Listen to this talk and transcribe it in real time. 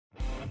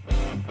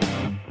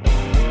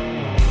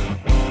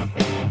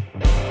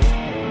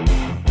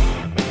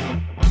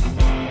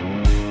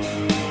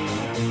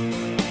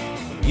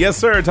Yes,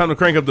 sir. Time to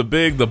crank up the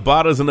big, the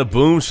bottas, and the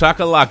boom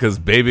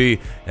shakalakas, baby.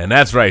 And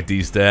that's right,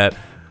 D-Stat.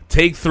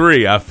 Take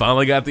 3. I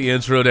finally got the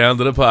intro down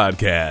to the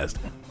podcast.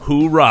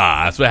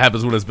 Hoorah. That's what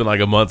happens when it's been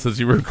like a month since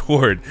you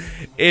record.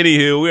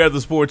 Anywho, we are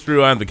the Sports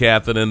Brew. I'm the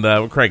captain, and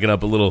we're cranking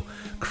up a little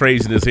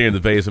craziness here in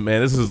the basement,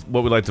 man. This is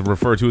what we like to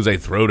refer to as a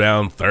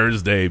Throwdown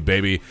Thursday,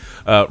 baby.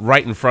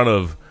 Right in front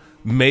of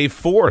May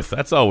 4th.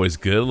 That's always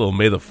good. A little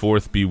May the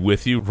 4th be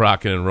with you,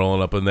 rocking and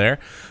rolling up in there.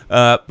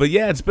 But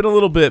yeah, it's been a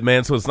little bit,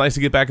 man, so it's nice to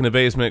get back in the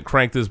basement,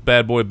 crank this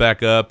bad boy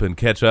back up, and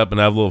catch up and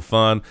have a little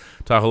fun,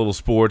 talk a little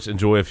sports,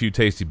 enjoy a few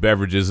tasty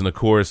beverages, and of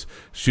course,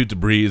 shoot the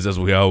breeze as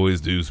we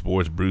always do,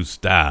 Sports Brew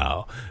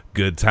style.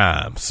 Good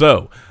time.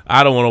 So,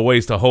 I don't want to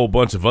waste a whole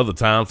bunch of other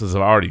time since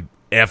I've already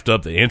effed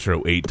up the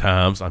intro 8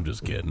 times. I'm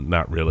just kidding.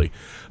 Not really.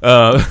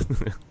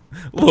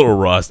 Little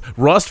rust.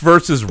 Rust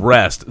versus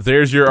rest.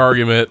 There's your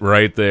argument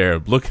right there.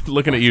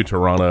 Looking at you,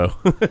 Toronto.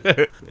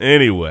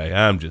 Anyway,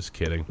 I'm just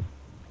kidding.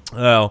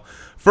 Well,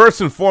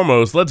 first and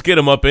foremost, let's get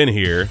him up in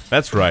here.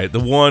 That's right. The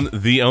one,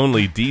 the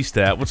only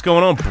D-Stat. What's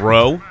going on,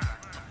 bro?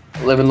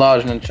 Living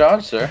large and in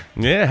charge, sir.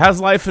 Yeah,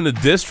 how's life in the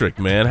district,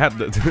 man?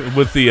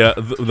 With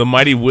the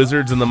mighty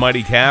Wizards and the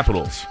mighty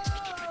Capitals?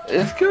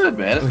 It's good,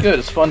 man. It's good.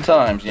 It's fun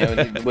times. You know,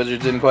 the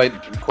Wizards didn't quite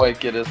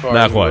get as far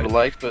as we would have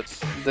liked, but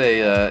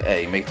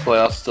they make the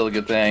playoffs. Still a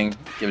good thing.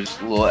 Give us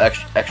a little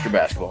extra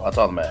basketball. That's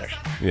all that matters.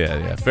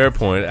 Yeah. Fair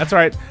point. That's all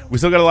right. We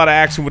still got a lot of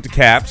action with the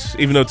Caps,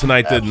 even though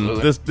tonight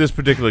didn't. This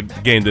particular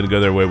game didn't go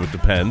their way with the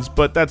Pens,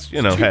 but that's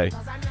hey.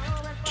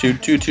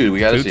 2-2. We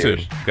got a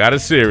series. Got a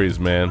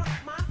series, man.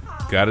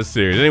 Got a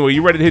series. Anyway,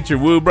 you ready to hit your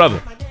woo,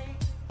 brother?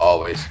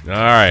 Always. All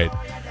right.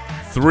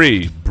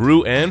 3.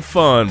 Brew and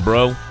fun,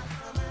 bro.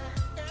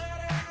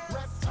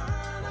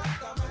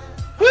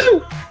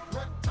 Woo!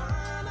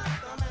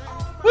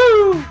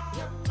 Woo!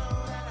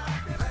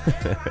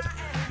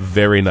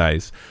 Very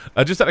nice.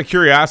 Just out of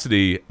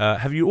curiosity,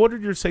 have you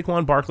ordered your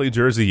Saquon Barkley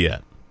jersey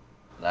yet?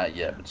 Not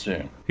yet, but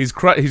soon. He's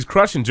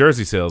crushing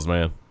jersey sales,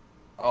 man.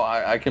 Oh,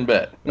 I can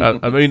bet.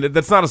 I mean,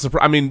 that's not a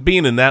surprise. I mean,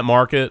 being in that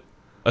market,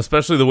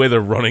 especially the way the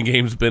running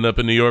game's been up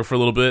in New York for a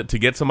little bit, to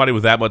get somebody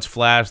with that much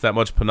flash, that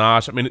much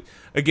panache. I mean,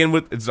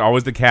 again, it's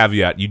always the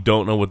caveat. You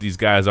don't know what these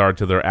guys are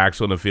till they're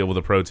actually in the field with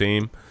a pro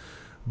team.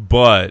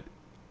 But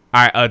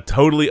I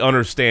totally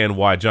understand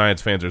why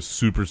Giants fans are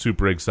super,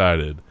 super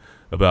excited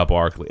about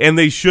Barkley. And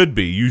they should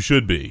be. You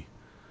should be.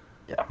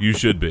 Yeah. You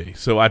should be.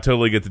 So I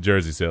totally get the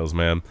jersey sales,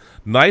 man.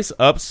 Nice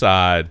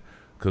upside,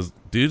 because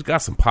dude's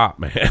got some pop,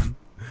 man.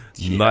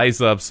 Yeah. Nice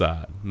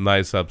upside.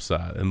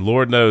 And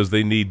Lord knows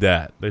they need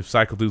that. They've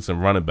cycled through some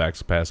running backs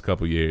the past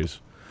couple years.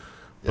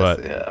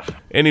 But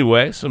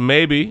anyway, so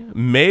maybe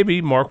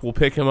Mark will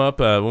pick him up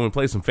when we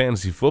play some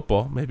fantasy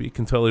football. Maybe he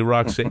can totally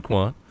rock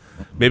Saquon.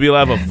 Maybe he'll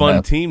have a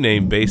fun team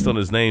name based on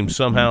his name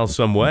somehow,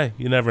 some way.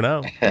 You never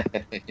know.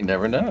 You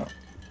never know.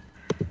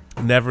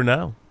 Never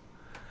know.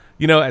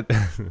 You know,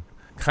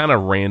 kind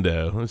of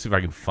rando. Let me see if I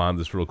can find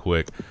this real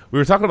quick. We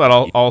were talking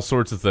about all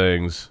sorts of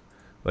things,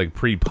 like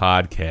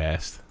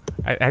pre-podcast.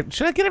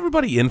 Should I get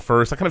everybody in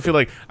first? I kind of feel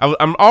like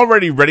I'm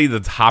already ready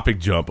to topic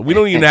jump. We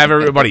don't even have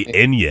everybody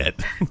in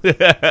yet.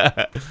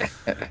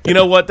 You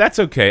know what? That's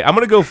okay. I'm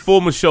going to go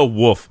full Michelle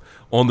Wolf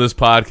on this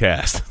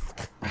podcast.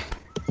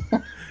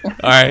 All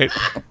right.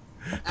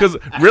 Because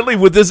really,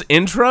 with this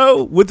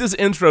intro,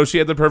 she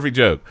had the perfect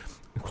joke.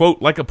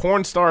 Quote, like a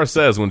porn star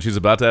says when she's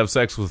about to have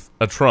sex with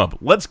a Trump,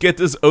 let's get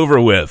this over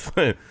with.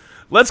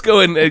 Let's go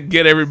and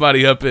get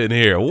everybody up in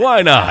here.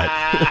 Why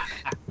not?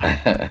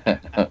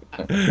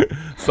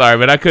 Sorry,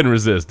 but I couldn't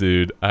resist,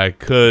 dude. I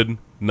could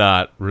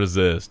not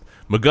resist.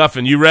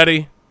 McGuffin, you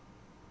ready?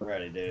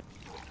 Ready, dude.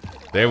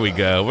 There we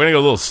go. We're going to go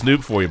a little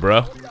snoop for you,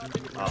 bro.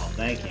 Oh,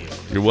 thank you.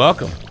 You're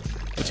welcome.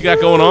 What you got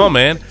going on,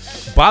 man?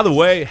 By the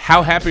way,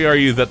 how happy are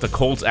you that the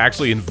Colts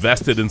actually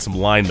invested in some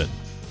linemen?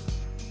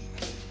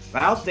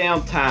 About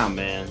damn time,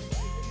 man.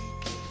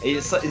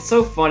 It's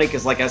so funny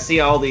because, like, I see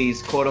all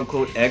these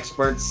quote-unquote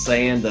experts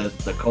saying that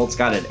the Colts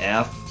got an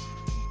F.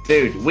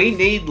 Dude, we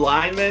need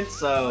linemen,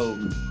 so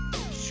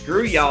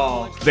screw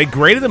y'all. They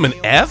graded them an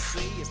F?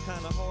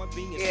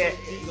 Yeah,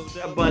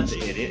 a bunch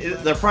of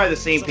idiots. They're probably the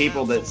same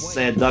people that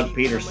said Doug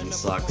Peterson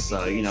sucks,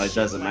 so, you know, it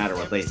doesn't matter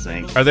what they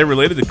think. Are they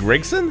related to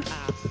Gregson?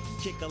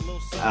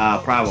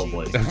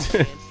 Probably.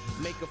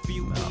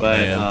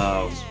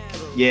 But,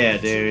 yeah,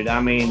 dude, I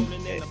mean,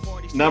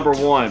 number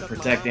 1,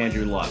 protect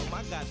Andrew Luck.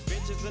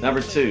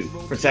 Number 2,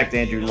 protect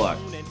Andrew Luck.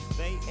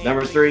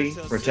 Number 3,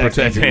 protect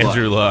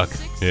Andrew Luck.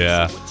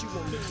 Yeah.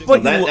 So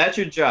that's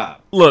your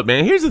job. Look,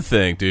 man, here's the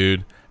thing,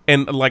 dude.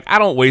 And like, I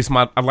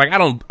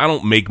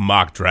don't make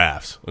mock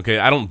drafts. Okay,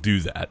 I don't do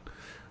that.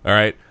 All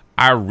right,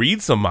 I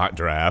read some mock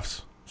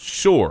drafts,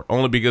 sure,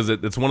 only because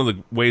it's one of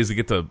the ways to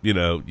get to, you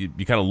know,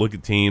 you kind of look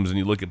at teams and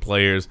you look at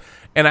players,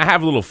 and I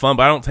have a little fun,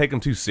 but I don't take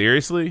them too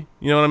seriously.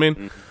 You know what I mean?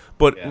 Mm-hmm.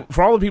 But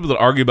for all the people that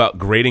argue about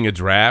grading a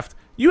draft,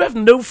 you have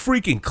no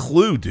freaking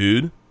clue,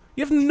 dude.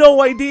 You have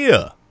no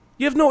idea.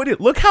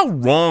 Look how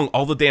wrong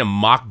all the damn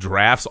mock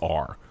drafts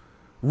are.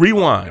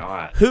 Rewind.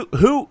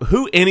 Oh,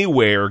 Who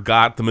anywhere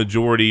got the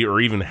majority or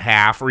even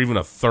half or even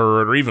a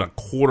third or even a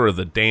quarter of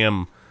the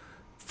damn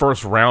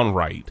first round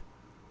right?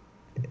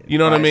 You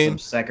know what I mean? Some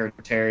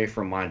secretary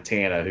from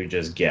Montana who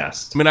just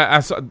guessed. I mean,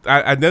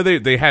 I know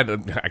they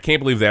had. I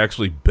can't believe they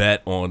actually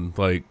bet on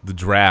like the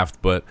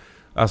draft, but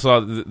I saw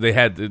they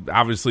had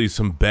obviously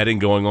some betting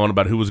going on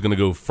about who was going to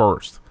go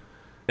first.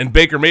 And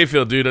Baker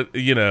Mayfield, dude,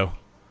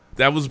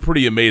 that was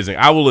pretty amazing.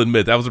 I will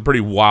admit that was a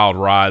pretty wild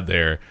ride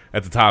there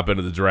at the top end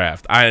of the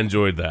draft. I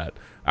enjoyed that.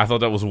 I thought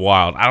that was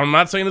wild. I'm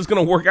not saying it's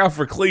going to work out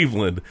for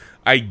Cleveland.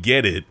 I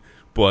get it.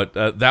 But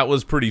that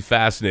was pretty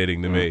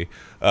fascinating to me.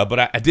 But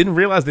I didn't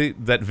realize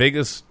that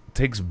Vegas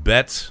takes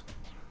bets.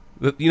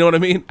 You know what I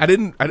mean?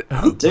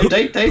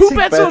 They take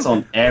bets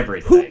on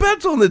everything. Who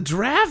bets on the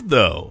draft,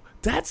 though?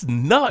 That's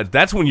nuts.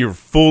 That's when you're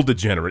full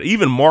degenerate.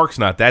 Even Mark's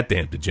not that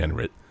damn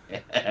degenerate.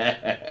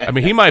 I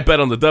mean, he might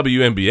bet on the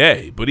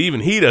WNBA, but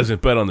even he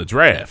doesn't bet on the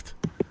draft.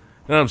 You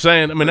know what I'm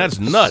saying? I mean, that's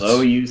nuts. So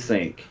you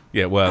think.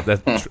 Yeah, well,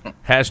 that's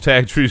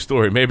hashtag true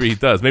story. Maybe he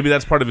does. Maybe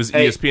that's part of his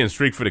ESPN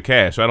streak for the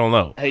cash. I don't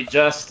know. Hey,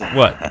 Justin.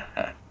 What?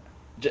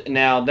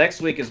 Now,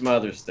 next week is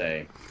Mother's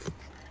Day.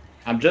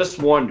 I'm just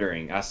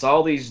wondering. I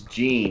saw these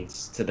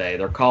jeans today.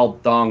 They're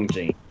called thong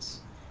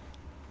jeans.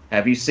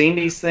 Have you seen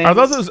these things?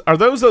 Are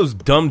those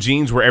dumb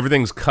jeans where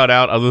everything's cut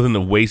out other than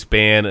the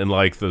waistband and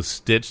like the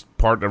stitched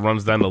part that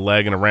runs down the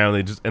leg and around?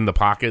 They just in the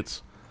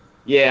pockets.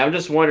 Yeah, I'm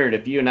just wondering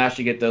if you and I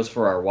should get those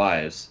for our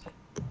wives.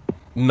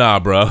 Nah,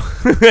 bro.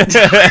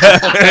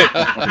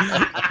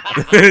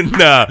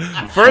 Nah.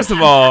 First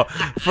of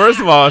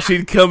all,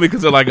 she'd kill me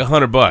because they're like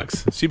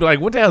 $100. She'd be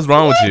like, "What the hell's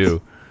wrong with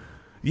you?"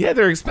 Yeah,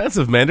 they're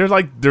expensive, man.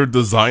 They're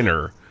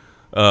designer.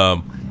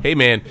 Hey,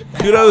 man,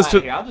 kudos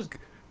to.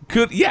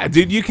 Yeah,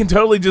 dude, you can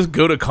totally just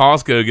go to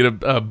Costco, get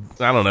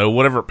I don't know,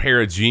 whatever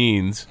pair of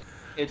jeans,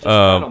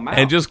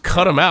 and just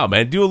cut them out,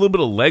 man. Do a little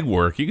bit of leg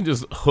work. You can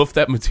just hoof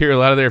that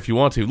material out of there if you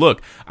want to.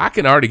 Look, I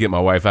can already get my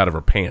wife out of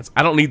her pants.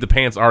 I don't need the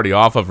pants already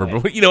off of her,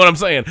 but you know what I'm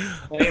saying?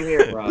 Same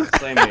here, bro.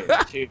 Same here.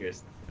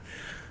 Cheers.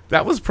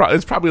 That was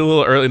it's probably a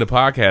little early in the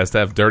podcast to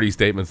have dirty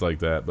statements like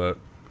that, but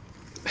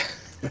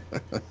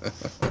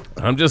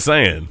I'm just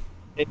saying.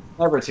 It's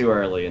never too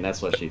early, and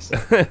that's what she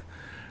said.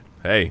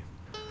 Hey.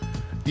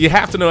 You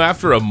have to know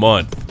after a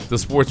month, the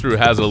sports brew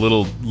has a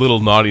little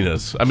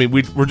naughtiness. I mean,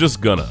 we're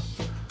just gonna.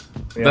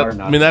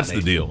 I mean, that's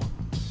the deal.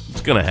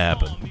 It's gonna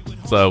happen.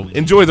 So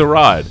enjoy the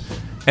ride.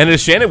 And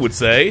as Shannon would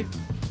say,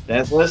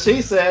 that's what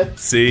she said.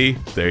 See,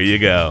 there you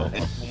go.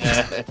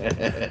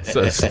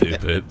 So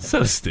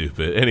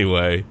stupid.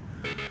 Anyway,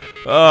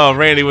 oh,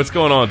 Randy, what's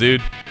going on,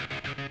 dude?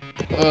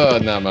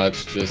 Not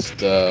much. Just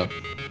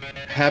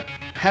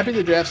happy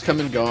the draft's come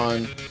and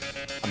gone.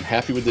 I'm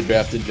happy with the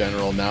draft in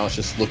general. Now it's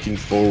just looking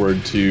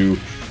forward to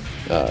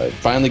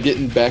finally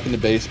getting back into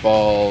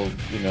baseball.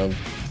 You know,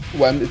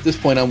 at this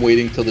point, I'm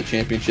waiting till the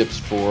championships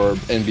for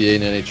NBA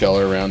and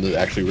NHL are around to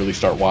actually really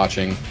start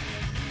watching.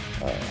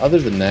 Other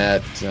than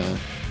that,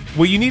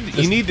 well, you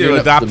need to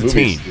adopt a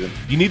team.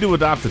 You need to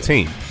adopt a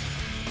team.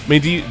 I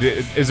mean,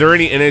 is there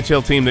any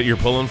NHL team that you're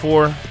pulling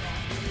for?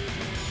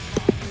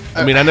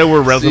 I mean, I know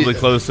we're relatively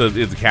close to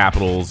the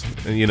Capitals,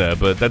 you know,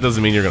 but that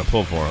doesn't mean you're going to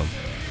pull for them.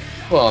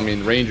 Well, I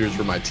mean, Rangers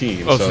were my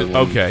team. Oh, so,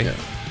 okay. Yeah.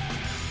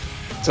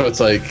 So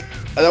it's like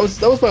that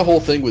was my whole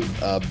thing with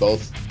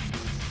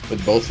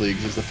both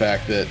leagues is the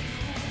fact that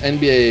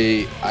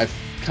NBA I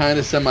kind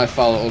of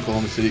semi-follow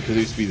Oklahoma City because it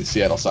used to be the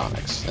Seattle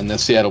Sonics, and then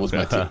Seattle was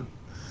my team.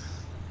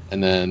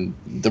 And then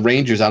the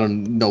Rangers, I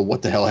don't know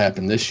what the hell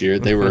happened this year.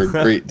 They were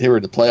great. They were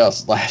in the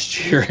playoffs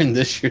last year, and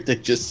this year they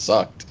just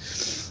sucked.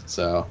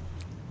 So,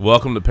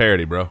 welcome to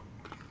parody, bro.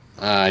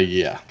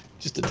 Yeah.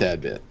 Just a tad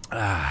bit.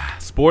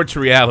 Sports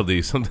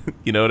reality.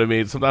 You know what I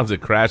mean? Sometimes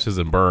it crashes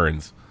and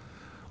burns.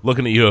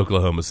 Looking at you,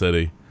 Oklahoma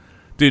City.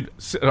 Dude,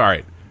 all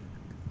right.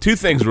 Two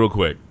things real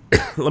quick.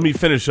 Let me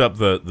finish up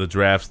the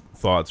draft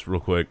thoughts real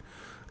quick.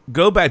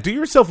 Go back. Do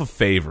yourself a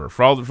favor.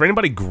 For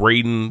anybody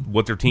grading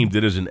what their team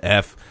did as an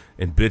F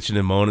and bitching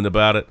and moaning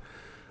about it,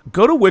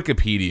 go to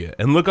Wikipedia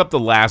and look up the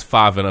last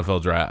 5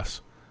 NFL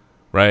drafts,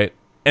 right?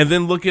 And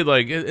then look at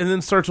and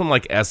then search on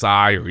like SI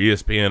or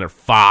ESPN or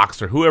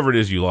Fox or whoever it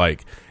is you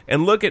like.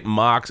 And look at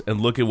mocks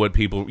and look at what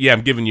people. Yeah,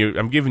 I'm giving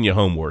you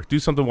homework. Do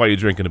something while you're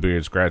drinking a beer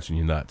and scratching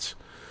your nuts.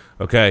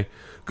 Okay,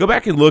 go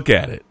back and look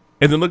at it,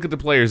 and then look at the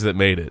players that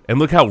made it, and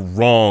look how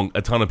wrong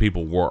a ton of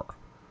people were.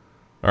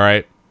 All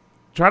right,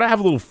 try to have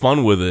a little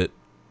fun with it,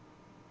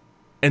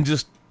 and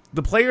just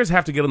the players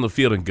have to get on the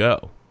field and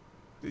go.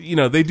 You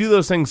know, they do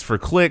those things for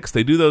clicks.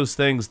 They do those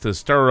things to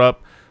stir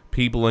up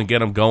people and get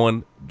them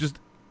going. Just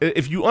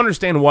if you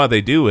understand why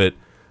they do it.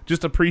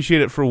 Just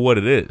appreciate it for what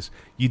it is.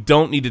 You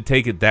don't need to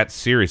take it that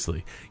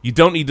seriously. You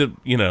don't need to,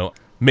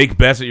 make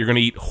bets that you're going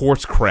to eat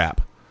horse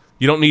crap.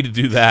 You don't need to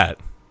do that.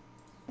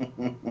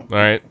 All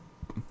right?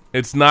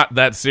 It's not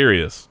that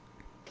serious.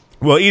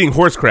 Well, eating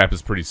horse crap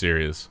is pretty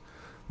serious.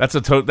 That's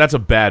a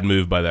bad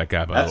move by that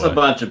guy, by the way. That's a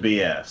bunch of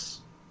BS.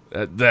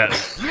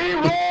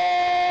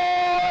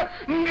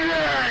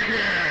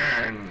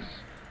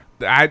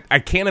 I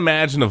can't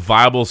imagine a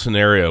viable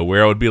scenario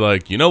where I would be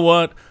like, you know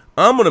what?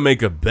 I'm going to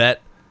make a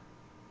bet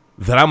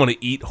that I'm going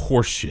to eat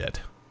horse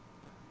shit.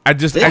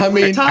 Did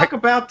we talk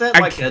about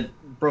that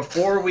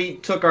before we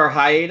took our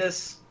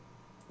hiatus?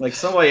 Like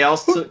somebody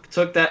else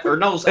took that, or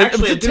no?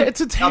 Actually,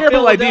 it's a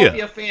terrible idea.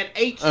 Philadelphia fan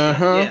ate shit.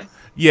 Uh-huh.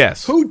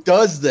 Yes. Who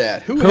does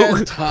that? Who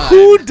has time?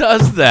 Who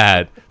does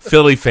that?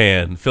 Philly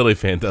fan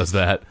does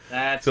that.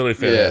 Philly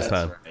fan has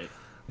time. Right.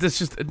 That's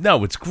just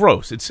it's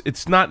gross.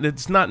 It's not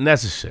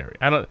necessary.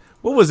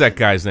 What was that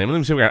guy's name? Let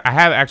me see. I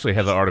actually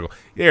have the article.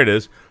 There it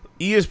is.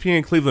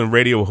 ESPN Cleveland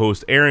radio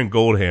host Aaron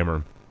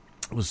Goldhammer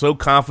was so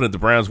confident the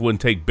Browns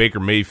wouldn't take Baker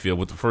Mayfield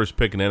with the first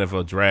pick in the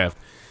NFL draft,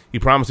 he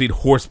promised to eat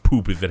horse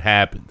poop if it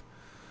happened.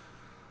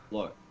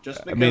 Look,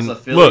 just because a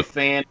Philly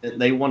fan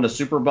they won the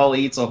Super Bowl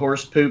eats a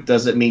horse poop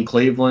doesn't mean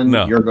Cleveland.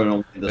 You're going to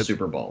win the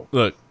Super Bowl.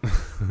 Look,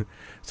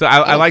 so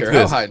I like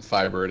this. How high in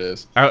fiber it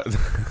is.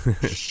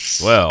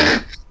 Well,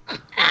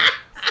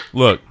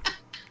 look,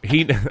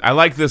 I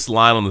like this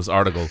line on this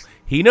article.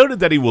 He noted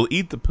that he will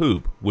eat the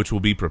poop, which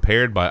will be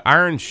prepared by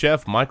Iron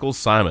Chef Michael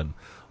Simon,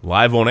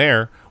 live on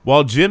air,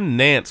 while Jim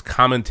Nantz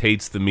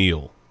commentates the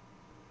meal.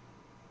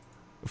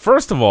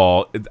 First of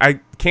all, I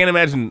can't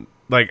imagine,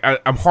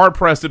 I'm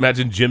hard-pressed to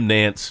imagine Jim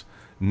Nantz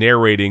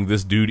narrating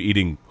this dude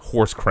eating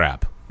horse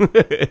crap.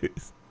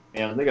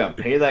 Yeah, they got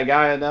to pay that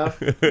guy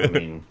enough? I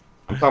mean,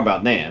 I'm talking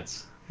about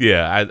Nantz.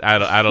 Yeah,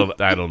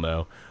 I don't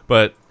know.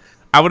 But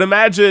I would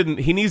imagine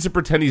he needs to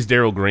pretend he's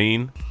Darryl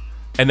Green,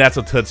 and that's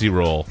a Tootsie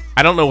Roll.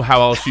 I don't know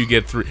how else you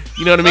get through.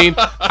 You know what I mean?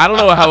 I don't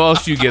know how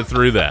else you get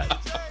through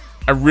that.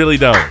 I really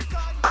don't.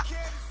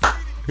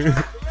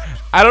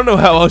 I don't know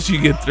how else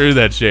you get through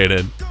that,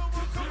 Shannon.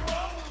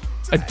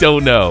 I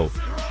don't know.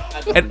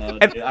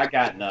 I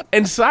got nothing.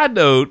 And side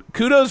note,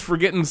 kudos for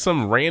getting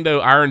some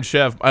rando Iron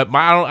Chef. I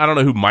don't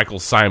know who Michael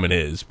Simon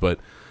is, but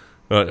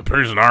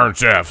he's an Iron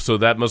Chef, so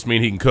that must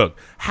mean he can cook.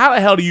 How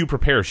the hell do you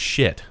prepare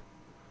shit?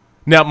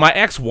 Now, my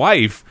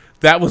ex-wife,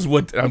 that was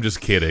what. I'm just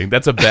kidding.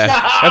 That's a bad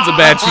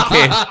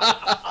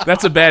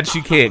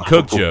she can't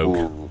cook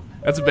joke.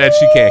 That's a bad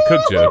she can't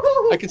cook joke.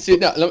 I can see it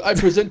now. I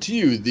present to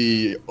you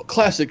the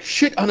classic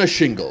shit on a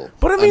shingle.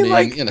 But I mean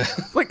like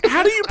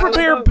how do you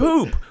prepare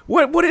poop?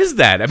 What is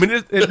that? I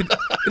mean,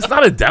 it's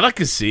not a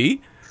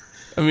delicacy.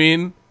 I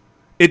mean,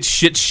 it's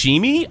shit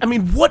shimi. I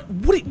mean, what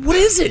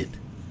is it?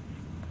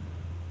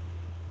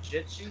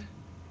 Shit-shi?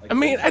 I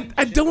mean,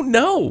 I don't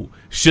know.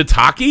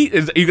 Shiitake?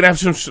 Are you going to have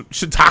some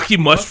shiitake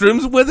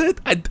mushrooms with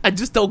it? I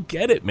just don't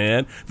get it,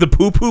 man. The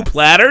poo-poo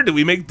platter? Do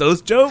we make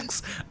those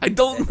jokes? I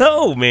don't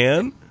know,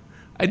 man.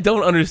 I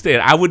don't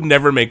understand. I would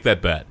never make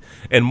that bet.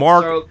 And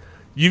Mark,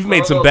 you've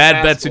made some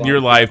bad bets in your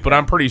life, but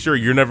I'm pretty sure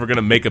you're never going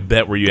to make a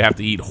bet where you have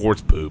to eat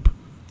horse poop.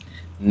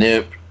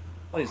 Nope.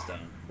 Please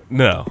don't.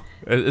 No.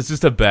 It's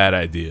just a bad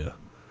idea.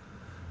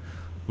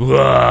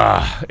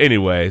 Ugh.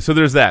 Anyway, so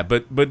there's that.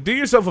 But do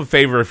yourself a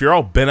favor, if you're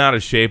all bent out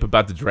of shape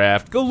about the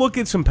draft, go look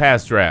at some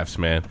past drafts,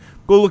 man.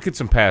 Go look at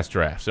some past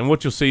drafts. And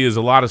what you'll see is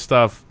a lot of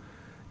stuff,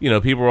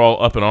 people are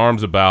all up in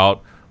arms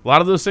about. A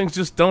lot of those things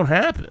just don't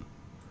happen.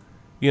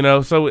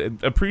 So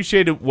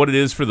appreciate what it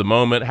is for the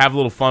moment. Have a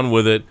little fun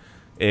with it.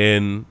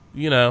 And,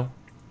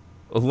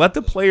 let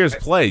the players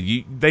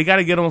play. They got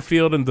to get on the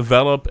field and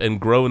develop and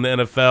grow in the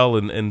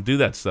NFL and do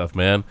that stuff,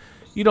 man.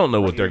 You don't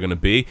know what they're going to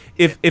be.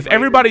 If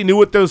everybody knew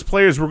what those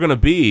players were going to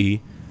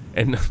be,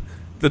 and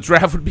the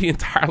draft would be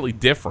entirely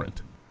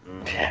different.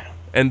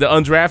 And the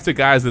undrafted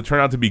guys that turn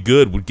out to be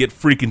good would get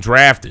freaking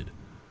drafted.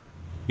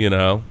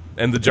 And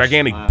the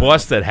gigantic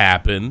bust that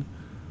happened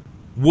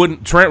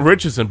wouldn't. Trent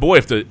Richardson, boy,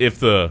 if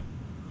the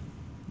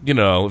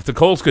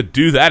Colts could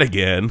do that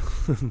again,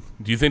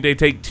 do you think they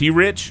take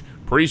T-Rich?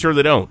 Pretty sure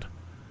they don't.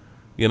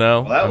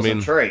 Well, that was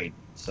a trade,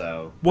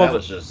 so that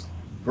was just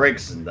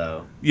Gregson,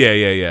 though.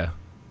 Yeah.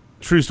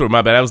 True story.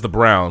 My bad. That was the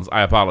Browns.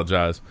 I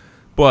apologize.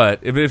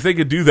 But if they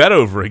could do that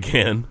over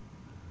again,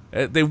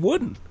 they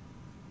wouldn't.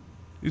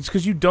 It's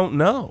because you don't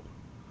know.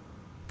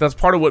 That's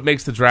part of what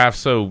makes the draft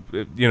so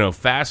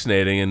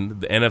fascinating, and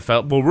the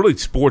NFL. Well, really,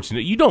 sports.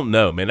 You don't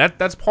know, man.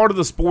 That's part of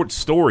the sports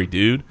story,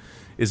 dude.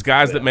 Is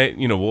guys that make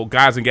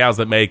guys and gals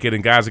that make it,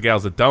 and guys and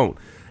gals that don't.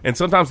 And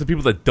sometimes the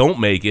people that don't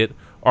make it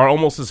are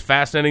almost as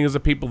fascinating as the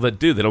people that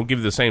do. They don't give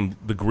you the same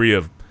degree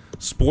of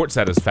sports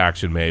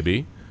satisfaction,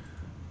 maybe.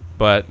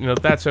 But,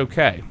 that's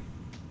okay.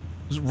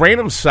 Just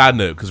random side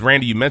note, because,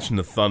 Randy, you mentioned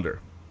the Thunder.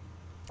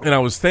 And I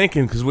was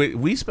thinking, because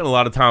we spent a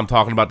lot of time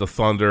talking about the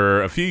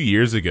Thunder a few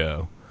years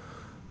ago,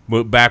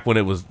 back when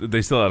it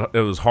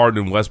was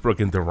Harden, Westbrook,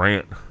 and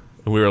Durant.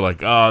 And we were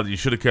like, oh, you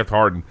should have kept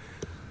Harden.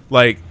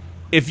 Like,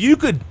 if you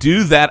could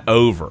do that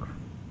over,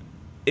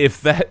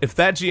 if that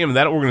GM and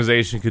that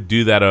organization could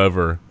do that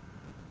over,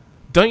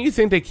 don't you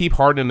think they keep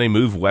Harden and they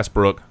move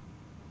Westbrook?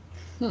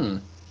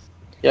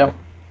 Yeah.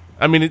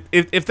 I mean,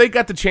 if they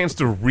got the chance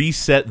to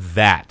reset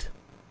that,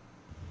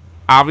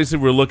 obviously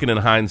we're looking in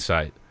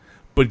hindsight,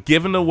 but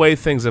given the way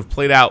things have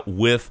played out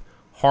with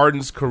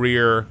Harden's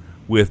career,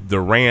 with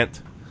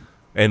Durant,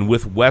 and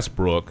with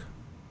Westbrook,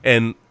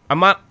 and I'm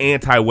not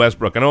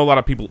anti-Westbrook. I know a lot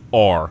of people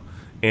are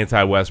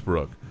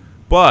anti-Westbrook,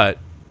 but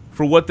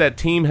for what that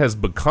team has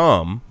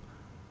become,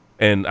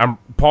 And I'm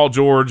Paul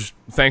George.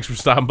 Thanks for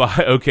stopping by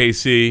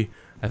OKC.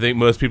 I think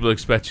most people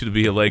expect you to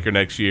be a Laker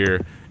next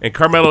year. And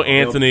Carmelo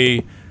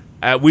Anthony,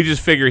 we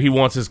just figure he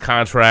wants his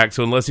contract.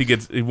 So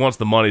he wants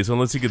the money. So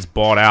unless he gets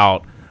bought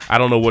out, I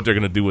don't know what they're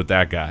going to do with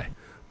that guy.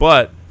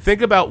 But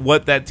think about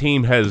what that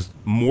team has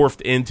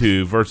morphed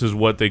into versus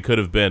what they could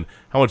have been.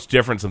 How much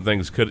different some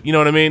things could. You know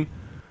what I mean?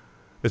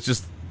 It's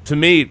just, to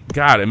me,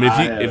 God. I mean,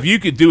 if you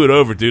could do it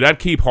over, dude, I'd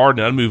keep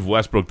Harden. I'd move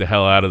Westbrook the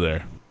hell out of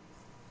there.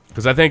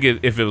 Because I think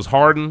if it was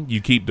Harden,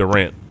 you keep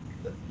Durant.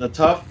 The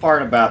tough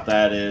part about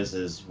that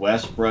is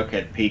Westbrook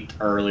had peaked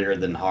earlier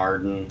than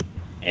Harden,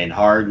 and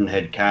Harden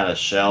had kind of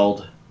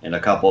shelled in a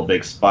couple of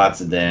big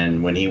spots, and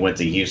then when he went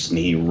to Houston,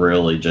 he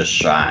really just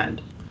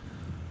shined.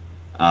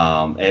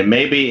 And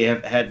maybe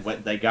had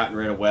they gotten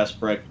rid of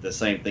Westbrook, the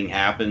same thing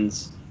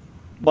happens.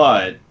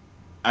 But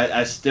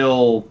I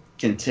still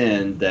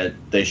contend that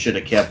they should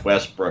have kept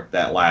Westbrook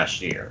that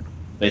last year.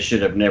 They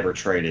should have never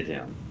traded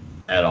him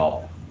at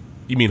all.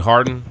 You mean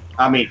Harden?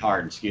 I mean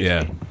Harden,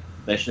 excuse me.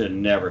 They should have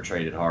never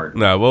traded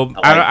Harden. No, well,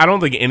 I don't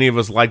think any of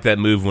us liked that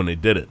move when they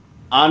did it.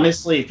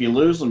 Honestly, if you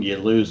lose them, you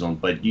lose them,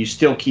 but you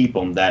still keep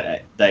them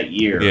that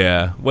year.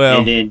 Yeah, well,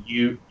 and then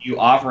you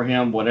offer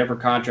him whatever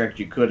contract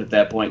you could at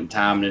that point in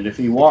time, and if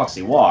he walks,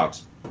 he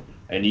walks,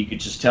 and you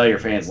could just tell your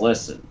fans,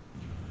 listen,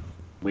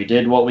 we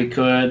did what we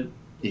could.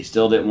 He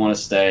still didn't want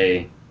to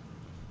stay.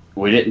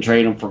 We didn't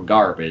trade him for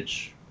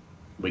garbage.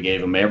 We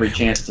gave him every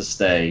chance to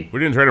stay. We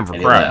didn't trade him for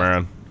crap,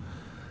 man.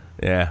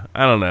 Yeah,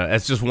 I don't know.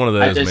 It's just one of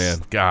those, man.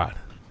 God.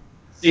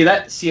 See,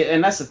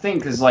 and that's the thing,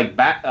 because like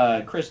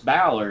Chris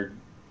Ballard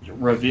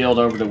revealed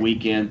over the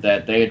weekend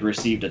that they had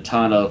received a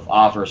ton of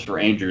offers for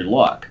Andrew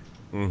Luck,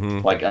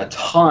 like a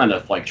ton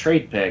of like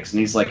trade picks, and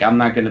he's like, I'm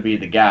not going to be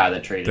the guy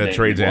that trades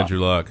Andrew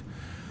Luck.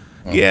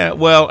 Yeah,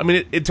 well, I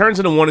mean, it turns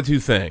into one of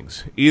two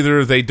things: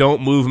 either they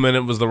don't move him and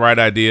it was the right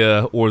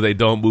idea, or they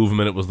don't move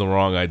him and it was the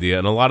wrong idea,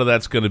 and a lot of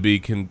that's going to be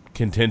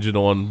contingent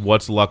on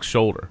what's Luck's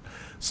shoulder.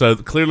 So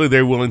clearly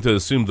they're willing to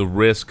assume the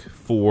risk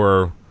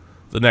for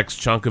the next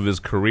chunk of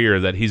his career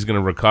that he's going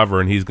to recover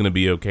and he's going to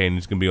be okay and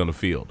he's going to be on the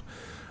field.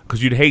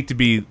 Because you'd hate to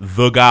be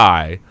the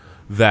guy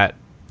that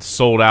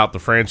sold out the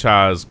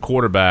franchise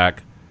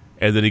quarterback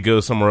and then he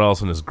goes somewhere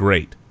else and is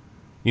great.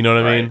 You know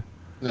what I mean?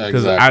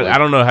 Because exactly. I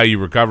don't know how you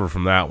recover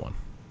from that one.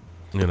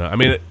 You know, I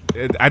mean,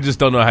 I just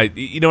don't know how.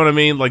 You know what I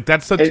mean? Like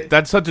that's such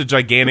a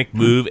gigantic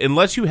move.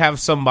 Unless you have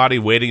somebody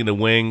waiting in the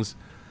wings,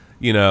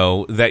 you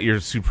know, that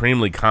you're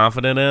supremely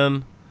confident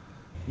in,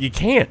 you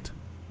can't.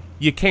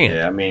 You can't.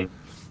 Yeah, I mean,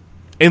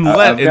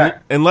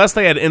 unless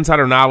they had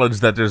insider knowledge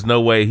that there's no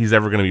way he's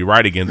ever going to be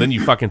right again, then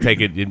you fucking take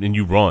it and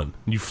you run.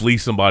 You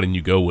fleece somebody and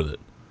you go with it.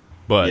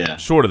 But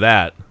short of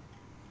that,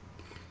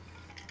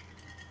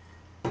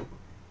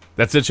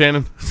 that's it,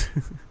 Shannon.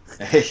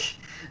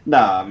 No,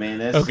 I mean,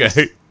 that's okay.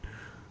 Just,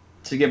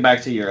 to get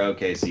back to your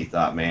OKC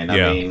thought, man.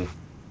 I mean,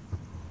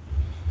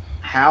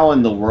 how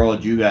in the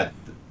world you got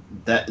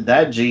that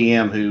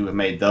GM who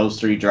made those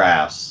 3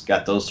 drafts,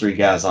 got those 3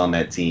 guys on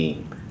that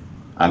team?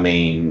 I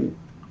mean,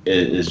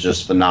 it is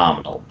just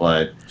phenomenal.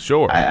 But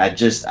sure,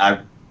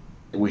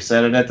 we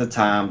said it at the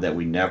time that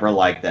we never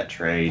liked that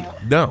trade.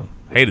 No,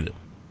 hated it.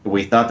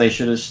 We thought they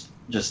should have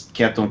just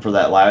kept him for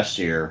that last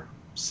year,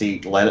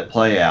 let it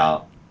play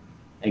out,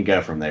 and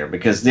go from there.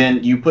 Because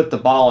then you put the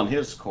ball in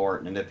his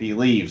court, and if he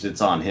leaves,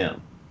 it's on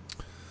him.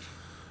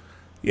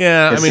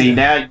 Yeah, I mean, see,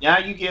 now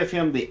you give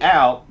him the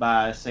out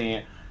by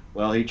saying,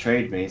 well, he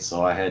traded me,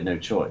 so I had no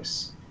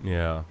choice.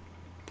 Yeah.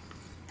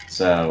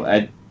 So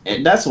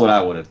and that's what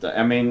I would have done.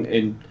 I mean,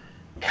 and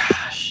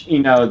gosh, you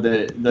know,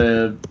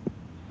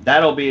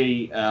 that'll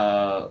be.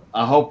 I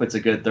hope it's a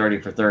good 30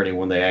 for 30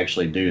 when they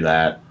actually do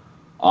that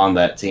on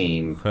that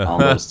team on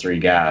those 3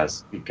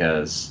 guys,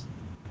 because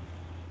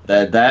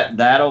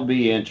that'll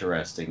be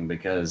interesting,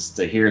 because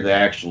to hear the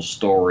actual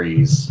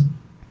stories.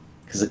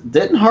 Because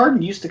didn't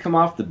Harden used to come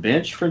off the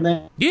bench for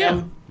them?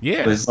 Yeah.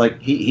 It's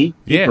like he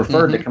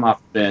preferred to come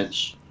off the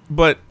bench.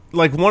 But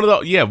like one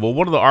of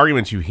the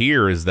arguments you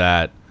hear is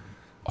that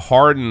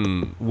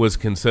Harden was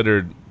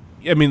considered,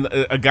 I mean,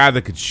 a guy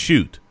that could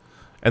shoot,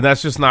 and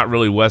that's just not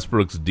really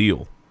Westbrook's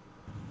deal.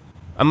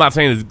 I'm not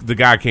saying the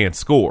guy can't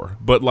score,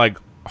 but like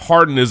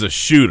Harden is a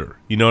shooter.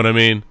 You know what I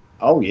mean?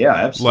 Oh yeah,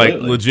 absolutely,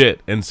 like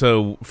legit. And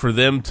so for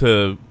them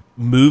to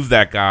move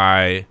that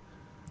guy,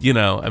 you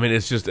know, I mean,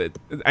 it's just,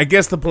 I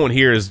guess the point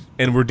here is,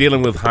 and we're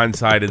dealing with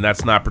hindsight, and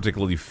that's not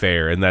particularly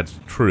fair, and that's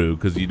true,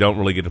 because you don't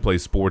really get to play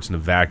sports in a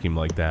vacuum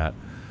like that.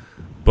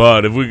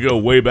 But if we go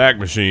way back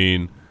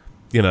machine,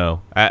 you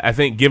know, I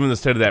think given the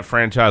state of that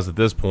franchise at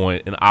this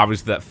point, and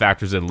obviously that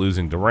factors in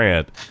losing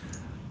Durant,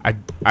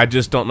 I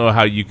just don't know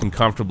how you can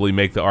comfortably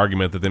make the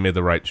argument that they made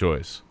the right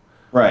choice.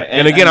 Right.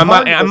 And again, I'm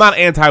not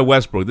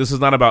anti-Westbrook. This is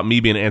not about me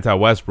being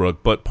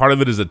anti-Westbrook, but part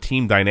of it is a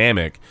team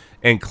dynamic,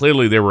 and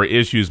clearly there were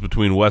issues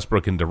between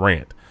Westbrook and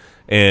Durant.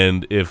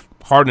 And if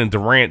Harden and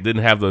Durant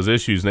didn't have those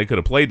issues and they could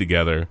have played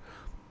together,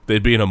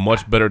 they'd be in a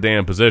much better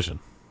damn position.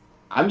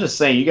 I'm just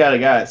saying, you got a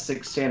guy at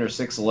 6'10 or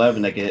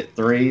 6'11 that can hit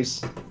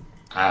threes.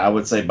 I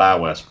would say buy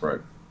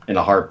Westbrook in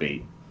a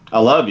heartbeat. I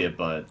love you,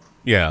 but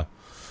yeah.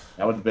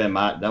 That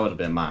would have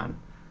been mine.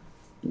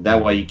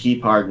 That way you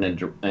keep Harden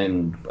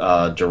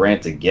and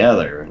Durant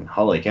together, and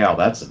holy cow,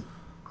 that's a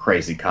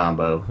crazy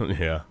combo.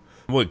 Yeah.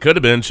 Well, it could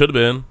have been, should have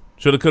been,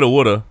 shoulda, coulda,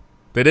 woulda.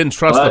 They didn't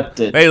trust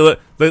them. Hey,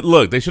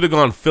 look, they should have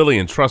gone Philly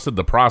and trusted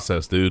the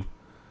process, dude.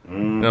 You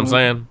know what I'm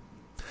saying?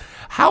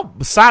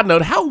 Side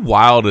note, how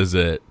wild is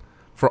it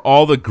for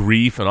all the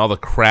grief and all the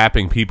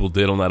crapping people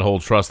did on that whole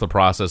trust the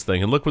process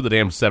thing, and look where the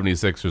damn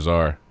 76ers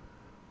are.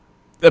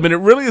 I mean, it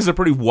really is a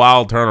pretty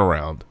wild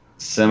turnaround.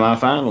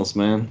 Semifinals,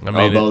 man. I mean,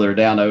 although they're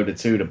down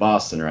 0-2 to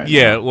Boston right now.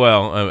 Yeah,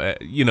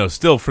 well,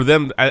 still for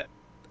them, I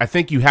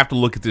think you have to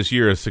look at this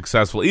year as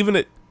successful,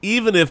 even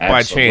if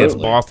by chance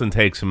Boston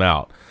takes them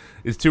out.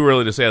 It's too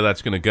early to say how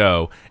that's going to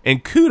go.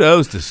 And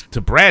kudos to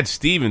Brad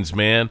Stevens,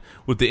 man,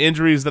 with the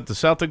injuries that the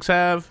Celtics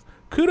have.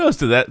 Kudos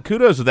to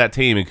that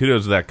team, and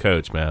kudos to that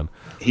coach, man.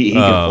 He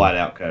can flat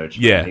out coach.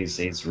 Man. Yeah,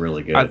 he's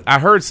really good. I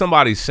heard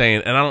somebody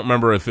saying, and I don't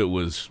remember if it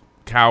was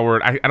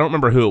Coward. I don't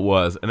remember who it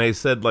was, and they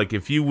said like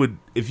if you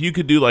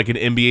could do like an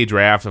NBA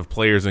draft of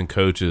players and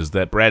coaches,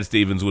 that Brad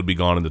Stevens would be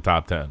gone in the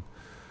top 10.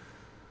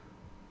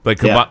 Like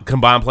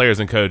combine players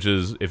and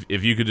coaches.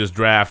 If you could just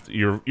draft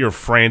your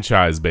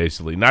franchise,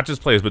 basically, not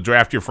just players, but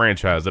draft your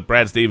franchise, that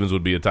Brad Stevens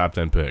would be a top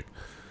 10 pick.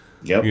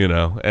 Yep.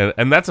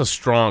 And that's a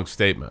strong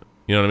statement.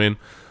 You know what I mean?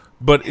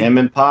 But him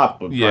and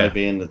Pop would probably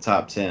be in the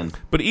top 10.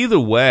 But either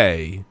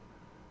way,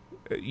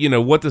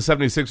 what the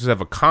 76ers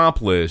have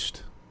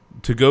accomplished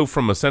to go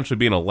from essentially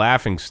being a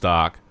laughing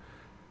stock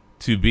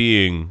to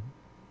being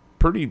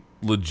pretty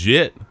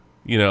legit,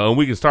 and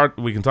we can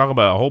talk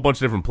about a whole bunch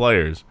of different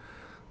players,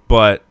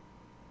 but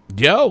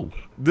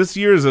this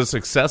year is a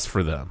success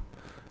for them.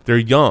 They're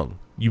young.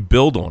 You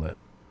build on it.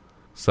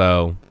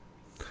 So,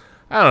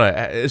 I don't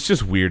know. It's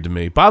just weird to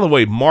me. By the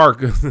way,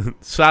 Mark,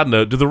 side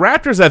note, do the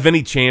Raptors have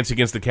any chance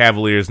against the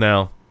Cavaliers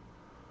now?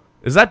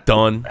 Is that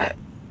done?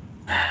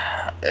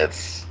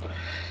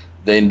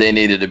 They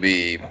needed to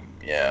be,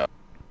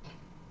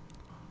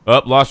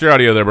 Oh, lost your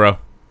audio there, bro.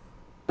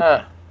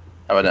 How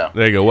about now?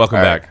 There you go. Welcome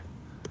back.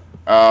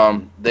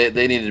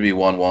 They needed to be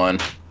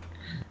 1-1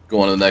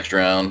 going to the next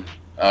round.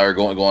 Or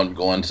going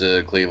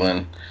to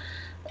Cleveland,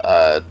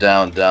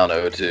 down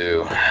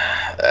 0-2.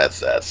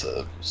 That's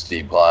a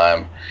steep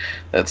climb.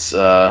 That's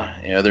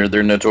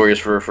they're notorious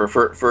for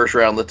first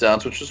round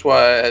letdowns, which is why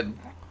I had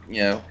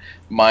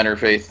minor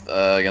faith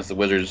against the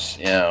Wizards.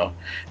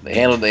 They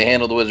handled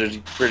the Wizards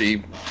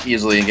pretty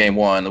easily in game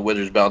 1. The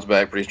Wizards bounced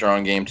back pretty strong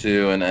in game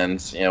 2, and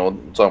we'll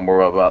talk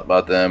more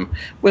about them.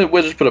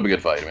 Wizards put up a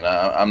good fight. I mean,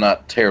 I'm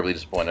not terribly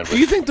disappointed. Do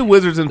you think the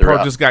Wizards in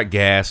part just got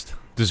gassed?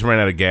 Just ran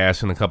out of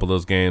gas in a couple of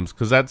those games,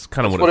 because that's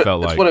kind of what it felt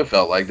like. That's what it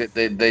felt like.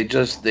 They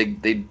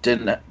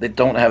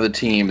don't have the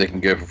team that can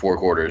go for 4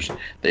 quarters.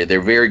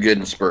 They're very good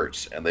in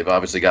spurts, and they've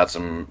obviously got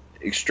some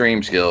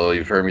extreme skill.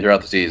 You've heard me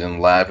throughout the season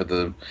laugh at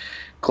the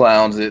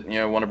clowns that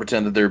want to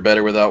pretend that they're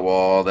better without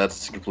Wall.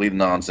 That's complete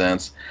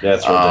nonsense.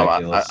 That's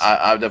ridiculous.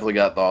 I've definitely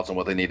got thoughts on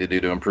what they need to do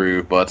to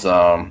improve, but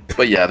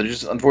yeah,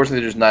 unfortunately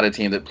they're just not a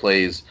team that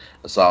plays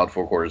a solid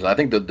 4 quarters. And I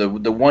think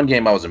the one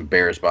game I was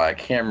embarrassed by, I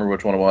can't remember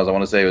which one it was. I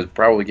want to say it was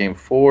probably game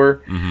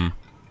 4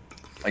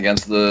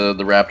 against the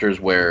Raptors,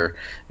 where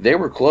they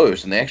were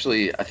close, and I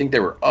think they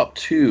were up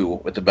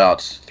 2 with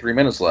about 3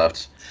 minutes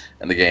left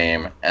in the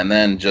game, and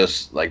then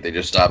they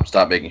just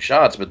stopped making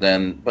shots, but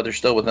they're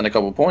still within a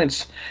couple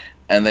points.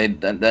 And then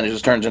it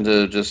just turns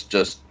into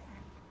just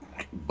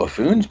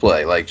buffoons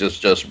play, like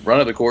just run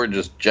at the court,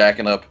 just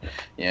jacking up,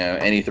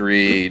 any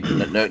three,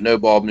 no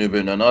ball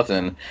movement, no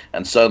nothing,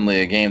 and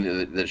suddenly a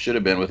game that should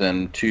have been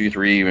within 2,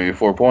 3, maybe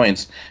 4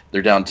 points,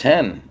 they're down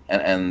 10,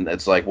 and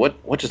it's like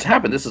what just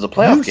happened? This is a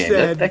playoff game.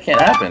 That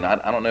can't happen.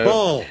 I don't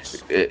know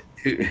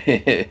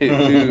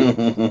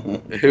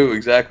who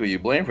exactly you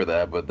blame for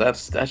that, but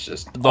that's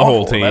just the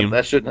whole team.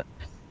 That shouldn't.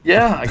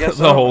 Yeah, I guess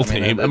the whole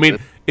team. I mean,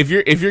 if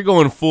you're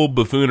going full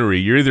buffoonery,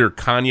 you're either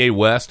Kanye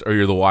West or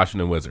you're the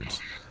Washington Wizards.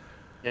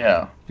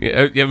 Yeah.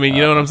 I mean,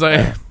 you know what I'm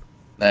saying?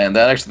 And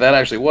that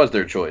actually was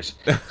their choice.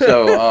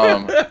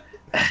 So,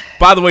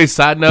 by the way,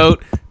 side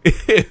note,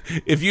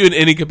 if you in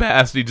any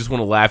capacity just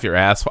want to laugh your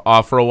ass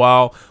off for a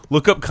while,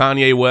 look up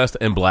Kanye West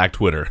and Black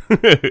Twitter.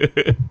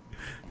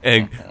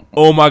 And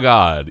oh my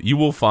God, you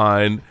will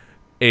find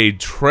a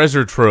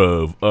treasure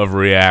trove of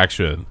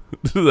reaction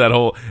to that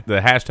whole. The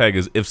hashtag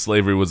is if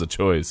slavery was a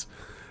choice,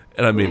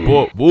 and I mean,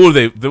 boy,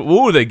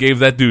 they gave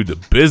that dude the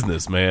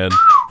business, man.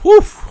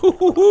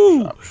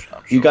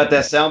 You got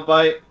that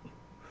soundbite?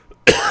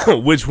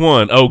 Which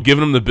one? Oh,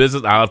 giving him the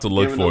business. I'll have to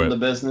look for it. The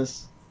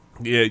business.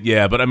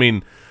 Yeah, but I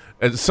mean,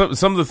 some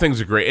of the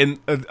things are great, and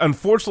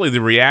unfortunately,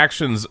 the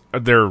reactions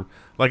they're.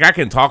 Like, I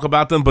can talk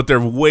about them, but they're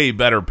way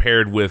better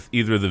paired with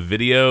either the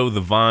video,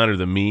 the Vine, or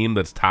the meme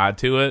that's tied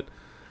to it.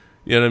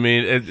 You know what I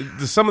mean?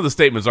 Some of the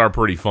statements are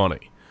pretty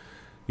funny.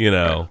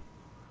 Well,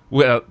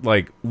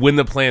 like, when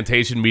the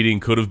plantation meeting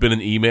could have been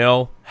an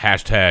email,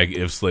 hashtag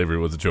if slavery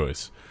was a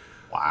choice.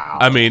 Wow.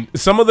 I mean,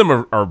 some of them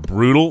are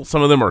brutal.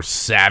 Some of them are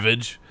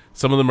savage.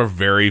 Some of them are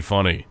very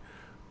funny.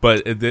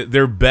 But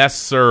they're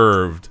best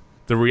served.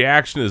 The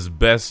reaction is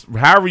best.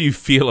 However you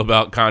feel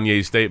about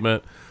Kanye's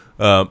statement,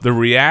 The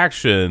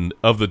reaction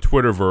of the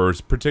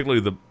Twitterverse,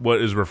 particularly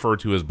what is referred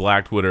to as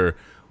Black Twitter,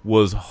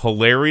 was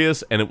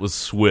hilarious and it was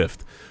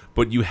swift.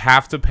 But you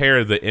have to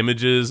pair the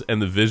images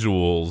and the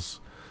visuals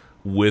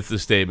with the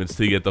statements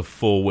to get the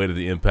full weight of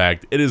the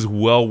impact. It is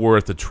well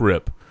worth a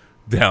trip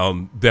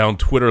down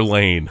Twitter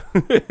lane.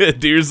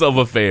 Do yourself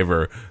a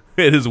favor.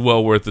 It is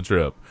well worth the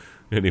trip.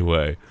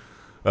 Anyway,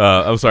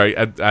 I'm sorry.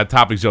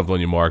 Topics jumped on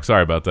you, Mark.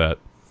 Sorry about that.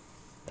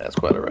 That's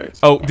quite all right.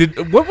 Oh,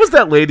 what was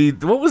that lady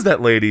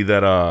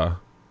that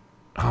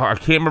I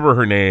can't remember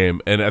her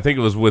name, and I think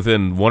it was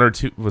within 1 or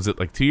 2. Was it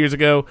like 2 years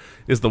ago?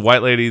 Is the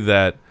white lady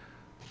that,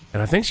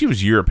 and I think she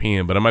was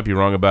European, but I might be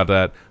wrong about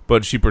that.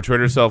 But she portrayed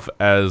herself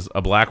as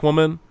a black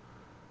woman.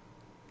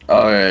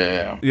 Oh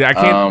yeah. Yeah, I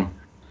can't.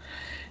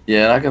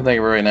 Yeah, I can think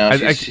of her right now.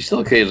 She still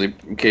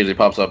occasionally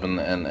pops up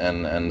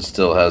and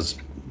still has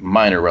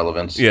minor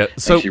relevance. Yeah,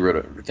 so she wrote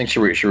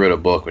a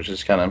book, which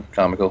is kind of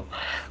comical.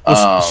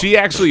 Well, she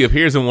actually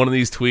appears in one of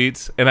these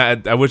tweets, and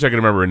I wish I could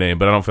remember her name,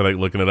 but I don't feel like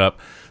looking it up.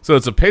 So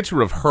it's a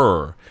picture of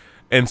her,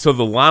 and so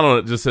the line on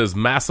it just says,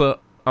 "Massa,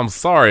 I'm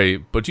sorry,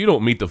 but you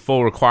don't meet the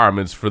full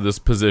requirements for this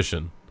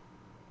position.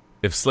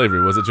 If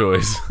slavery was a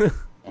choice."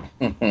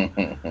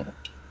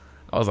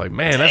 I was like,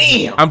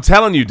 man, I'm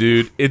telling you,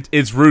 dude,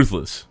 it's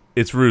ruthless.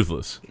 It's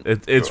ruthless.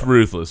 It's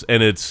ruthless,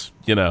 and it's,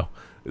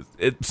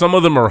 some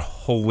of them are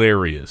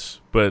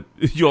hilarious, but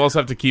you also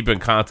have to keep in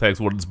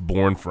context what it's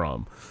born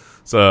from.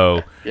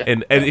 So,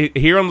 and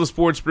here on the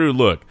Sports Brew,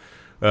 look,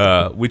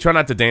 we try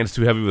not to dance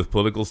too heavy with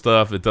political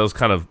stuff. It does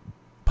kind of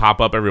pop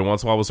up every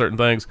once in a while with certain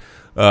things.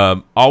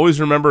 Always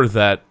remember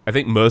that I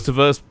think most of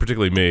us,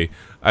 particularly me,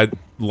 I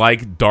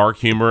like dark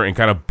humor and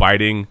kind of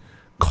biting,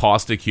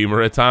 caustic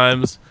humor at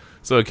times.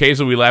 So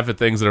occasionally we laugh at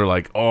things that are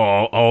like,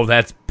 oh,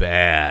 that's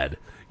bad.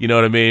 You know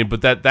what I mean?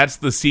 But that's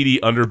the seedy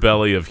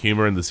underbelly of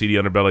humor and the seedy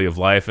underbelly of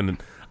life.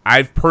 And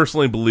I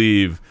personally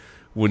believe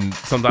when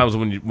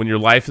your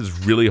life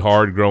is really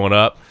hard growing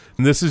up,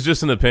 and this is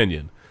just an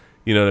opinion,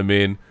 you know what I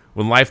mean?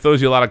 When life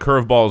throws you a lot of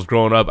curveballs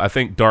growing up, I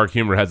think dark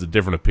humor has a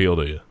different appeal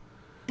to you.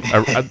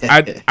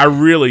 I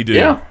really do.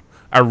 Yeah.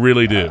 I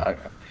really do.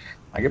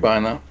 I get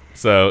behind that.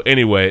 So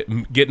anyway,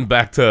 getting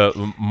back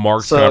to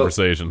Mark's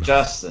conversation.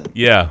 Justin.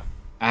 Yeah.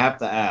 I have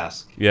to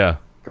ask. Yeah.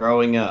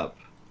 Growing up,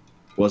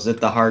 was it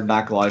the hard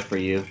knock life for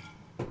you?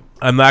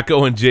 I'm not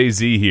going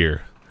Jay-Z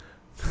here.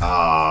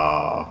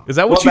 Oh. Is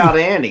that what about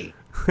Annie?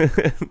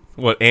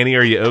 What, Annie,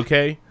 are you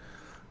okay?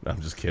 No,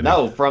 I'm just kidding.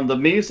 No, from the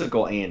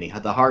musical Annie,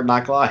 the Hard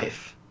Knock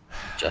Life.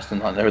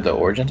 Justin, I never the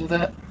origins of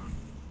that.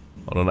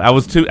 Hold on, I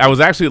was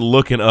actually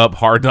looking up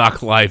Hard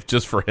Knock Life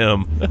just for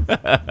him.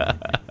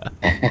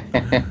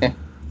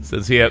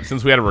 Since we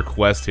had a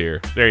request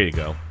here, there you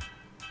go.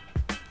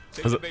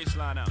 Does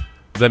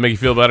that make you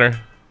feel better?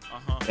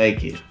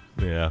 Thank you.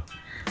 Yeah,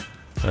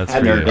 that's.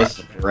 I've heard this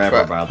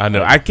forever about that. I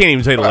know. I can't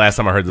even tell you the last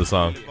time I heard the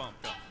song.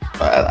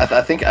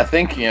 I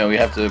think we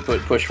have to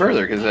push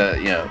further because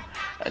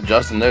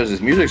Justin knows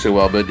his music so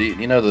well, but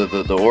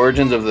the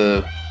origins of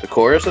the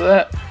chorus of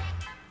that?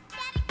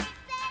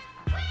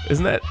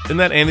 Isn't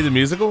that Annie the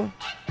Musical?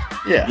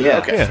 Yeah.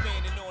 Okay. Yeah.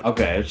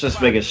 Okay, it's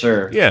just making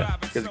sure. Yeah.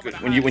 Because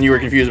when you were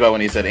confused about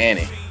when he said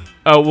Annie.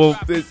 Oh well,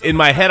 in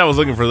my head I was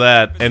looking for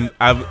that, and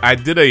I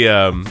did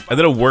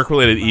a work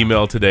related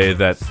email today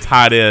that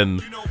tied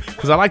in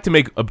because I like to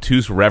make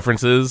obtuse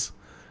references.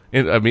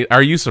 I mean,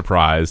 are you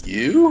surprised?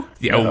 You?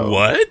 Yeah. No.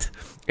 What?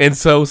 And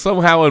so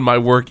somehow in my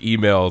work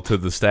email to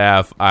the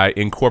staff, I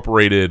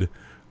incorporated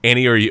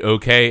Annie, are you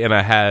okay? And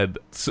I had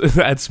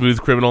Smooth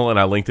Criminal, and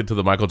I linked it to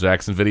the Michael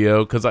Jackson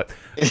video because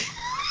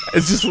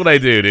it's just what I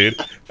do, dude.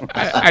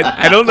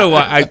 I don't know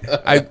why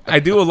I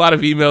do a lot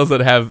of emails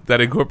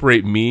that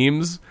incorporate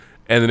memes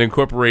and then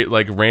incorporate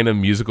like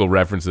random musical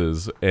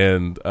references.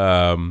 And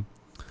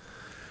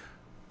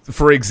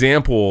for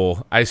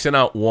example, I sent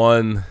out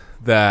one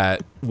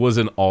that was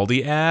an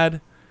Aldi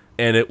ad,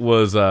 and it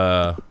was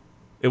a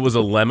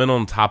lemon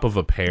on top of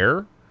a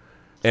pear,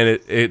 and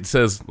it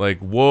says like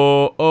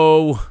whoa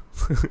oh.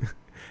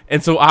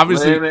 And so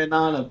obviously, lemon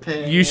on a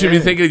pear. You should be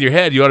thinking in your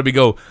head. You ought to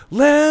be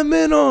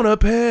lemon on a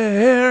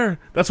pear.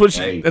 That's what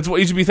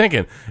you should be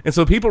thinking. And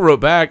so people wrote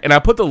back, and I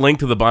put the link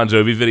to the Bon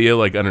Jovi video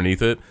like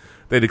underneath it.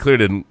 They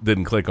clearly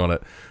didn't click on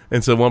it.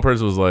 And so one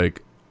person was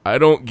like, "I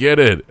don't get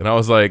it," and I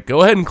was like,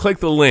 "Go ahead and click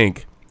the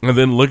link, and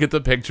then look at the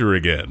picture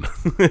again."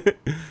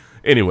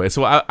 Anyway,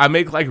 so I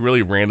make like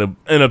really random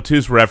and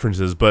obtuse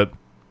references, but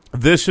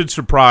this should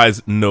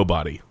surprise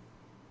nobody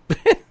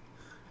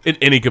in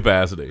any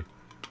capacity.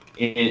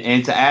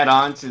 And to add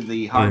on to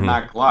the Hard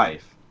Knock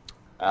Life,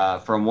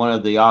 from one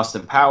of the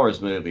Austin Powers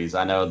movies,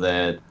 I know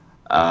that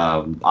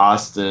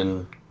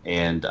Austin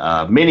and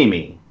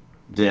Mini-Me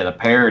did a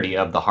parody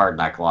of the Hard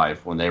Knock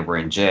Life when they were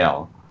in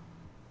jail.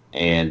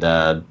 And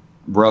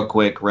real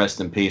quick,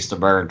 rest in peace to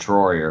Vern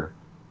Troyer,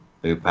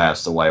 who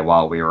passed away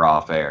while we were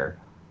off air.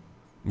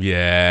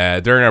 Yeah,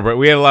 during our break,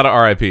 we had a lot of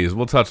RIPs.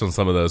 We'll touch on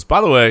some of those.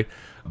 By the way,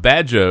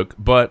 bad joke,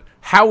 but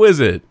how is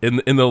it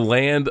in the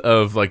land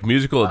of like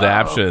musical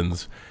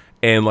adaptions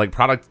and like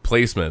product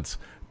placements?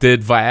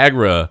 Did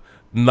Viagra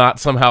not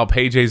somehow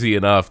pay Jay-Z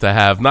enough to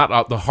have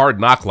not the hard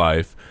knock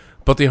life,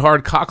 but the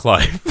hard cock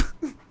life?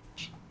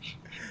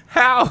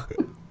 How?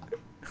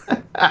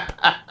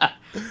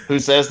 Who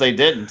says they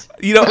didn't?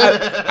 You know,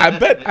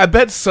 I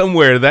bet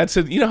somewhere that's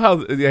it. You know how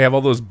they have all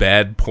those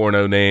bad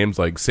porno names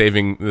like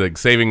saving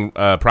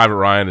Private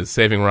Ryan is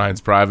Saving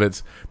Ryan's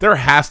Privates. There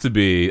has to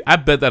be. I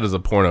bet that is a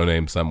porno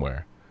name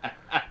somewhere.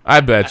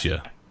 I bet you.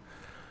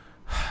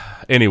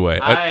 Anyway,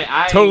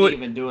 I totally.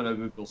 ain't even doing a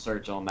Google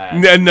search on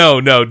that. No,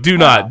 do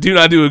not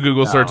do a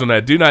Google search on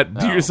that. Do not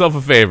do yourself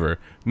a favor.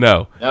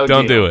 No,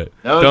 don't do it.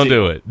 Don't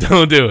do it.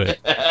 Don't do it.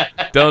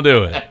 Don't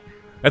do it.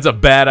 That's a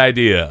bad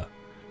idea.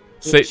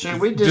 Should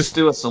we just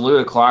do a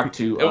salute o'clock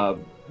to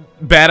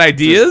bad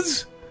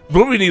ideas?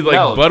 What do we need? Like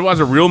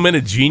Budweiser Real Men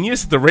of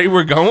Genius at the rate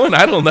we're going?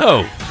 I don't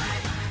know.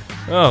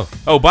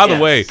 Oh. By the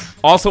way,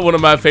 also one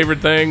of my favorite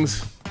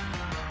things.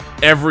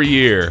 Every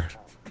year,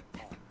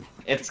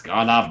 it's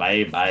gonna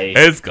be me.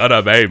 It's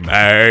gonna be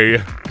me.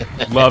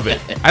 Love it.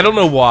 I don't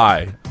know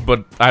why,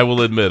 but I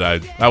will admit,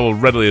 I will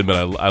readily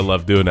admit, I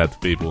love doing that to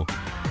people.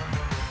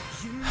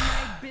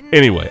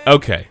 Anyway,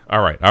 okay,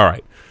 all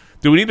right.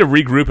 Do we need to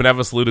regroup and have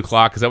a salute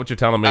o'clock? Is that what you're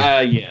telling me?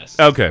 Yes.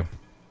 Okay.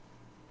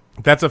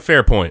 That's a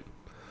fair point.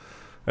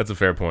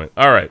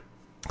 All right.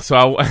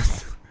 So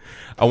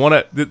I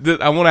want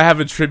to have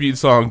a tribute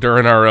song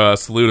during our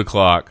salute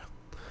o'clock.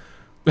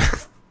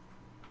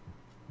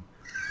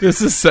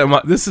 This is so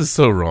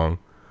wrong.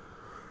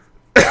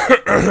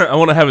 I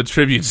want to have a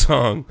tribute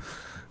song.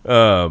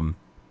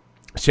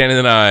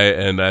 Shannon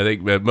and I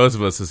think that most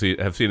of us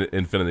have seen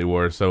Infinity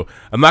War, so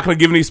I'm not going to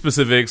give any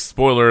specifics.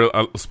 Spoiler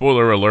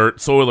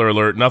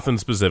alert, nothing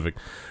specific.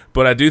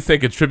 But I do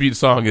think a tribute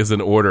song is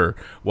in order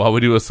while we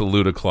do a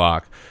salute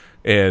o'clock.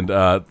 And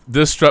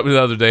this struck me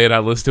the other day, and I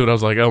listened to it, and I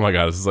was like, oh my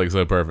God, this is like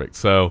so perfect.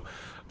 So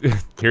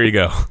here you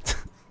go.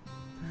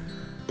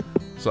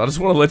 So I just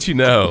want to let you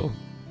know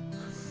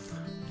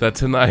that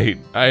tonight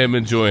I am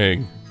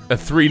enjoying a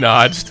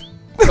 3-notched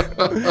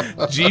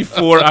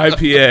G4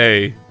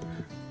 IPA.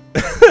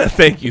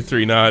 Thank you,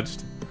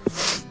 3-notched.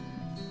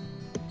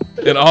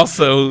 And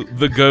also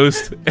the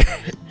Ghost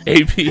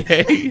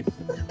APA.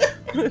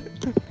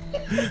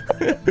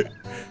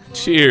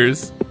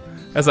 Cheers.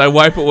 As I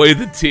wipe away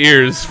the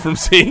tears from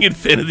seeing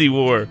Infinity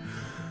War.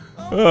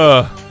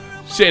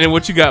 Shannon,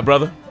 what you got,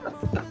 brother?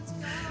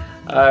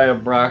 I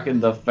am rocking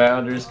the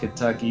Founders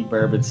Kentucky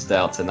Bourbon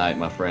Stout tonight,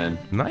 my friend.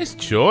 Nice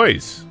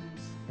choice.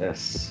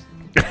 Yes.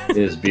 It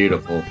is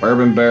beautiful.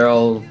 Bourbon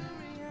barrel,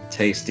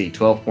 tasty,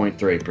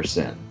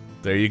 12.3%.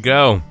 There you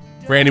go.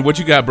 Randy, what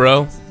you got,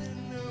 bro?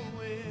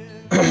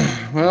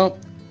 Well,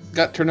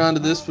 got turned on to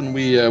this when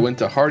we went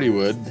to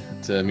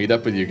Hardywood to meet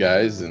up with you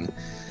guys, and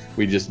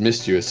we just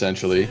missed you,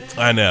 essentially.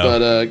 I know.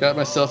 But got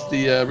myself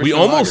the Richmond we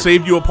almost Lager.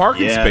 saved you a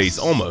parking space.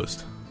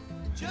 Almost.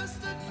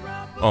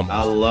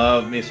 I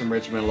love me some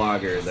Richmond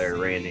Lager there,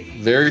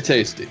 Randy. Very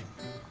tasty.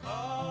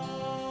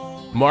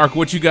 Mark,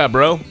 what you got,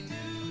 bro?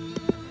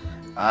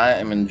 I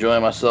am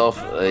enjoying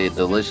myself a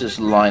delicious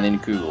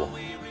Leinen Kugel.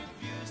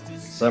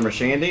 Summer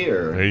shandy,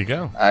 or There you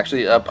go.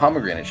 Actually, a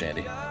pomegranate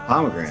shandy.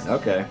 pomegranate?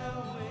 Okay.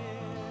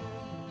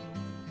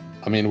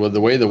 I mean, with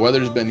the way the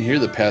weather's been here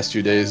the past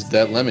few days,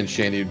 that lemon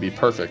shandy would be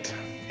perfect.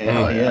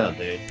 Hell yeah,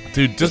 dude.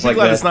 Dude, just like be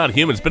glad that. it's not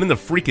humid. It's been in the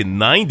freaking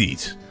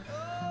 90s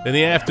in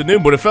the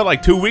afternoon, but it felt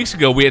like 2 weeks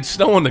ago we had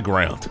snow on the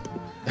ground.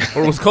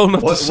 Or it was cold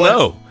enough to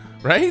snow,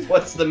 right?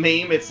 What's the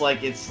meme? It's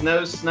like it's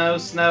snow,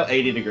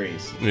 80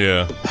 degrees.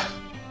 Yeah.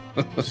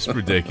 Just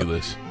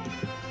ridiculous.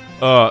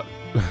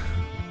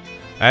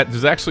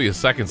 There's actually a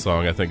second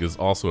song I think is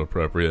also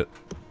appropriate.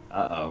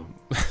 Uh-oh.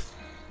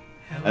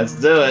 Let's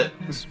do it.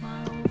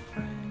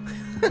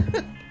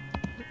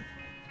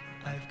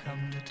 I've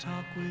come to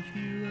talk with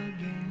you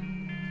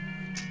again.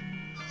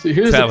 See,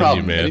 here's the Telling you,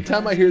 problem. man.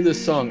 Anytime I hear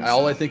this song,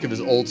 all I think of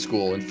is old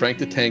school and Frank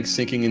the Tank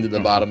sinking into the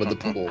bottom of the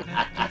pool.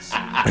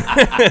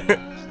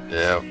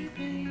 Yeah.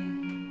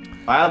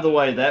 By the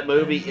way, that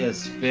movie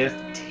is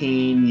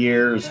 15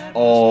 years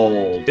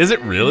old. Is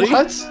it really?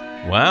 What?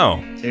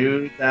 Wow.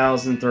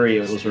 2003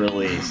 it was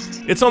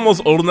released. It's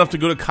almost old enough to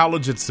go to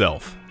college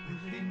itself.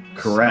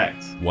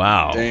 Correct.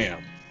 Wow.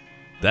 Damn.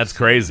 That's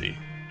crazy.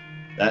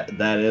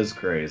 That is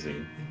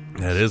crazy.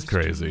 That is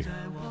crazy.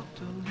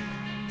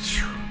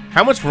 Phew.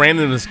 How much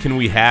randomness can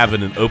we have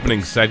in an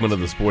opening segment of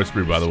the Sports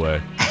Brew, by the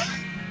way?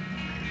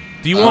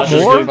 Do you want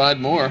Just more? provide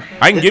more.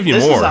 I can give you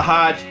this more. This is a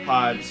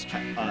hodgepodge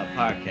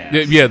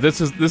podcast. Yeah,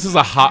 this is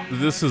a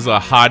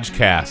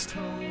hodgecast.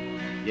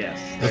 Yes.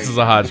 This is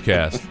a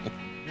hodgecast.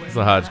 It's a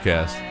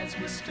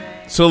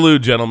hodgecast.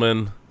 Salute,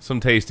 gentlemen. Some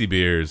tasty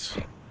beers.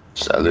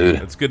 Salute.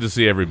 It's good to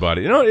see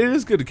everybody. You know, it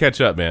is good to catch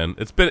up, man.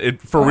 It's been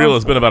for real.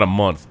 It's been about a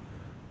month.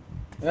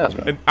 Yes,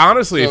 man. And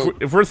honestly, So-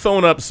 if we're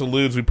throwing up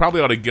salutes, we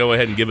probably ought to go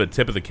ahead and give a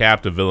tip of the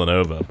cap to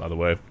Villanova. By the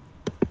way,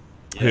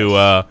 who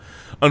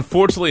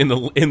unfortunately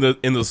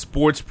in the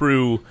Sports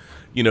Brew,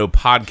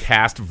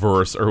 podcast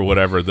verse or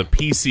whatever, the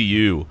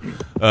PCU,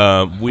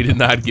 we did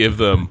not give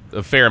them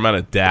a fair amount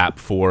of dap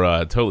for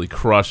totally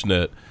crushing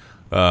it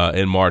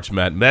in March.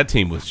 That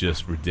team was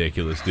just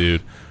ridiculous,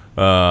 dude.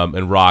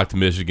 and rocked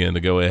Michigan to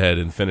go ahead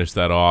and finish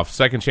that off.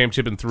 Second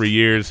championship in 3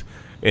 years.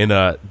 And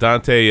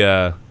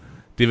Dante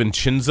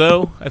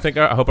DiVincenzo,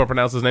 I hope I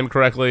pronounced his name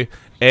correctly.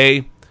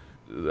 A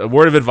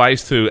word of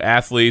advice to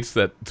athletes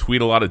that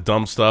tweet a lot of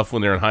dumb stuff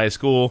when they're in high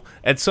school.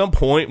 At some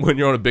point, when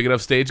you're on a big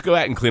enough stage, go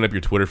out and clean up your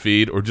Twitter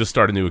feed or just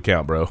start a new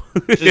account, bro.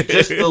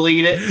 just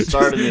delete it and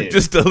start a new.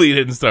 Just delete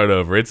it and start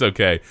over. It's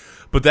okay.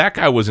 But that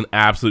guy was an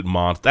absolute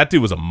monster. That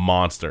dude was a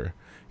monster.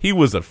 He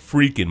was a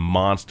freaking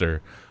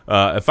monster.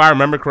 If I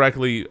remember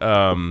correctly,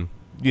 Villanova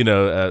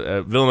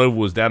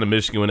was down to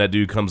Michigan when that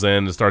dude comes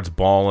in and starts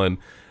balling,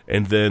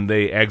 and then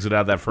they exit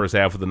out that first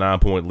half with a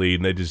 9-point lead,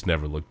 and they just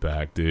never looked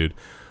back, dude.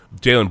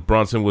 Jalen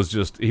Brunson was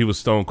he was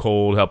stone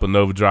cold, helping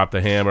Nova drop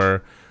the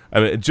hammer. I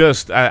mean,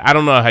 I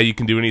don't know how you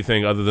can do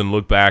anything other than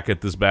look back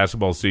at this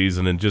basketball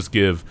season and just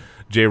give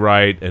Jay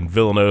Wright and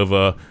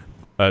Villanova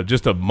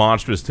just a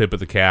monstrous tip of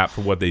the cap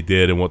for what they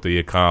did and what they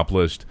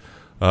accomplished.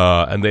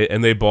 And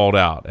they balled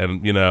out.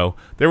 And,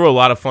 there were a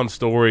lot of fun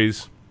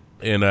stories.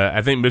 And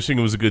I think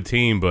Michigan was a good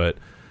team, but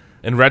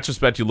in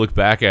retrospect, you look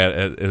back at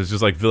it, it was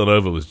just like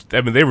Villanova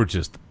they were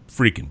just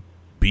freaking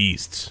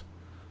beasts.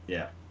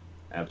 Yeah,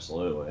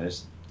 absolutely.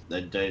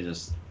 They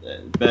just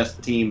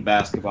best team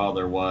basketball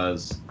there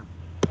was.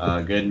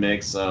 A good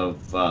mix of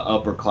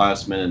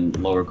upperclassmen and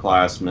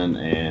lowerclassmen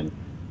and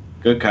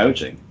good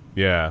coaching.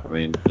 Yeah. I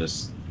mean,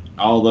 just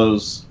all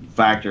those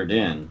factored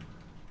in.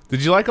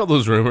 Did you like all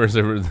those rumors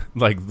that were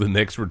like the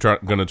Knicks were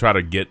going to try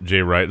to get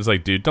Jay Wright? It's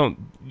like, dude,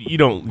 you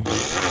don't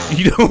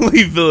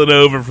leave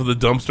Villanova for the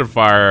dumpster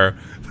fire.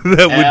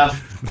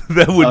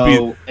 That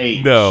would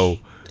be no.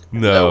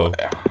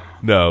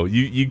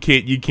 You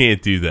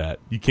can't do that.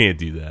 You can't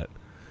do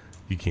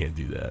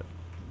that.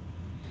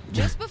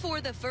 Just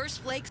before the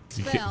first flakes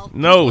fell.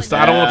 No,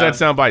 stop! I don't want that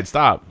soundbite.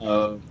 Stop.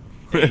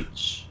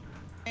 H.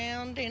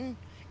 And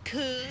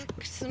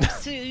cook some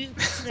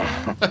soups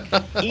and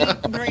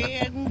eat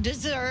bread and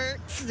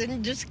desserts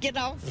and just get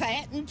all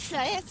fat and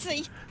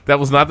sassy. That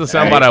was not the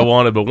soundbite I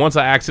wanted, but once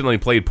I accidentally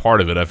played part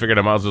of it, I figured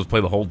I might as well just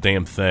play the whole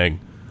damn thing.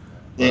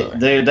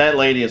 Dude, that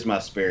lady is my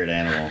spirit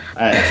animal.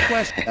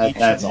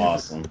 That's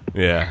awesome.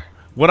 Yeah.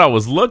 What I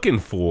was looking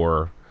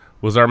for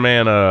was our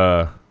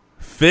man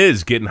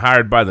Fizz getting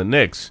hired by the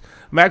Knicks.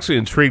 I'm actually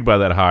intrigued by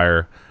that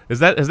hire. Has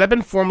that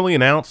been formally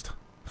announced,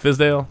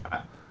 Fizdale?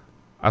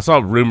 I saw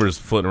rumors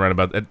floating around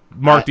about that.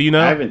 Mark, do you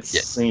know? I haven't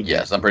seen it.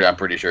 Yes, I'm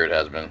pretty sure it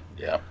has been.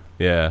 Yeah.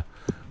 Yeah.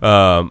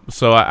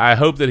 So I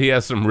hope that he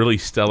has some really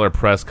stellar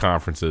press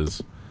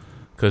conferences,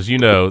 because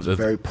it's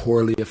very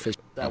poorly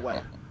efficient that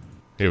way.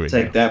 Here we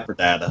go. Take that for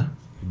data.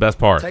 Best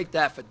part. Take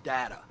that for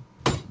data.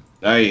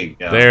 There you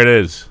go. There it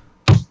is.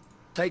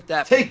 Take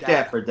that for data.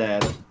 That for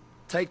data.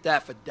 Take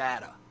that for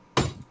data.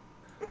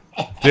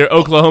 Dear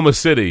Oklahoma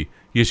City,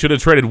 you should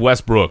have traded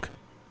Westbrook.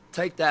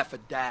 Take that for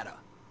data.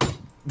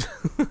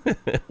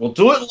 We'll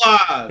do it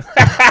live.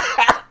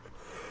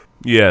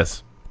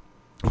 Yes.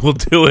 We'll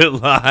do it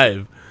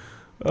live.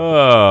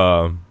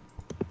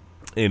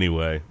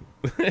 Anyway.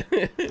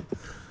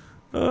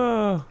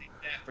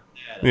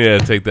 Yeah,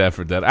 take that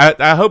for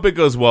that. I hope it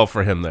goes well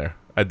for him there.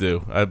 I do.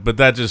 But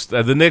that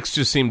the Knicks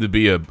just seem to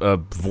be a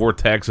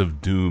vortex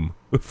of doom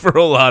for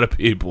a lot of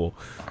people.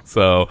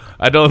 So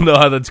I don't know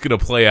how that's going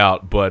to play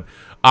out, but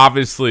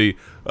obviously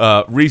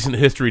recent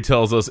history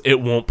tells us it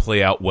won't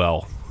play out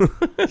well.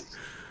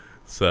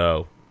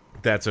 So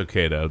that's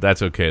okay, though.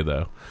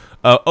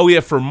 Oh, yeah,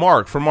 for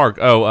Mark.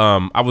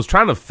 I was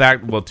trying to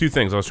two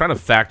things. I was trying to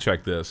fact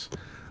check this,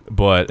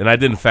 and I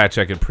didn't fact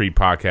check it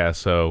pre-podcast,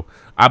 so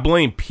I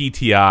blame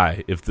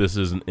PTI if this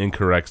is an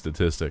incorrect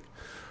statistic.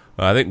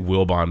 I think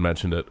Wilbon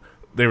mentioned it.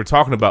 They were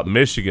talking about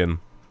Michigan,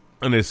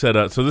 and they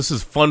said, so this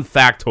is fun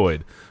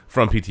factoid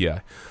from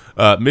PTI.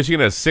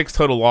 Michigan has 6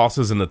 total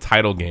losses in the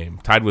title game,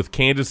 tied with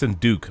Kansas and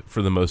Duke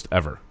for the most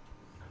ever.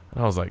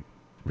 And I was like,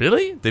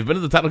 really? They've been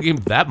in the title game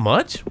that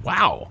much?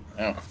 Wow.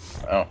 Yeah.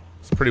 Wow.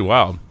 It's pretty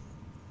wild.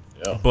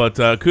 Yeah. But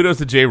kudos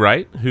to Jay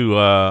Wright, who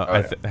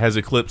has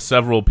eclipsed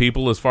several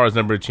people as far as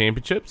number of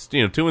championships,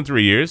 2 and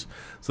 3 years.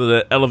 So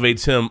that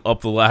elevates him up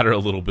the ladder a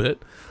little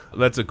bit.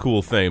 That's a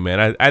cool thing,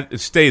 man. I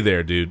stay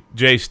there, dude.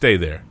 Jay, stay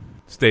there.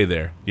 Stay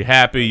there. You're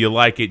happy, you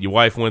like it, your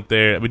wife went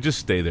there. I mean, just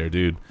stay there,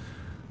 dude.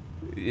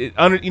 You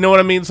know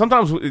what I mean?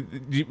 Sometimes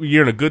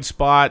you're in a good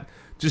spot.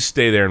 Just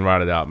stay there and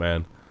ride it out,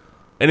 man.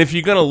 And if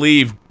you're going to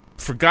leave,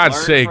 for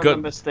God's sake, go.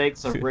 The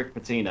mistakes of Rick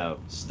Pitino.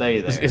 Stay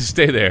there.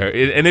 Stay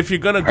there. And if you're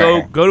gonna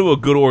go to a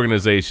good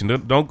organization.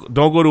 Don't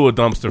go to a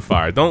dumpster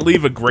fire. Don't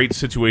leave a great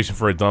situation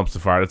for a dumpster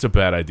fire. That's a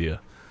bad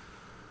idea.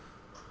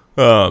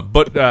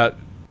 But I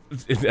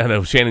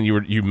know, Shannon,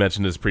 you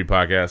mentioned this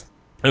pre-podcast,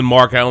 and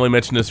Mark, I only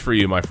mentioned this for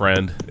you, my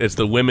friend. It's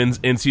the women's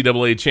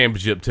NCAA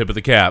championship tip of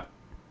the cap,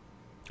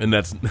 and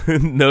that's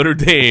Notre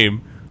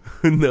Dame,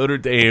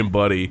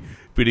 buddy,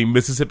 beating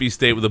Mississippi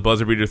State with a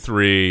buzzer beater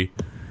 3.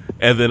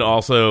 And then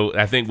also,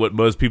 I think what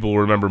most people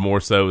remember more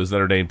so is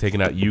Notre Dame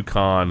taking out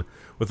UConn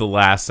with the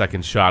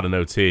last-second shot in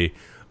OT.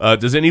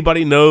 Does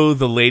anybody know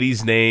the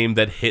lady's name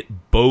that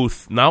hit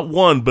both, not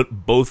one,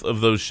 but both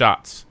of those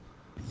shots?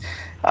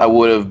 I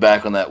would have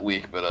back on that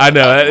week, but I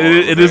know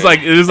it is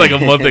like a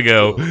month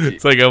ago.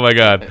 It's like, oh my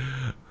god.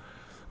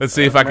 Let's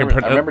see if I can.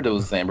 I remember it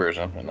was the same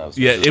version. And that was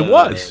it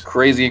was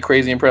crazy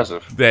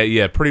impressive.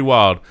 Pretty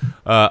wild.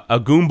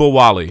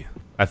 Agumbawali,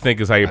 I think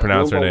is how you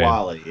pronounce her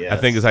name. Yes. I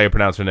think is how you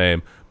pronounce her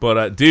name.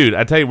 But dude,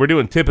 I tell you, we're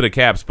doing tip of the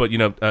caps. But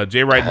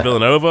Jay Wright and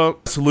Villanova,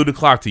 salute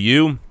o'clock to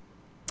you,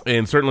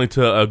 and certainly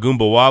to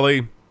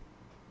Agumbawali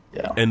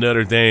and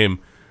Notre Dame.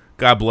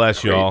 God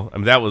bless y'all. I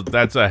mean,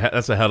 that's a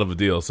hell of a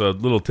deal. So a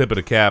little tip of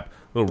the cap,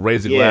 a little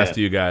raise the glass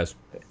to you guys.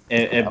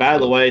 And by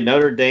the way,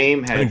 Notre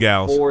Dame had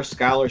gals. 4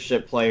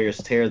 scholarship players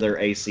tear their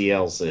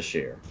ACLs this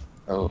year.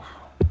 Oh.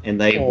 And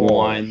they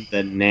won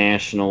the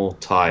national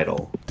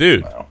title.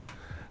 Dude. Wow.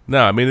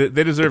 No, I mean,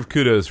 they deserve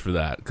kudos for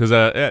that. Because,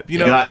 you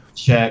got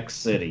Check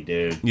City,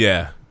 dude.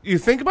 Yeah. You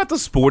think about the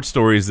sports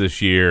stories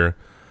this year.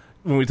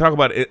 When we talk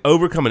about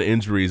overcoming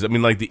injuries, I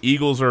mean, like the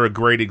Eagles are a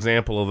great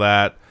example of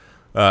that.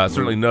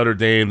 Certainly Notre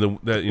Dame,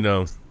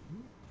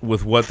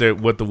 with what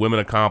the women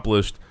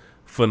accomplished,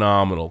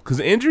 phenomenal. Because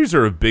injuries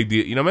are a big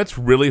deal. That's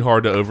really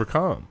hard to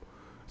overcome.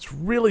 It's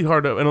really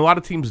hard to, and a lot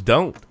of teams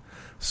don't.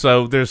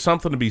 So there's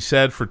something to be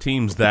said for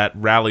teams that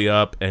rally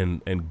up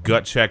and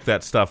gut check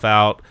that stuff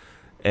out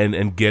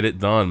and get it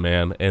done,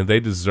 man. And they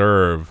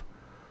deserve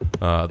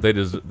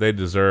they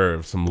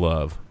deserve some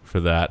love for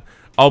that,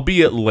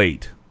 albeit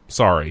late.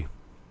 Sorry.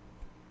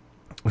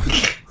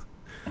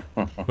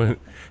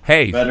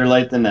 Hey, better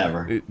late than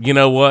never. You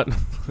know what?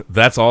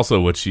 That's also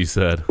what she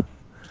said.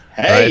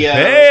 Hey, right?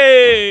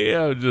 Hey,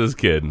 I'm just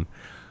kidding.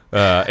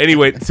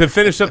 Anyway, to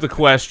finish up the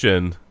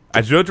question,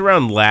 I joked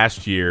around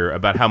last year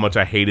about how much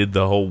I hated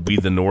the whole "We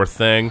the North"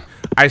 thing.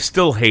 I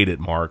still hate it,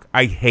 Mark.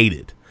 I hate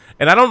it,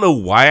 and I don't know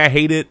why I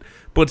hate it,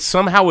 but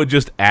somehow it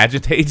just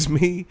agitates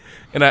me,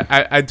 and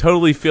I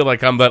totally feel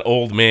like I'm that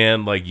old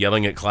man, like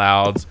yelling at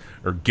clouds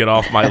or "get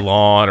off my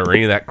lawn" or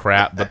any of that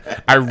crap.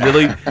 But I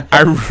really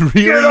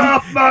get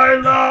off my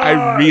lawn.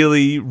 I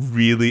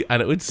really, I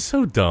know it's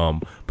so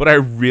dumb, but I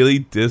really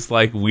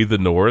dislike "We the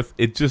North."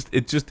 It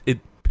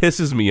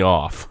pisses me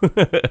off.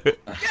 Get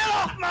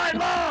off my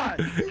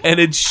lawn! And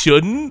it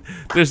shouldn't.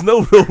 There's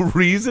no real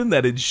reason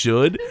that it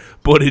should,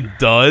 but it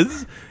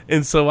does.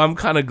 And so I'm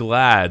kind of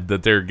glad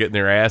that they're getting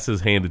their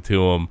asses handed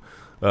to them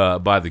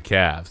by the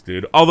Cavs,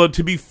 dude. Although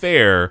to be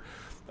fair,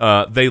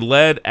 they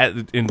led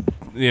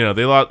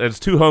they lost. It's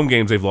 2 home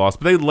games they've lost,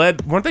 but they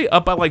led. Weren't they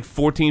up by like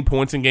 14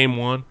 points in game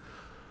 1?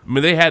 I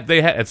mean, they had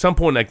at some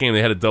point in that game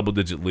they had a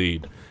double-digit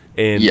lead.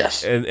 And,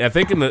 yes, and I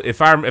think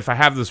if I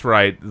have this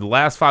right, the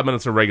last 5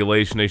 minutes of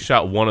regulation they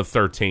shot 1 of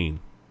 13,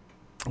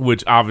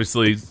 which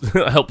obviously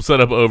helped set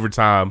up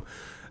overtime.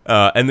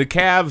 And the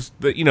Cavs,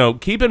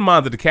 keep in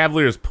mind that the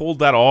Cavaliers pulled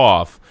that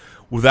off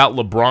without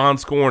LeBron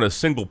scoring a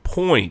single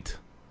point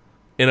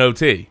in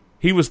OT.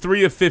 He was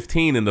 3 of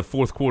 15 in the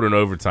fourth quarter in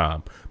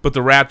overtime, but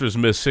the Raptors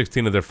missed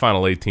 16 of their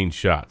final 18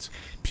 shots.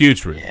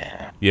 Putrid.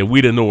 Yeah,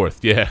 we the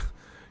North. Yeah.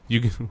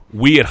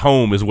 We at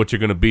home is what you're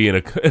going to be in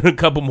a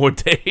couple more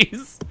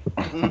days.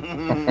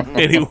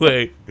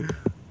 Anyway,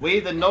 we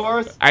the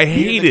North. I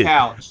hate it.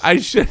 Couch. I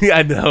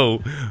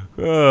know.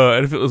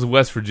 And if it was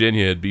West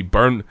Virginia, it'd be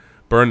burn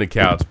the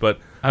couch. But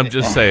I'm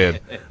just saying.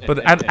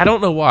 But I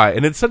don't know why.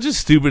 And it's such a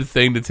stupid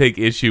thing to take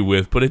issue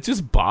with. But it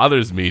just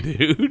bothers me,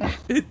 dude.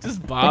 It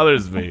just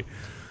bothers me.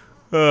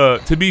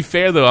 To be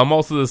fair, though, I'm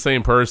also the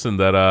same person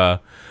that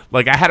I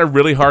had a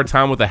really hard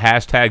time with the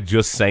hashtag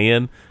just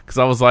saying, because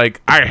I was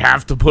like, I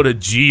have to put a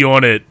G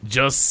on it,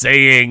 just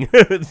saying.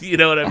 You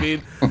know what I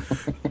mean?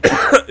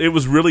 It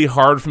was really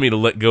hard for me to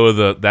let go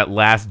of that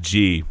last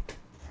G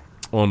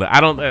on the.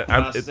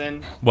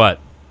 Justin, what?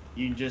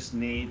 You just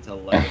need to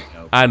let it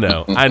go. I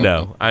know.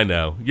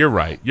 You're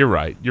right.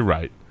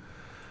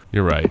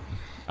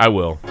 I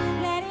will.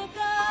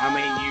 I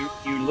mean,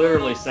 you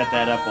literally set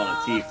that up on a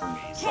tee for me,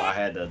 so I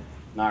had to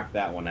knock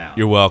that one out.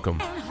 You're welcome.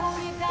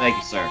 Thank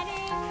you, sir.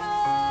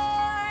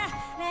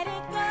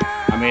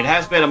 I mean, it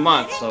has been a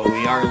month, so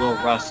we are a little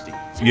rusty.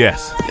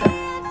 Yes.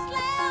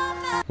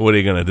 What are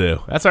you gonna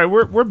do? That's all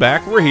right. We're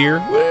back. We're here.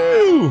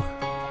 Woo!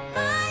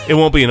 It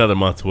won't be another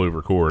month till we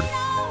record.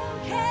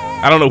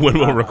 I don't know when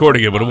we're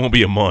recording it, but it won't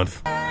be a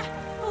month.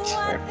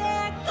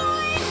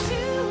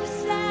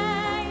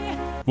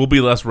 We'll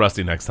be less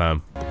rusty next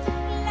time.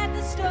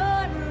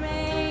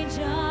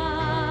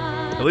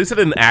 At least I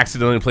didn't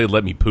accidentally play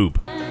 "Let Me Poop."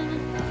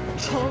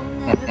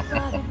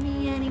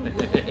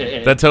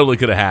 That totally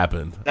could have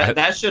happened.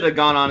 That should have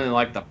gone on in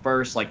like the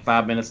first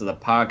 5 minutes of the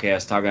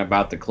podcast, talking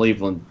about the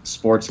Cleveland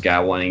sports guy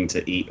wanting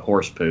to eat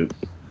horse poop.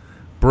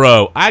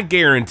 Bro, I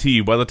guarantee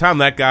you, by the time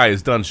that guy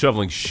is done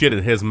shoveling shit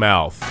in his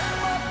mouth,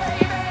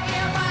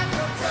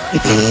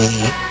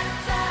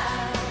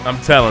 I'm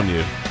telling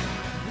you,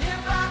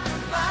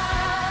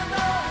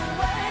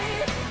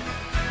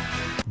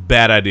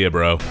 bad idea,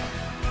 bro.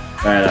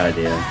 Bad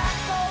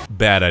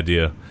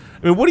idea.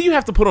 I mean, what do you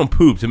have to put on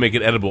poop to make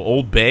it edible?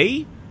 Old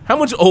Bay? How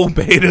much Old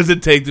Bay does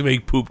it take to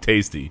make poop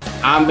tasty?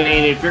 I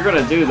mean, if you're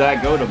going to do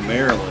that, go to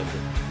Maryland,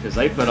 because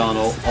they put on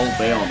Old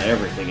Bay on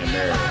everything in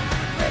Maryland.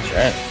 That's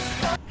right.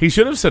 He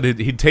should have said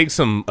he'd take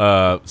some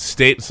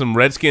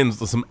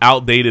Redskins, some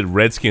outdated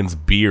Redskins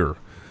beer.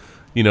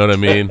 You know what I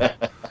mean?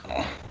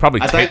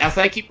 Probably. I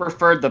think he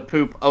preferred the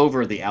poop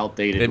over the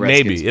outdated. Redskins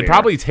Maybe beer. it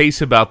probably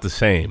tastes about the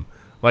same,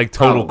 like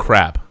total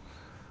crap.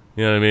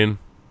 You know what I mean?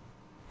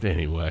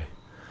 Anyway,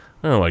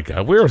 oh my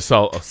God, we were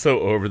so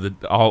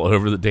all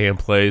over the damn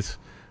place.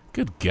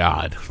 Good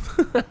God.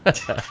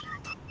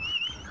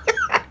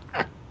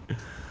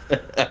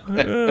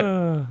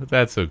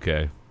 That's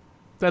okay.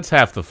 That's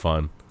half the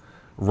fun.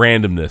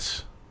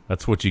 Randomness.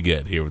 That's what you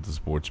get here with the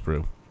Sports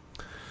Brew.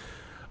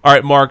 All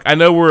right, Mark. I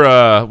know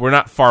we're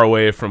not far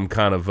away from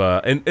kind of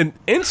and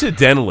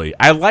incidentally,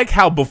 I like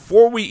how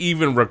before we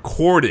even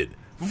recorded,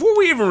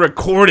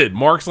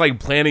 Mark's like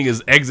planning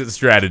his exit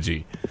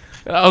strategy.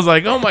 And I was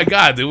like, oh my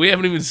God, dude, we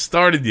haven't even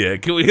started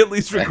yet. Can we at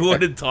least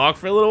record and talk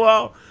for a little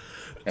while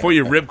before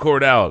you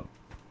ripcord out?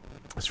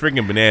 It's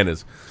freaking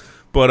bananas.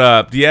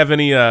 But do you have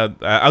any?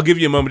 I'll give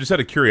you a moment, just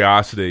out of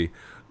curiosity.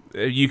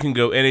 You can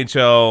go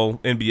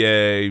NHL,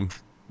 NBA,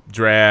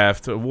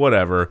 draft,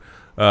 whatever.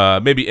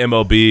 Maybe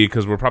MLB,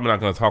 because we're probably not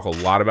going to talk a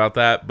lot about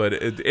that.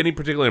 But any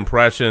particular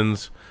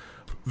impressions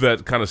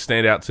that kind of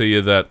stand out to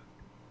you that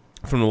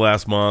from the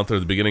last month or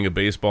the beginning of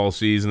baseball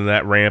season,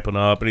 that ramping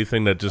up,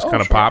 anything that just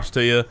kind of pops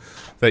to you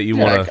that you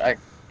want to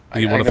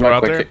throw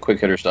out there? Quick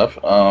hitter stuff.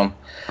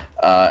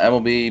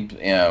 MLB,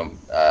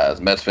 as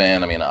a Mets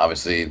fan, I mean,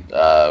 obviously,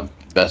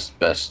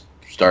 best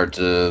start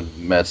to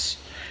Mets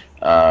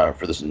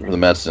for the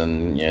Mets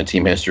and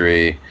team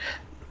history.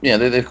 Yeah,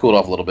 they've cooled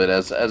off a little bit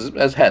as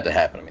had to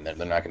happen. I mean, they're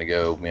not going to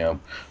go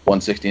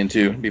 160-2.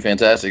 It'd be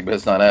fantastic, but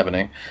it's not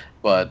happening.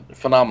 But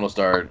phenomenal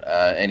start.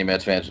 Any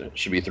Mets fans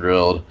should be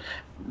thrilled.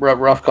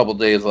 Rough couple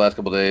days, the last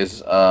couple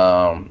days.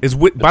 By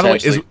the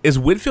way, is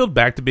Whitfield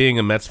back to being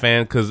a Mets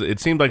fan? Because it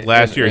seemed like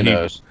last year he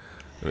knows.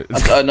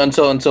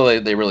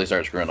 until they really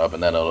start screwing up,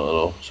 and then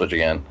it'll switch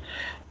again.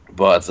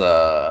 But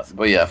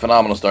yeah,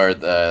 phenomenal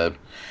start,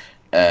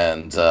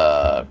 and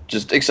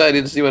just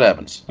excited to see what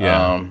happens.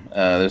 Yeah.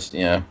 There's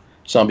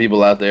some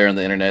people out there on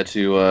the internet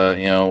who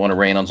want to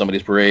rain on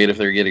somebody's parade if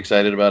they get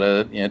excited about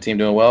a team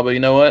doing well. But you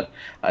know what?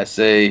 I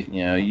say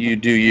you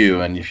do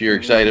you, and if you're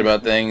excited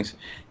about things,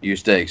 you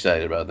stay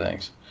excited about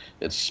things.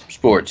 It's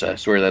sports. I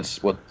swear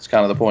that's what's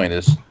kind of the point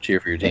is cheer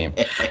for your team.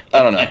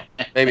 I don't know.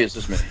 Maybe it's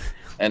just me.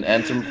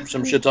 And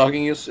some shit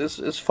talking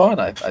is fun.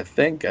 I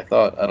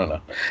thought. I don't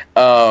know.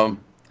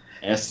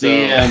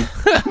 SCM.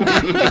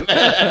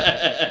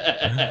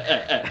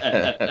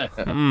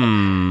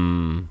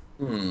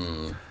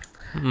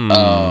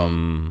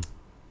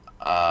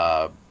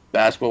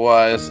 Basketball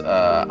wise,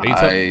 are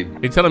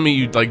you telling me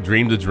you like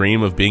dreamed a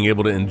dream of being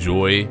able to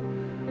enjoy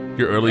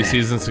your early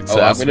season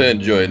success? I'm going to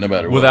enjoy it no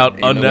matter what. Without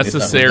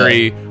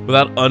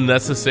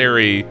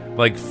unnecessary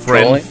like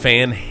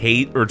fan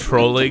hate or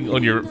trolling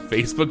on your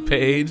Facebook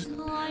page.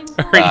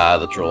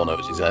 The troll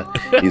knows he's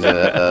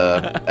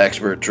a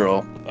expert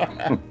troll,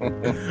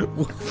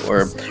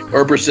 or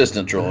a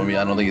persistent troll. I mean,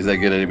 I don't think he's that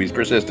good at it, but he's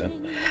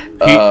persistent.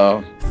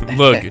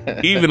 Look,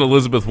 even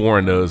Elizabeth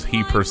Warren knows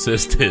he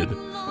persisted.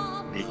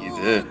 He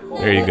did.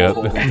 There you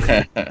go.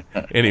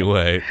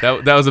 Anyway,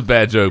 that was a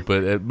bad joke,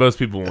 but most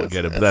people won't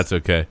get it. But that's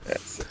okay.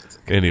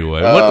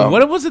 Anyway,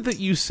 what was it that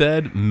you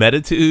said?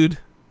 Meditude.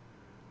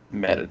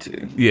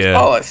 Yeah.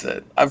 All I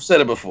said. I've said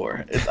it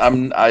before.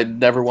 I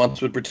never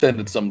once would pretend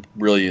it's some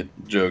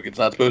brilliant joke. It's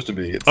not supposed to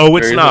be. It's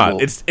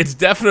not. Simple. It's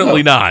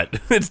definitely not.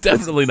 It's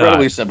definitely not.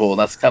 Incredibly simple, and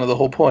that's kind of the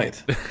whole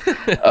point.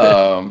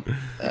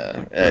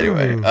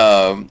 Anyway,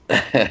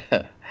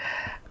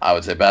 I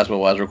would say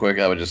basketball-wise, real quick,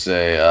 I would just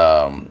say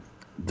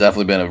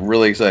definitely been a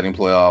really exciting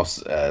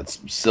playoffs. It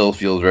still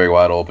feels very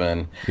wide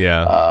open.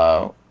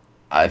 Yeah.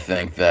 I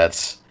think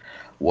that's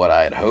what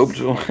I had hoped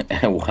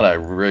and what I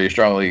really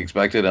strongly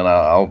expected, and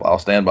I'll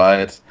stand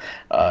by it.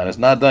 And it's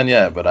not done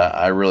yet, but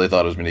I really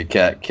thought it was going to be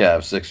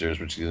Cavs Sixers,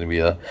 which is going to be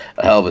a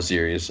hell of a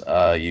series.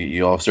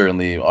 You all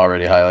certainly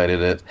already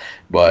highlighted it,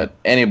 but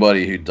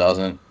anybody who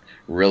doesn't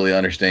really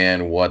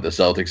understand what the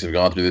Celtics have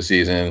gone through this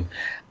season,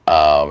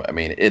 I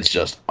mean, it's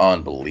just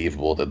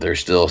unbelievable that they're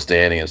still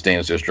standing and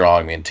staying so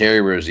strong. I mean,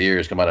 Terry Rozier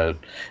has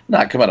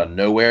not come out of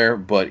nowhere,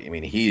 but I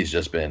mean, he's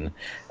just been,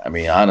 I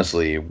mean,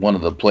 honestly, one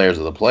of the players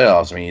of the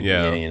playoffs. I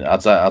mean,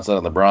 outside of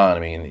LeBron, I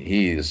mean,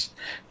 he's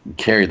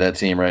carried that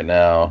team right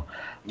now.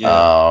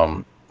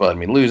 Yeah. But I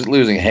mean,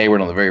 losing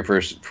Hayward on the very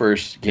first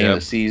game of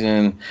the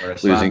season,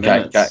 losing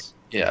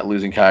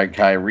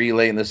Kyrie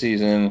late in the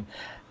season.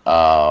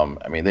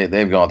 I mean,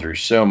 they've gone through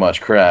so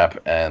much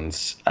crap, and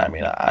I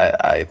mean,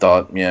 I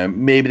thought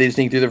maybe they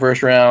sneak through the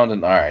first round,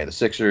 and all right, the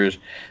Sixers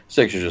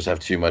just have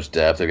too much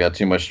depth. They've got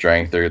too much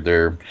strength.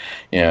 They're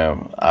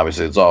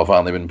obviously it's all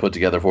finally been put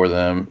together for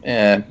them.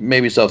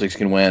 Maybe Celtics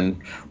can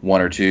win one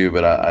or two,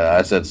 but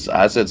I said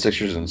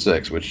Sixers in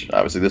 6, which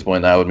obviously at this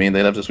point now would mean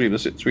they'd have to sweep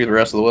the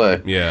rest of the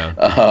way. Yeah.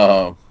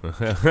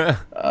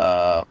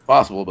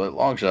 Possible, but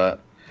long shot.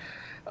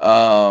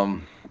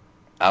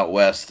 out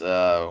west,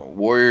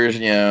 Warriors.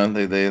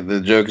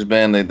 The joke has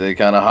been they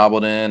kind of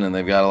hobbled in, and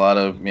they've got a lot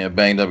of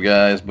banged up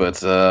guys, but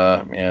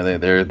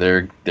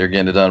they're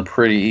getting it done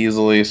pretty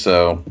easily.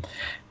 So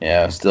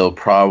still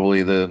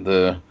probably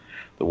the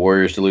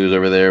Warriors to lose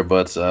over there,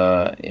 but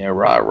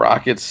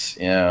Rockets.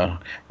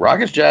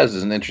 Rockets Jazz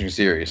is an interesting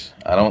series.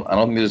 I don't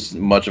think there's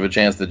much of a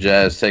chance the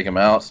Jazz take them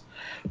out,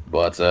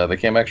 but they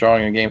came back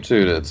strong in game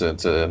 2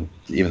 to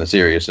even the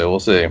series. So we'll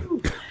see.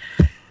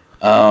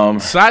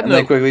 Side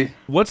note, quickly,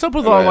 what's up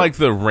with all like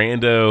the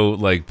rando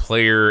like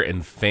player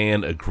and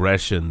fan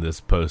aggression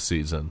this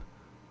postseason?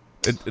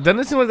 Doesn't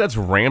it seem like that's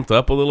ramped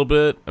up a little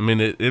bit? I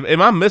mean,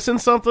 am I missing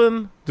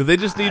something? Do they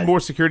just need more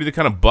security to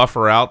kind of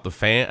buffer out the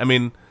fan? I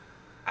mean,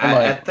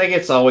 I think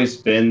it's always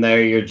been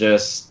there. You're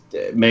just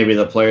maybe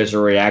the players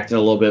are reacting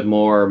a little bit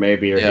more, or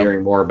maybe you're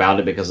hearing more about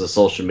it because of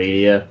social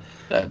media.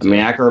 I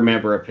can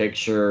remember a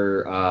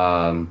picture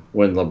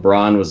when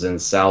LeBron was in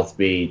South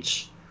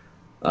Beach,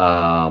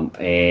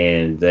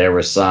 and there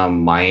was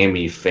some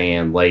Miami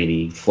fan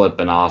lady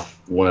flipping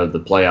off one of the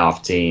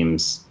playoff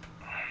teams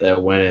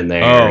that went in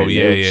there. Oh,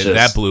 yeah,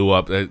 that blew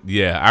up. I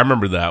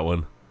remember that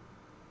one.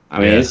 I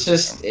mean, it's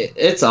just,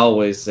 it's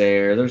always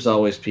there. There's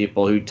always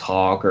people who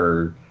talk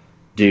or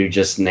do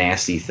just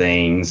nasty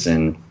things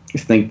and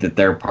think that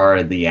they're part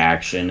of the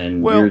action,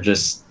 and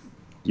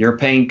you're a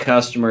paying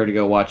customer to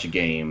go watch a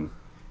game,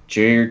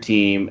 cheer your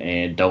team,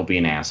 and don't be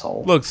an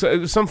asshole. Look,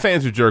 some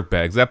fans are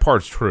jerkbags. That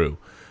part's true.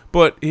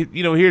 But,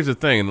 here's the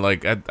thing.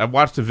 Like, I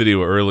watched a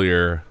video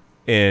earlier,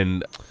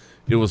 and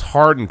it was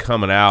Harden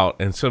coming out,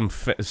 and some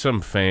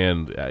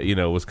fan,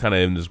 was kind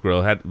of in this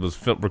grill,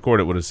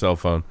 recorded with his cell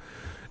phone,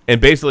 and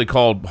basically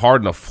called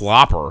Harden a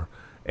flopper,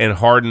 and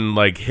Harden,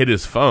 like, hit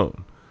his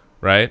phone,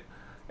 right?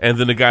 And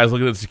then the guy's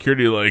looking at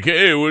security like,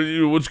 hey,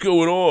 what's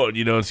going on?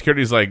 And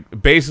security's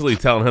like basically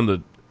telling him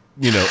to,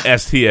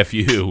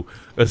 STFU,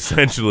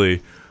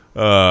 essentially,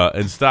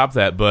 and stop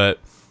that. But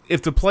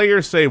if the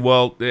players say,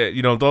 well,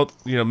 don't,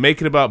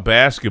 make it about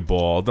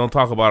basketball. Don't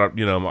talk about,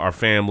 our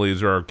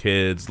families or our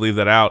kids. Leave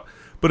that out.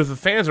 But if the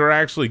fans are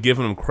actually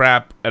giving them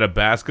crap at a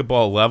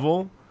basketball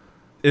level,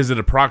 is it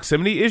a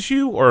proximity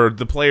issue, or are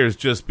the players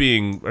just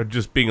being a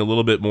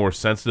little bit more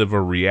sensitive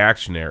or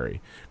reactionary?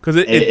 Because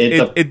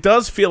it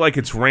does feel like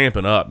it's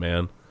ramping up,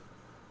 man.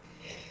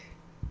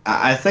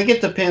 I think it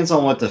depends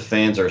on what the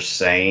fans are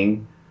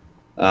saying,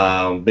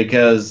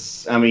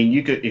 because I mean,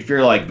 you could, if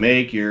you're like,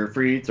 make your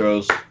free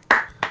throws,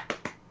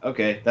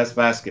 okay, that's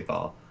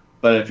basketball.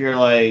 But if you're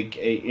like,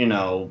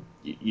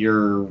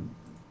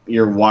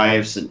 your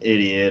wife's an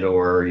idiot,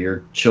 or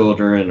your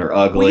children are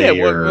ugly.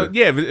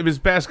 It was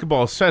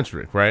basketball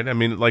centric, right? I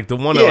mean, like the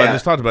one that I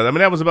just talked about. I mean,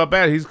 that was about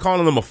bad. He's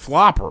calling them a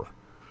flopper.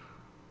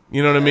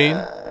 You know what I mean?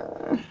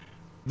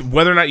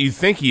 Whether or not you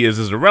think he is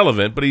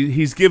irrelevant, but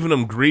he's giving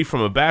them grief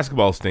from a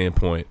basketball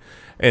standpoint.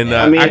 And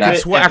I can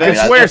swear,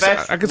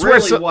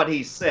 really what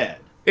he said.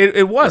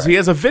 It was. Right. He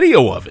has a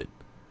video of it.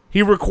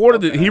 He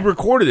recorded it. He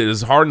recorded it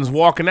as Harden's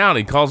walking out.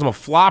 He calls him a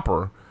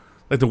flopper,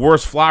 like the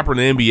worst flopper in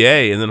the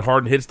NBA, and then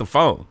Harden hits the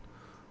phone.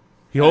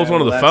 He holds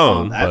onto the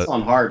phone. That's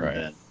on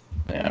Harden.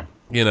 Right.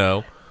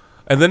 Yeah.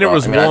 And then there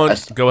was one.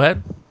 Go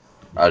ahead.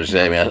 I was just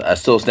saying, I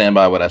still stand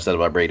by what I said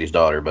about Brady's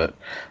daughter, but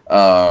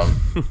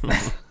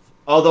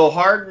although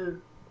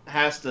Harden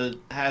has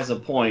a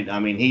point. I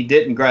mean, he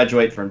didn't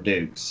graduate from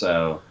Duke,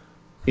 so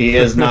he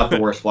is not the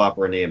worst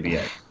flopper in the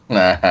NBA.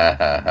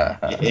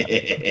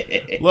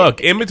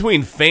 Look, in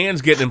between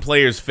fans getting in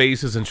players'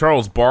 faces and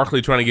Charles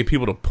Barkley trying to get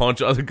people to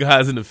punch other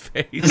guys in the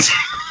face.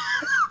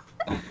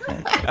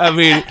 I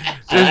mean,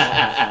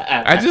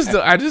 I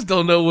just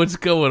don't know what's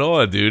going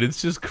on, dude.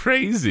 It's just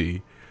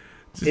crazy.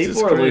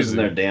 People are losing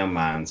their damn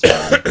minds.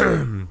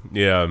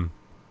 Yeah.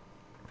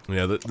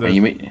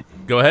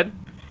 Go ahead.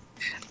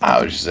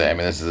 I was just saying. I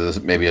mean, this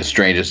is maybe a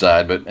strange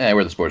aside, but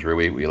we're the sports where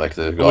we like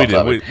to go off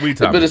topic. We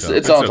talk, but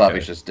it's on topic.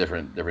 It's just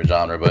different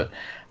genre. But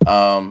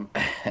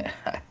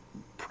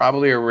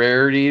probably a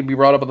rarity to be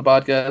brought up on the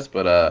podcast.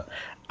 But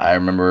I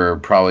remember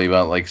probably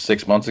about like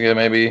 6 months ago,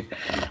 maybe.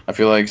 I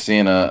feel like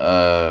seeing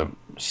a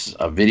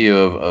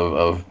video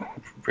of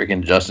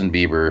freaking Justin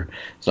Bieber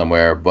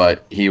somewhere,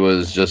 but he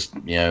was just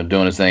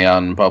doing his thing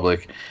out in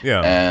public.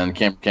 Yeah. And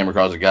came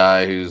across a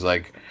guy who's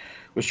like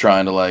was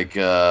trying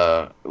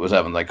to was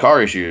having like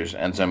car issues,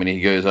 and so he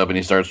goes up and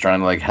he starts trying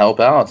to like help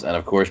out, and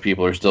of course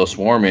people are still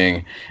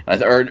swarming.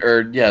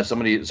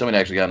 Somebody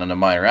actually got in a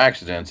minor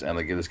accident, and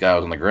like this guy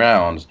was on the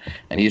ground,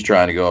 and he's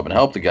trying to go up and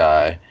help the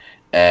guy.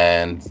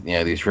 And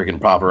these freaking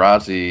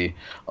paparazzi,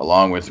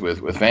 along with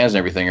fans and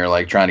everything, are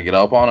like trying to get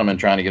up on him and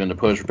trying to get him to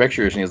pose for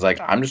pictures. And he's like,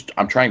 I'm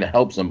trying to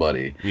help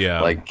somebody. Yeah.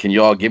 Like, can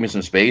you all give me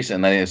some space?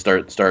 And then they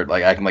start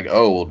like acting like,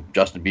 oh, well,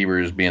 Justin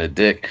Bieber is being a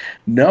dick.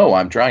 No,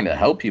 I'm trying to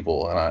help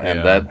people. And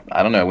that,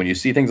 I don't know, when you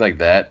see things like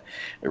that,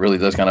 it really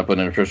does kind of put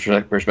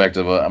into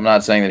perspective. I'm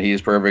not saying that he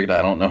is perfect.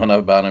 I don't know enough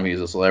about him.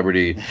 He's a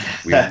celebrity.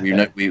 We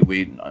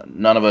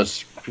none of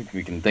us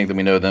we can think that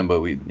we know them,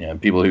 but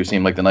people who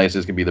seem like the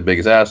nicest can be the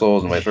biggest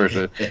assholes and vice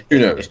versa. Who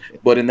knows?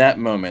 But in that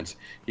moment,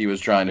 he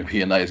was trying to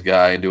be a nice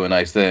guy and do a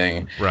nice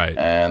thing. Right.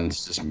 And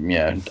just, I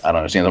don't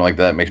know, seeing something like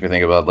that makes me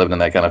think about living in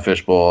that kind of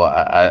fishbowl.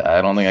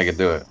 I don't think I could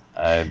do it.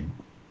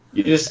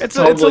 It's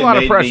a lot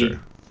of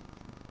pressure.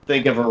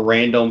 Think of a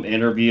random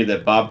interview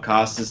that Bob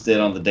Costas did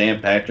on the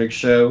Dan Patrick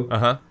Show.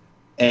 Uh-huh.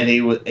 And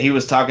he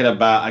was talking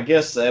about, I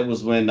guess that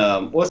was when,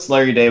 what's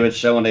Larry David's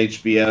show on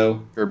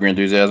HBO? Curb Your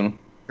Enthusiasm.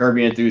 Curb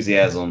Your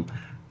Enthusiasm.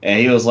 And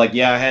he was like,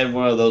 yeah, I had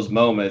one of those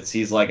moments.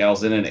 He's like, I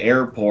was in an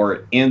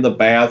airport in the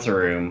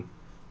bathroom,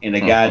 and a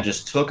guy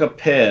just took a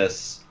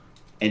piss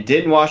and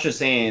didn't wash his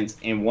hands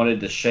and wanted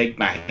to shake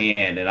my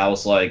hand. And I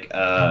was like,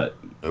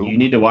 you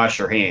need to wash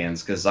your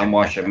hands because I'm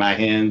washing my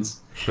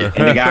hands. And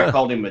the guy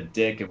called him a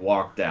dick and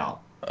walked out.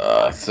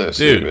 So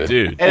stupid.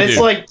 Dude. And it's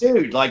like,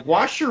 dude, like,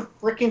 wash your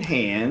freaking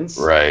hands.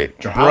 Right.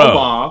 Dry them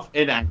off,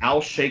 and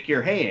I'll shake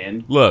your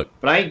hand. Look.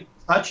 But I ain't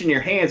touching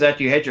your hands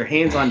after you had your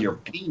hands on your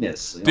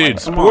penis.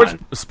 Dude, like,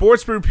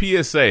 sports brew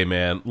PSA,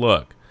 man.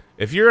 Look,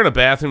 if you're in a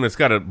bathroom that's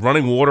got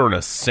running water and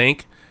a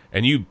sink,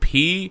 and you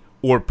pee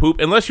or poop,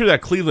 unless you're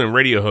that Cleveland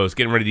radio host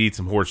getting ready to eat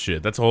some horse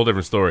shit, that's a whole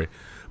different story.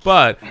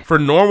 But for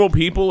normal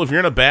people, if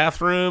you're in a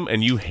bathroom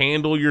and you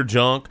handle your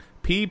junk,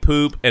 pee,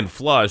 poop, and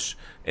flush,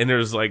 and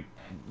there's like,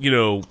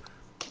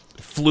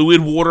 fluid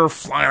water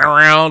flying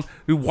around,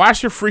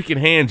 wash your freaking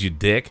hands, you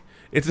dick.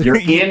 You're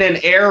in an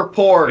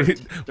airport.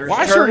 There's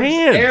wash your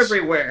hands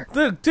everywhere.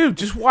 Dude,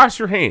 just wash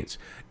your hands.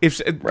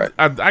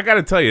 I got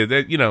to tell you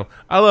that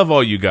I love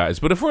all you guys,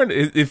 but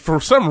if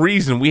for some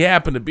reason we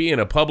happen to be in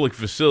a public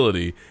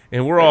facility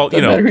and we're all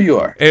doesn't matter who you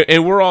are,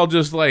 and we're all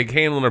just like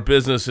handling our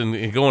business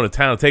and going to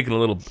town, taking a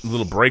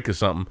little break or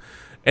something,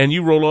 and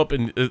you roll up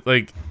and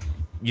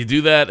you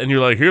do that, and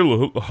you're like, here,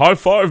 high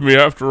five me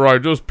after I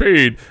just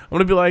peed. I'm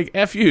going to be like,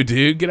 F you,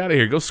 dude. Get out of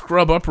here. Go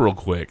scrub up real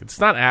quick. It's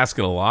not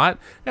asking a lot.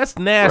 That's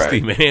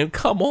nasty, man.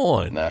 Come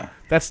on. No.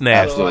 That's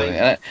nasty. Absolutely.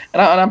 And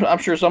I'm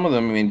sure some of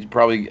them,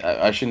 probably,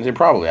 I shouldn't say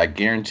probably, I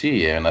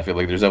guarantee you, and I feel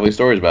like there's definitely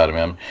stories about it,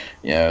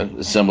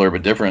 man. Similar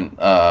but different,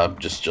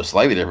 just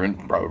slightly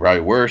different, probably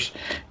worse.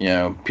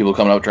 People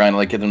coming up trying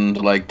to, get them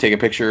to, take a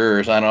picture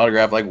or sign an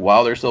autograph,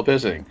 while they're still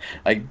pissing.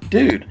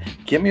 Dude,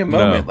 give me a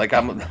moment.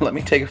 No. Let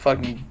me take a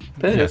fucking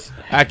piss.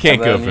 I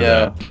can't go for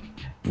that.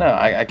 No,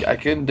 I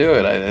couldn't do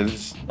it.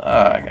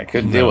 I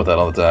couldn't deal with that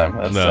all the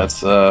time.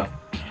 That's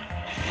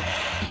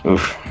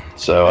oof.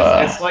 So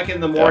it's like in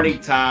the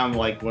morning time,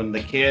 when the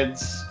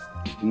kids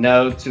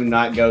know to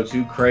not go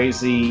too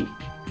crazy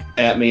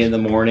at me in the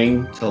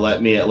morning, to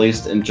let me at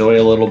least enjoy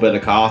a little bit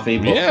of coffee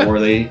before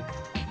they,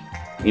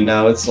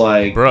 it's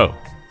like, bro,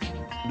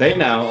 they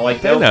know,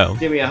 they'll know.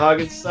 Give me a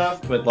hug and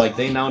stuff, but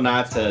they know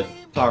not to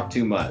talk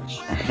too much.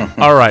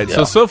 All right,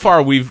 so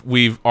far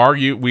we've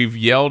argued, we've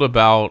yelled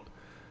about,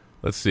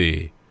 let's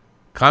see,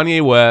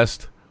 Kanye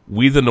West,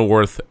 We the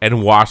North,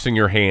 and washing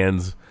your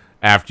hands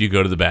after you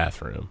go to the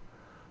bathroom.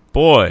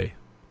 Boy,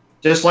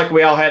 just like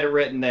we all had it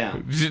written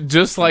down.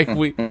 Just like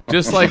we do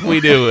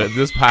it.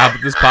 This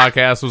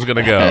podcast was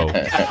gonna go.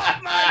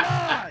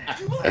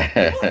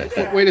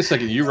 Wait a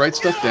second, you write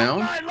stuff down?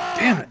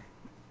 Damn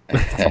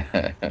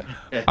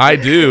it. I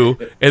do,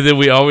 and then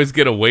we always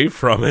get away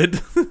from it.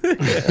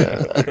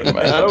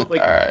 I don't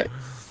think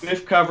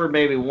we've covered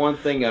maybe one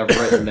thing I've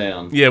written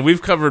down. Yeah,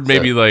 we've covered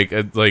maybe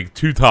like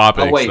two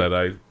topics that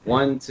I.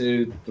 1,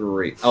 2,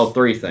 3. Oh,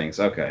 3 things.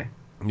 Okay.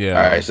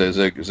 Yeah. All right. So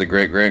it's a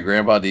great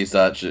grandpa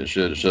D-Stot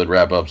should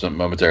wrap up something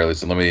momentarily.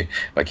 So let me, if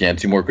I can,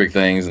 2 more quick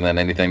things, and then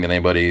anything that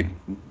anybody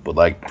would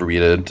like for me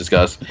to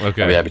discuss.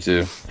 Okay. I'll be happy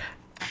to.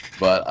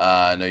 But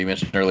I know you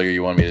mentioned earlier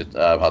you wanted me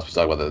to possibly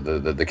talk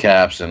about the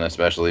caps, and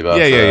especially about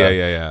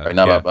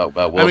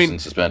about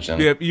Wilson's suspension.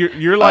 Yeah,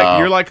 you're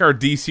like our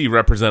DC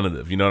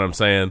representative. You know what I'm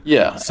saying?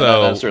 Yeah.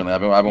 So certainly,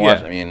 I've been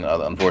watching.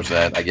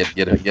 Unfortunately, I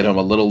get home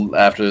a little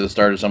after the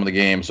start of some of the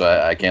games, so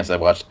I can't say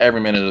I've watched every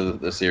minute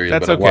of the series.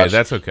 That's but okay.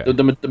 That's okay.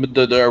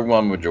 The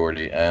one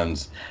majority,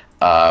 and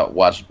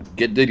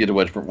did get to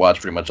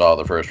watch pretty much all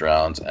the first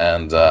rounds,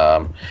 and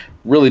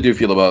really do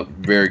feel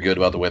very good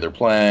about the way they're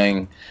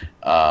playing.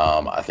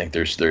 I think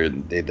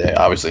they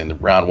obviously in the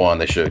round 1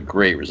 they showed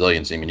great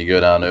resiliency. You go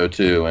down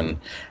 0-2, and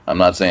I'm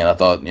not saying I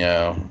thought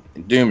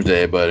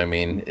doomsday, but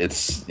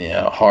it's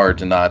hard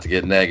to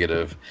get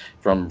negative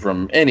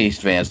from any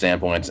fan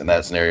standpoints in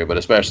that scenario, but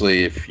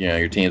especially if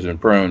your team's been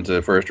prone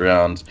to first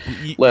round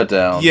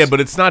letdowns. Yeah, but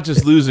it's not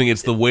just losing;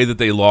 it's the way that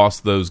they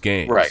lost those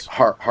games. Right,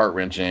 heart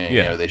wrenching.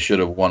 Yeah. They should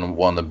have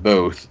won them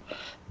both.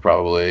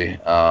 Probably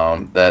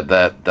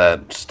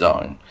that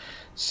stung.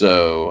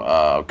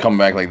 So coming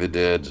back like they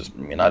did,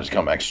 not just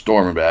come back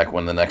storming back,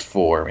 win the next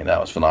 4. That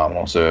was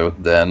phenomenal. So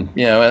then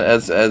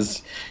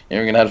as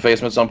you're gonna have to face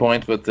them at some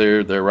point with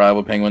their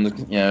rival Penguins,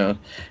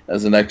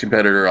 as the next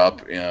competitor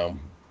up,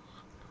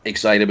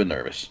 excited but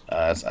nervous.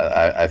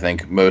 I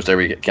think most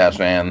every Caps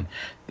fan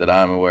that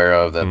I'm aware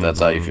of that's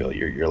how you feel.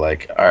 You're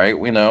like, all right,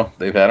 we know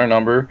they've had our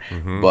number,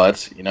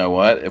 but you know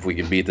what? If we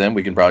can beat them,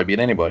 we can probably beat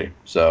anybody.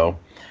 So.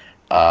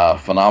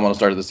 Phenomenal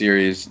start of the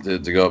series to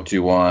go up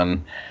 2-1.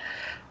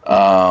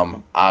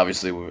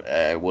 Obviously,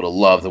 I would have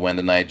loved to win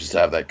tonight, just to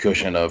have that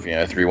cushion of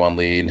 3-1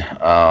 lead,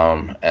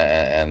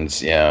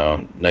 and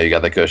know you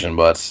got that cushion.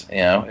 But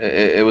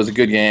it was a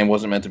good game.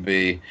 Wasn't meant to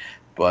be,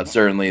 but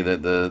certainly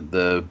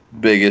the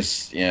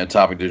biggest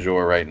topic du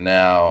jour right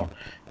now,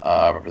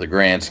 for the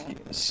grand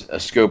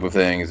scope of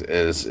things,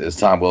 is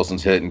Tom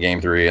Wilson's hit in Game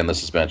 3 and the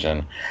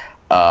suspension.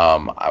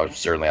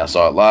 I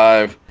saw it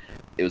live.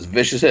 It was a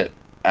vicious hit,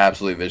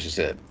 absolutely vicious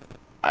hit.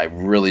 I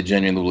really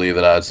genuinely believe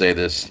that I would say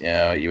this,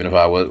 even if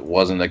I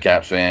wasn't a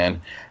Caps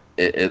fan.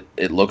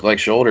 It looked like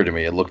shoulder to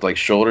me. It looked like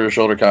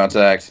shoulder-to-shoulder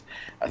contact.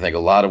 I think a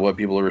lot of what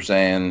people were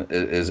saying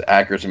is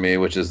accurate to me,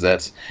 which is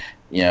that,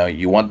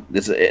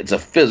 it's a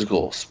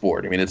physical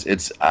sport. I mean,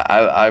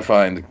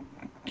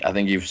 I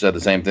think you've said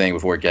the same thing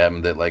before,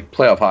 Gavin, that like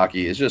playoff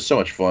hockey is just so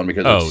much fun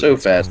because it's so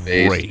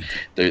fast-paced.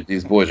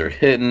 These boys are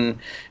hitting.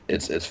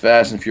 It's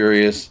fast and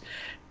furious.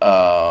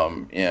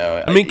 Can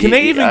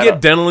they even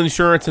get dental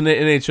insurance in the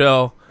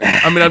NHL?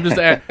 I mean, I'm just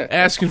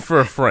asking for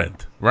a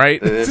friend,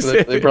 right?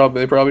 they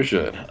probably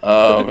should.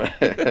 But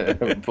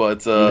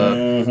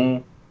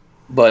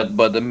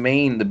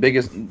the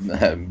biggest,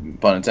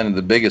 pun intended,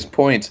 the biggest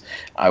point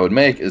I would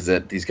make is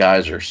that these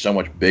guys are so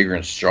much bigger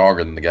and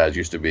stronger than the guys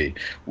used to be,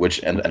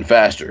 and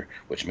faster,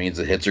 which means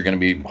the hits are going to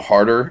be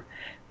harder.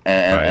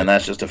 And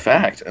that's just a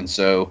fact. And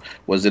so,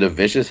 was it a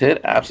vicious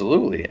hit?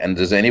 Absolutely. And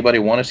does anybody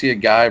want to see a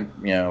guy,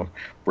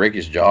 break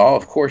his jaw?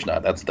 Of course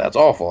not. That's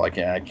awful. I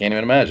can't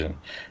even imagine.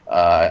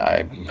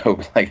 I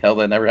hope like hell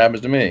that never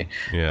happens to me.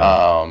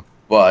 Yeah.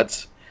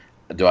 But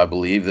do I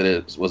believe that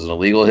it was an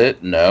illegal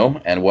hit?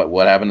 No. And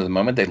what happened at the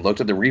moment? They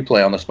looked at the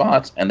replay on the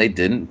spots and they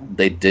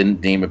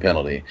didn't deem a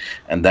penalty.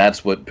 And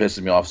that's what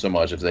pisses me off so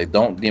much. If they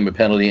don't deem a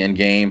penalty in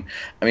game,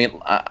 I mean,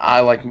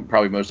 I like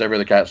probably most every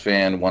other Caps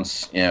fan,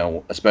 once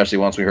especially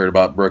once we heard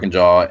about broken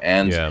jaw,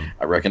 and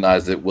I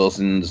recognize that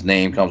Wilson's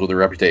name comes with a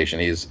reputation.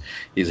 He's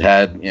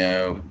had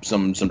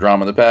some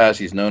drama in the past.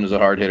 He's known as a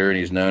hard hitter, and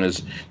he's known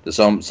as to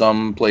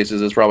some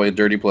places as probably a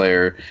dirty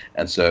player.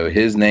 And so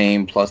his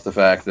name plus the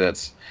fact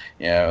that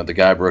the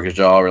guy broke his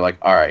jaw, we're like,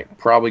 all right,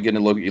 probably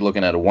you're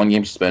looking at a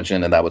 1-game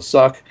suspension, and that would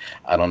suck.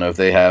 I don't know if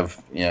they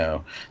have,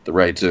 the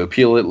right to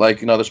appeal it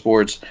like in other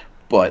sports,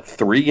 but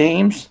 3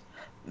 games,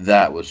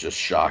 that was just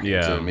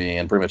shocking to me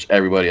and pretty much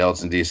everybody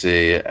else in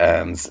DC,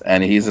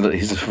 and he's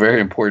a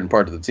very important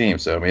part of the team.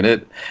 So I mean,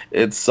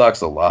 it sucks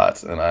a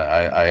lot, and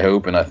I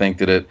hope and I think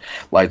that it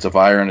lights a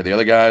fire under the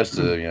other guys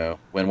to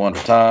win one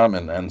for Tom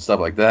and stuff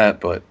like that,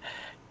 but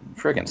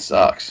freaking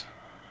sucks.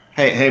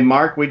 Hey,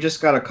 Mark, we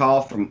just got a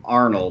call from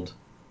Arnold.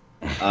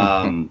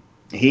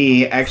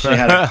 He actually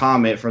had a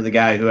comment for the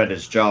guy who had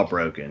his jaw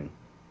broken.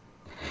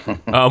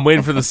 I'm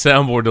waiting for the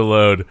soundboard to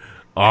load.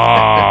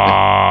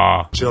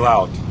 Chill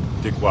out,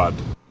 dickwad.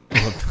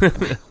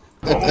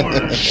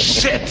 Oh,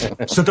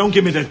 shit! So don't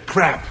give me that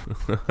crap.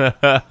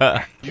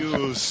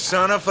 You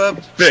son of a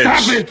bitch.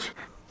 Stop it!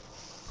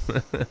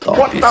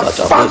 What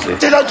the fuck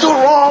did I do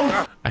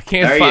wrong? I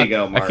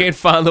can't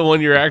find the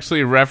one you're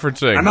actually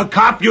referencing. I'm a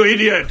cop, you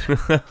idiot.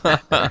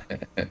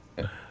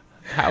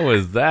 How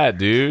is that,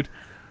 dude?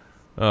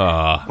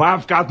 Well,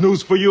 I've got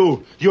news for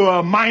you. You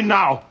are mine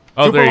now.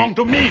 You belong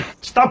to me.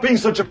 Stop being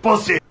such a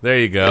pussy. There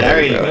you go. Took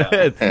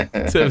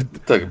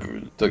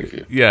a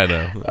few. Yeah, I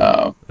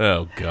know.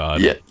 Oh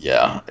God.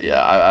 Yeah.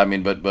 I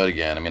mean, but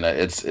again, I mean,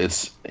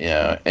 it's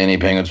any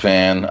Penguins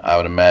fan, I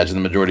would imagine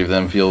the majority of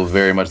them feel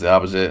very much the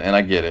opposite, and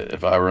I get it.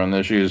 If I were in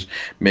their shoes,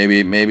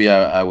 maybe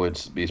I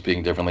would be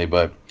speaking differently,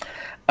 but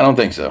I don't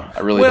think so.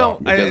 I really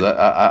don't,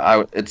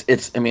 because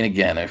it's. I mean,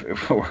 again,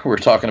 if we're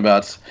talking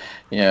about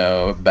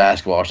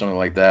basketball or something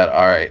like that,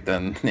 all right,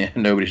 then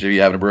nobody should be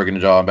having a broken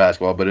jaw in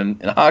basketball. But in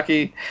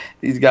hockey,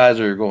 these guys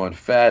are going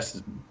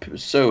fast,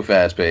 so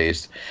fast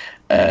paced,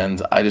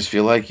 and I just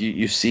feel like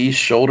you see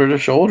shoulder to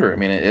shoulder. I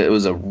mean, it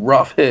was a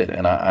rough hit,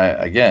 and I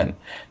again,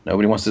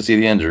 nobody wants to see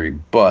the injury,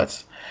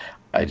 but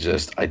I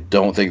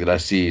don't think that I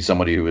see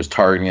somebody who is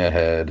targeting a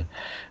head.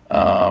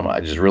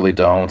 I just really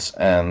don't.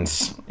 And,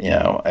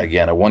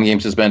 again, a 1-game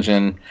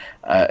suspension,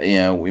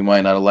 we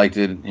might not have liked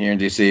it here in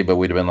DC, but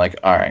we'd have been like,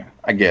 all right,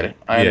 I get it.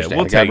 I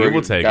understand. We'll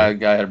take it.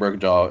 Guy had a broken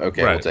jaw.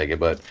 Okay, We'll take it.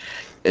 But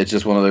it's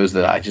just one of those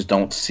that I just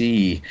don't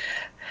see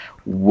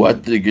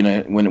what they're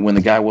going to, when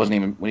the guy wasn't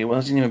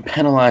even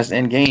penalized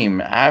in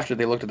game after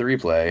they looked at the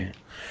replay.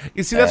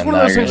 You see, that's one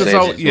of those things that's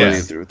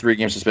always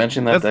 3-game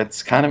suspension.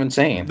 That's kind of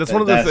insane. That's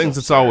one of the things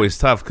that's always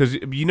tough, because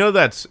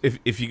that's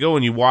if you go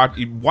and you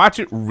watch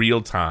it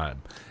real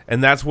time,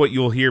 and that's what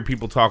you'll hear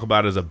people talk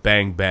about as a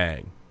bang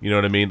bang. You know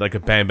what I mean, like a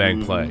bang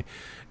bang play,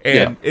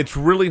 and it's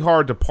really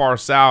hard to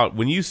parse out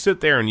when you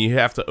sit there and you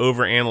have to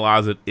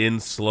overanalyze it in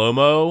slow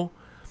mo.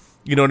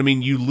 You know what I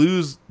mean? You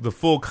lose the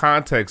full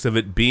context of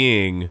it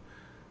being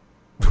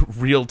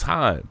real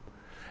time,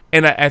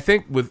 and I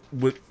think with.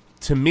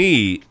 To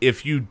me,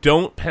 if you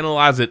don't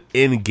penalize it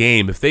in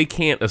game, if they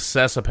can't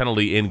assess a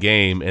penalty in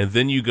game, and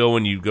then you go,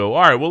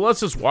 all right, well,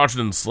 let's just watch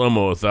it in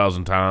slow-mo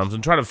 1,000 times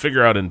and try to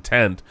figure out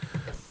intent,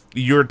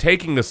 you're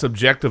taking a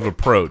subjective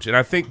approach. And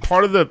I think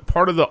part of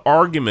the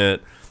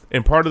argument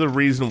and part of the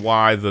reason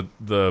why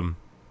the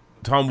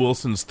Tom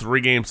Wilson's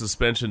 3-game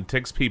suspension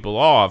ticks people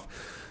off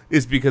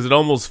is because it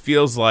almost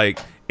feels like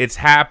it's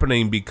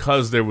happening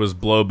because there was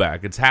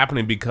blowback. It's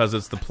happening because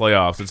it's the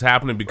playoffs. It's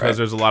happening because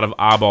there's a lot of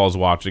eyeballs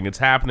watching. It's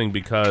happening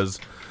because,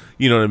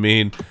 you know what I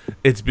mean?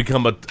 It's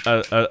become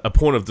a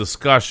point of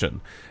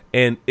discussion.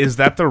 And is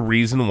that the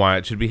reason why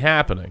it should be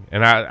happening?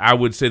 And I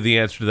would say the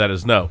answer to that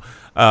is no.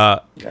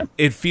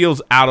 It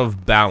feels out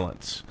of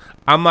balance.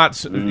 I'm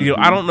not,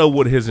 I don't know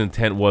what his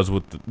intent was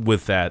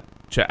with that.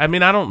 I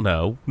mean, I don't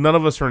know. None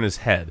of us are in his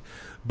head.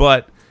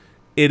 But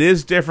it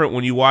is different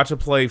when you watch a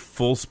play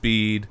full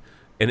speed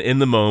and in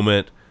the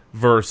moment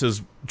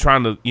versus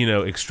trying to,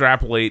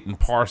 extrapolate and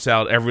parse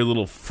out every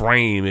little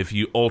frame if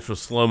you ultra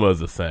slow-mo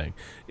the thing.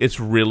 It's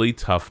really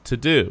tough to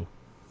do.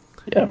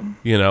 Yeah.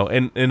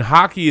 And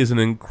hockey is an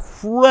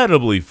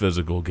incredibly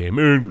physical game.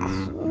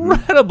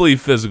 Incredibly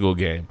physical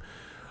game.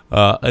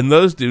 And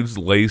those dudes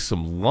lay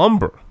some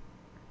lumber.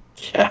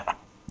 Yeah.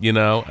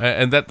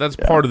 And that's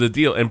part of the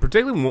deal. And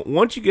particularly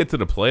once you get to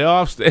the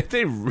playoffs,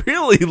 they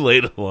really lay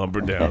the lumber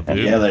down,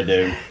 dude. Yeah, they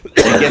do. It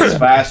gets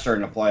faster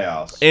in the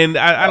playoffs. And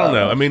I don't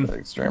know. I mean,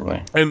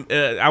 extremely. And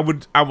I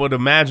would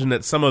imagine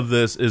that some of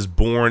this is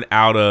born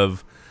out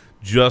of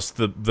just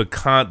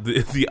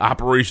the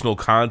operational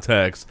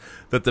context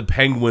that the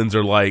Penguins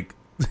are like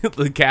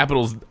the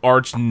Capitals'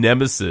 arch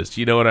nemesis.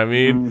 You know what I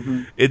mean?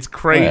 Mm-hmm. It's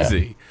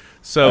crazy. Yeah.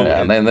 So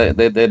and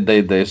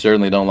they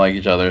certainly don't like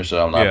each other.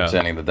 So I'm not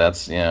pretending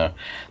that's that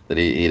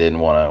he didn't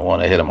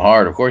want to hit him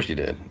hard. Of course he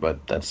did,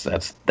 but that's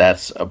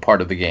a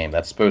part of the game.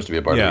 That's supposed to be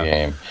a part of the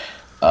game.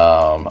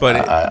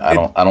 But I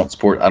don't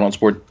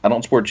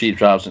support cheap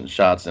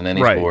shots in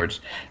any sports,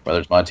 whether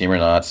it's my team or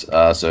not.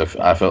 So if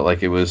I felt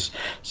like it was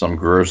some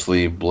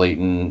grossly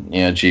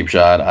blatant cheap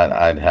shot,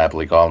 I'd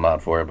happily call him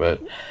out for it.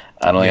 But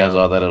I don't think I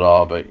saw that at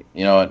all. But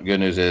you know what? Good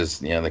news is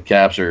the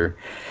Caps are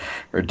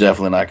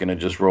definitely not going to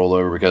just roll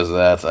over because of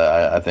that.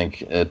 I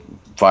think it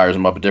fires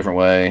him up a different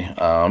way.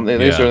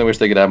 They certainly wish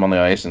they could have him on the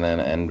ice,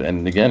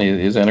 and again,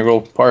 he's an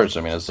integral part. So,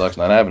 I mean, it sucks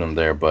not having him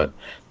there, but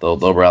they'll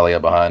rally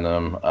up behind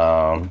him.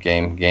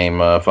 Game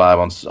 5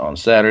 on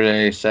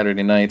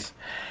Saturday night.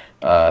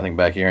 I think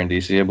back here in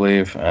DC, I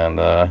believe,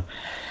 and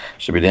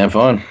should be damn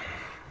fun.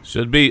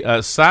 Should be.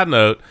 Side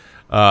note: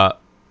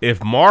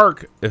 if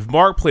Mark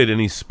played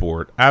any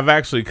sport, I've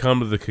actually come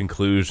to the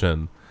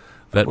conclusion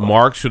that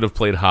Mark should have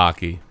played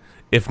hockey.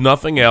 If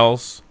nothing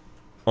else,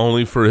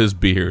 only for his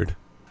beard.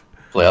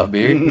 Playoff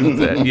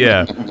beard?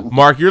 Yeah.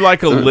 Mark, you're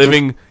like a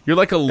living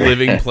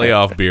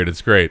playoff beard.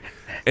 It's great.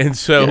 And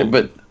so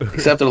but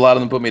except that a lot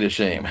of them put me to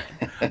shame.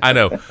 I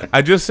know.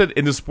 I just said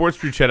in the sports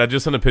group chat, I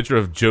just sent a picture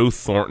of Joe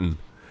Thornton.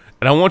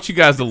 And I want you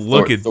guys to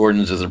look at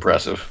Thornton's is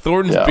impressive.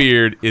 Thornton's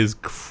beard is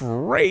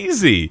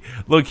crazy.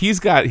 Look,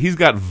 he's got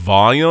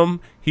volume,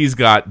 he's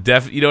got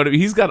you know what I mean?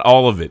 He's got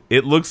all of it.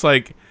 It looks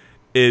like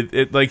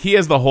It like he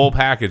has the whole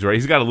package, right?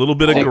 He's got a little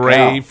bit of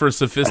gray for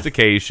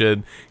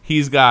sophistication.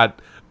 He's got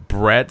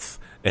breadth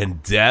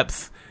and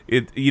depth.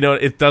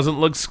 It doesn't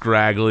look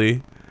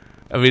scraggly.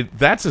 I mean,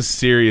 that's a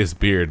serious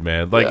beard,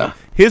 man. Like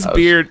his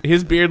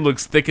beard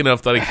looks thick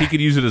enough that he could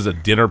use it as a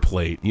dinner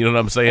plate. You know what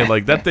I'm saying?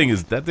 Like that thing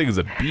is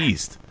a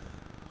beast.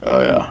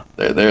 Oh yeah,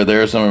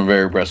 there are some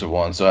very impressive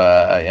ones. So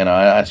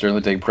I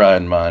certainly take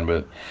pride in mine,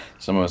 but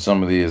some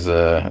of these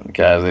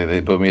guys they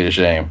put me to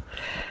shame.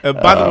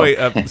 By the way,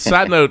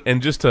 side note,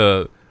 and just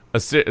I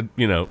was going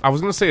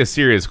to say a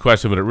serious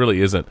question, but it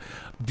really isn't.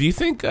 Do you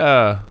think,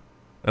 and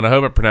I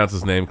hope I pronounced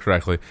his name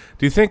correctly,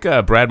 do you think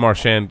Brad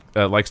Marchand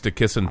likes to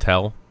kiss and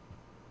tell?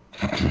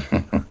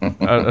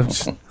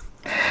 It's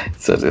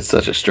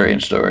such a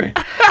strange story.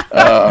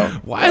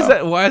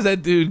 Why is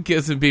that dude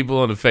kissing people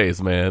on the face,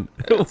 man?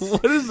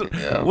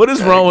 What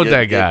is wrong with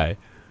that guy?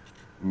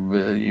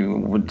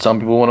 Some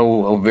people want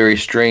a very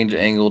strange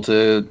angle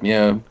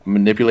to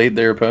manipulate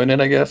their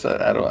opponent. I guess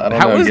I don't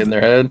know. Get in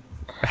their head.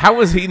 How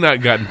has he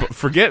not gotten?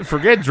 Forget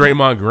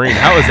Draymond Green.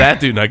 How is that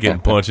dude not getting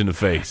punched in the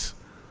face?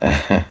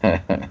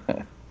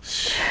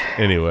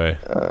 Anyway,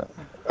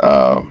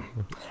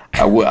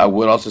 I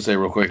would also say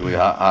real quickly,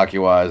 hockey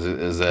wise,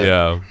 is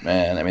that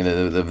man? I mean,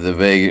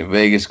 the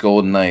Vegas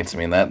Golden Knights. I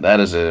mean that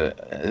is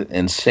a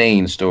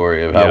insane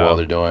story of how well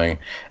they're doing.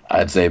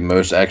 I'd say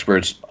most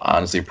experts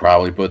honestly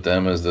probably put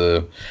them as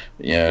the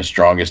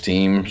strongest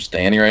team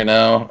standing right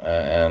now,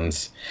 and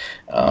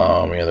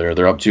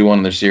they're up 2-1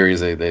 in their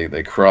series.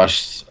 They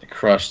crushed it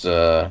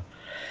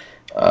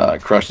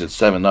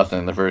 7-0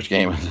 in the first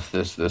game of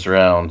this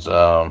round.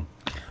 I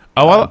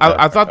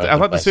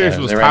thought the series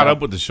was tied up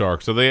with the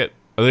Sharks. Are they up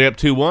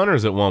 2-1 or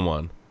is it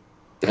 1-1?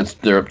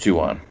 They're up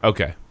 2-1.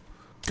 Okay,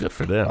 good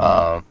for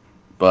them.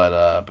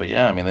 But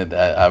yeah, I mean,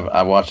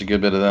 I watched a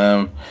good bit of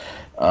them.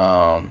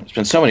 It's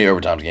been so many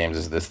overtime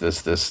games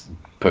this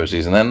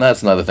postseason. And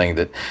that's another thing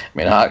that, I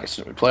mean,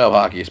 playoff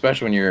hockey,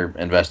 especially when you're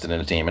invested in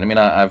a team. And I mean,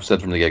 I've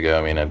said from the get-go,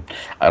 I mean,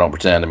 I don't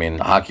pretend. I mean,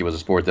 hockey was a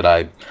sport that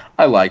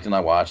I liked and I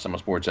watched. I'm a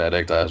sports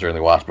addict. I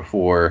certainly watched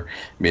before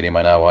meeting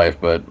my now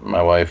wife, but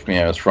my wife,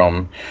 is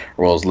from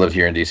Rolls, lived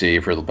here in D.C.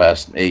 for the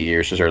past 8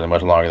 years, so certainly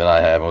much longer than I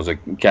have. I was a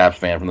Caps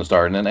fan from the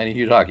start and a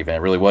huge hockey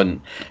fan. Really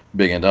wasn't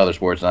big into other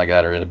sports, and I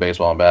got her into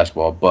baseball and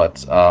basketball.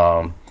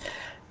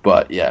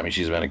 But yeah, I mean,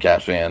 she's been a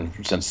Caps fan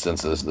since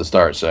the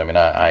start. So I mean,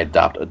 I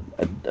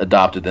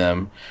adopted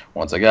them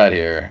once I got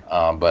here.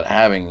 But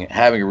having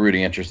a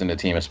rooting interest in the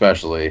team,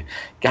 especially,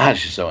 God,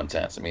 it's just so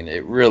intense. I mean,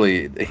 it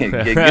really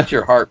it gets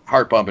your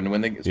heart pumping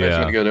especially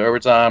when you go to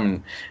overtime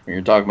and when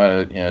you're talking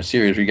about a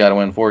series where you got to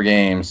win 4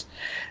 games.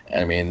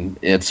 I mean,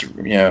 it's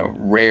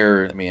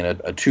rare. I mean, a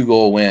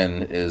 2-goal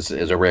win is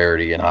a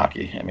rarity in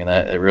hockey. I mean,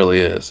 it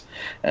really is.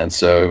 And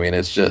so I mean,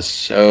 it's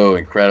just so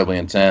incredibly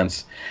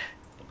intense.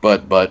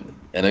 But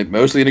and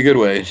mostly in a good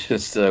way.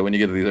 Just when you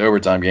get to these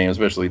overtime games,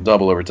 especially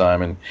double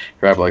overtime and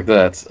crap like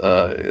that,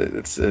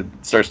 it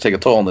starts to take a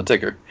toll on the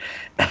ticker.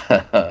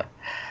 And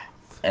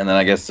then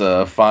I guess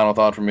final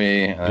thought for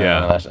me.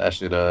 I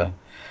should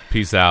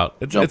peace out.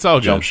 It's all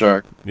good. Jump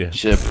shark. Yeah.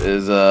 Ship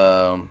is.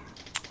 I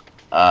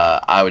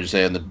would just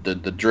say in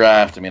the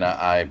draft. I mean,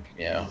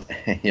 y'all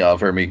have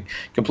heard me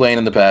complain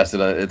in the past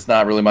that it's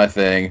not really my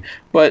thing.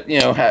 But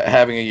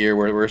having a year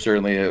where we're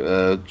certainly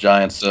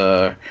Giants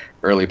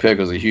early pick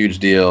was a huge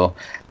deal.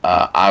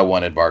 I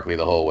wanted Barkley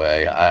the whole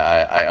way.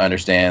 I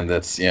understand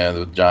that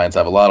the Giants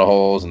have a lot of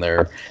holes, and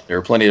there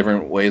are plenty of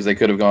different ways they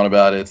could have gone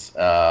about it.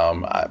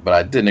 But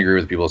I didn't agree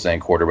with people saying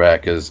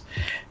quarterback because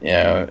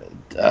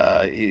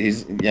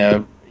he's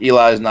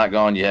Eli's not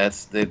gone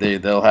yet.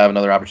 They'll have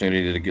another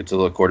opportunity to get to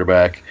the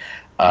quarterback.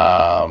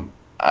 Going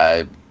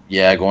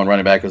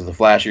running back was the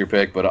flashier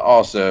pick, but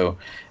also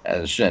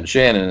as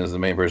Shannon is the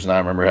main person I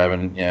remember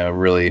having,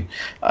 really,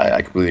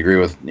 I completely agree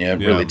with,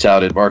 really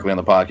touted Barkley on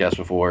the podcast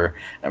before.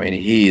 I mean,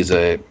 he's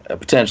a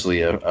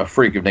potentially a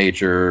freak of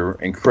nature,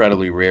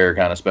 incredibly rare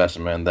kind of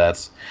specimen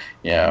that's,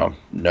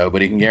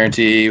 nobody can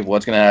guarantee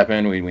what's going to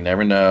happen. We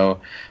never know.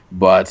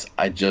 But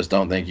I just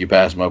don't think you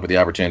pass them up with the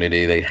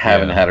opportunity. They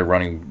haven't had a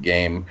running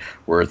game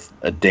worth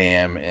a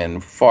damn in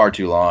far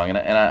too long,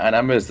 and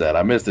I miss that.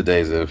 I miss the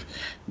days of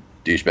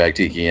douchebag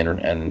Tiki and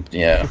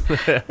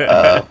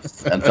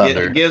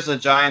Thunder. It gives the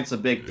Giants a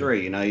big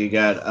 3. You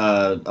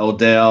got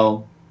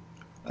Odell,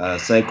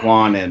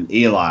 Saquon, and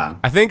Eli.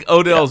 I think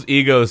Odell's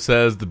ego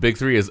says the big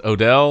 3 is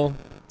Odell,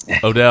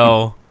 and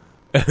Odell.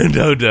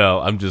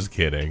 I'm just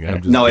kidding.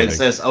 Kidding. It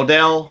says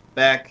Odell,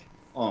 Beck,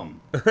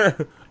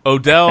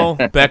 Odell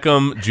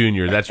Beckham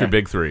Jr. That's your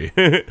big 3.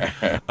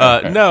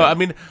 No, I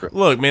mean,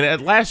 look,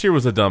 man. Last year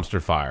was a dumpster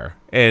fire,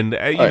 and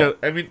I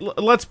mean,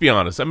 let's be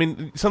honest. I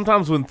mean,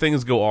 sometimes when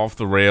things go off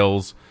the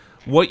rails,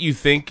 what you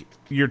think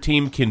your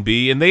team can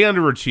be, and they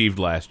underachieved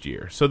last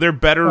year, so they're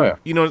better.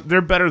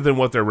 They're better than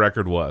what their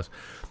record was.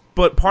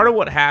 But part of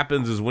what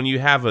happens is when you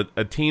have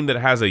a team that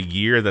has a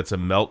year that's a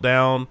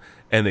meltdown,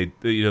 and they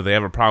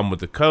have a problem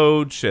with the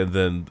coach, and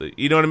then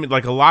what I mean.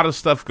 Like a lot of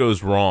stuff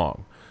goes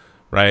wrong,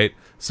 right?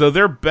 So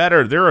they're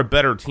better. They're a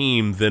better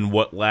team than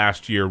what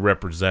last year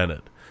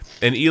represented.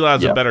 And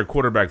Eli's a better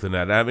quarterback than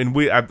that. I mean,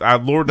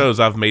 Lord knows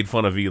I've made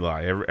fun of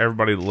Eli.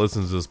 Everybody that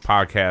listens to this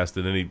podcast,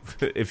 and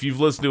if you've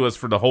listened to us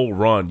for the whole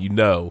run,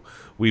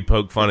 we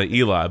poke fun at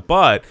Eli.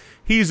 But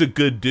he's a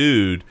good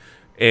dude,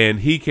 and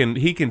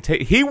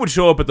he would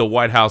show up at the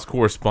White House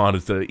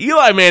Correspondents' Dinner.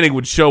 Eli Manning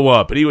would show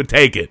up, and he would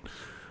take it.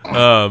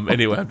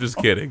 Anyway, I'm just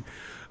kidding.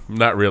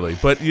 Not really.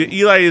 But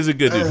Eli is a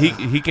good dude.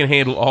 He can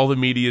handle all the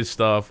media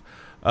stuff.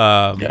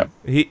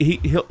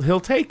 He'll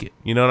take it.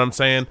 You know what I'm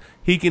saying?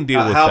 He can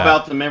deal with how that. How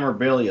about the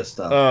memorabilia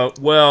stuff?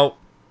 Well,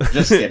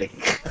 just kidding.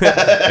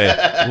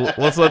 Hey,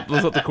 let's let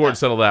the court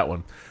settle that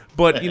one.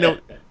 But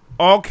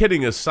all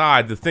kidding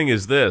aside, the thing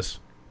is this: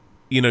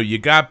 you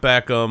got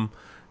Beckham,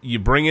 you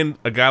bring in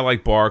a guy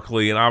like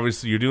Barkley, and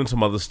obviously you're doing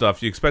some other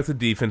stuff. You expect the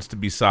defense to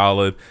be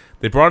solid.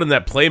 They brought in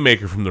that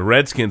playmaker from the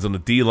Redskins on the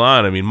D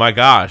line. I mean, my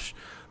gosh.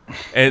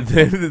 And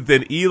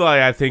then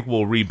Eli, I think,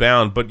 will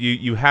rebound. But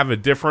you have a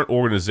different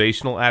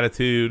organizational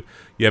attitude.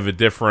 You have a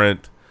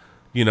different,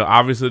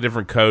 obviously a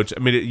different coach. I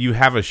mean, you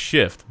have a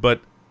shift. But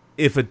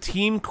if a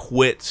team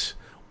quits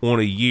on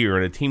a year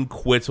and a team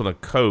quits on a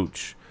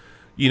coach,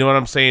 you know what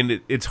I'm saying?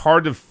 It's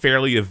hard to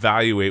fairly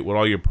evaluate what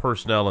all your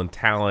personnel and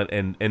talent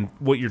and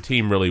what your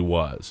team really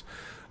was.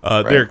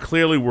 Right. There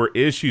clearly were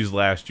issues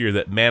last year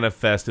that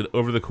manifested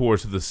over the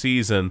course of the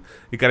season.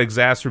 It got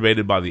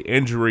exacerbated by the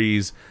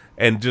injuries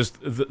and just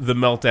the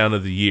meltdown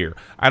of the year.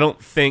 I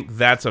don't think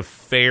that's a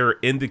fair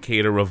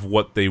indicator of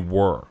what they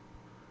were.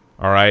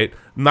 All right?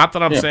 Not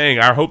that I'm saying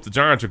I hope the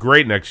Giants are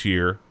great next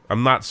year.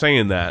 I'm not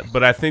saying that.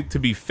 But I think, to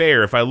be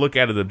fair, if I look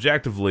at it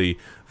objectively,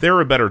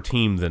 they're a better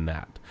team than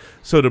that.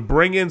 So to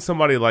bring in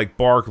somebody like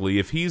Barkley,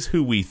 if he's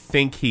who we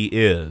think he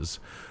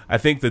is, I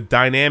think the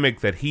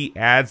dynamic that he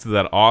adds to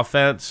that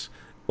offense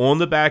on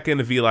the back end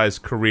of Eli's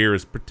career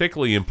is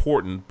particularly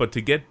important. But to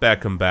get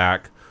Beckham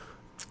back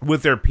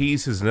with their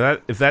pieces,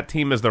 and if that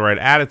team has the right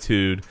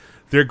attitude,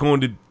 they're going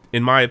to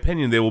in my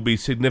opinion, they will be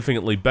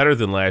significantly better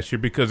than last year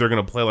because they're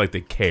going to play like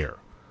they care.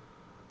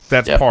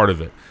 That's part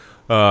of it.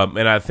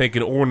 And I think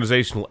an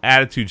organizational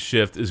attitude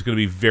shift is going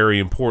to be very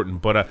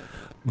important. But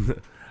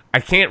I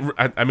can't.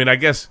 I mean, I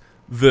guess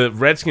the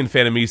Redskin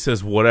fan of me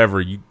says whatever.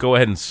 You go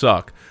ahead and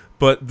suck.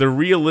 But the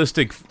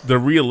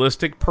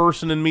realistic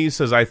person in me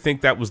says I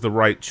think that was the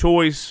right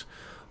choice.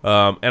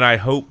 And I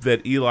hope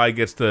that Eli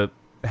gets to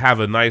have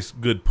a nice,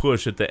 good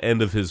push at the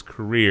end of his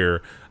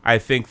career. I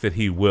think that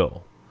he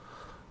will.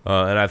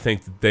 And I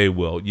think that they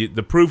will.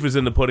 The proof is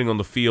in the pudding on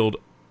the field,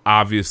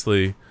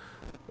 obviously.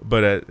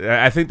 But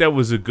I think that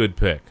was a good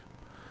pick.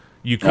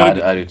 You could.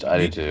 I do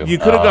too. You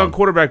could have gone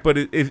quarterback, but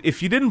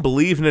if you didn't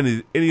believe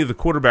in any of the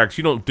quarterbacks,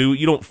 you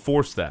don't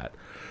force that.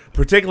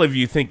 Particularly if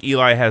you think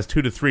Eli has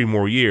 2 to 3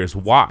 more years.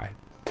 Why?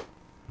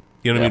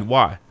 You know what I mean?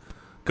 Why?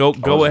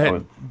 Go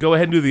ahead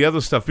and do the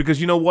other stuff,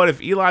 because you know what? If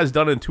Eli's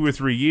done in 2 or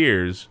 3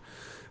 years,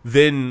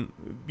 then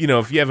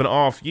if you have an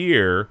off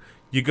year,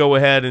 you go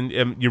ahead and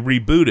you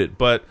reboot it.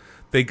 But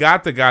they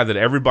got the guy that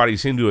everybody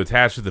seemed to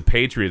attach to the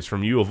Patriots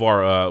from U of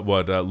R,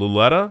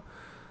 Luletta.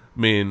 I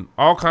mean,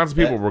 all kinds of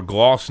people were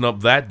glossing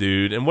up that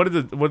dude. And what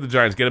did the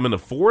Giants get him in the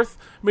 4th?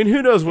 I mean,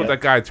 who knows what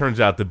that guy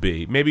turns out to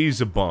be? Maybe he's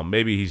a bum.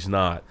 Maybe he's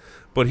not.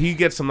 But he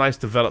gets some nice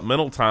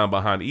developmental time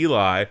behind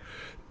Eli,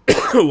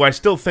 who I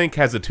still think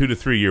has a 2 to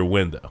 3 year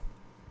window.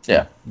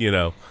 Yeah.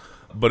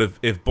 But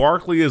if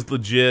Barkley is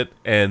legit,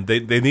 and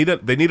they need a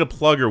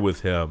plugger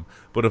with him,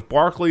 but if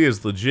Barkley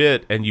is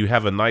legit and you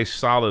have a nice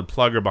solid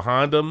plugger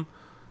behind him,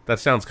 that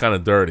sounds kind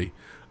of dirty.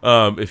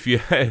 If you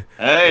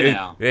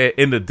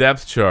in the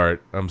depth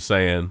chart, I'm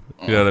saying,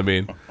 you know what I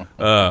mean.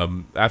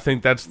 I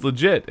think that's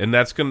legit, and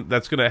that's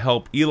gonna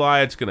help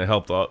Eli. It's gonna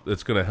help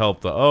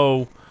the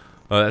O.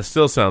 That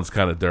still sounds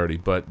kind of dirty,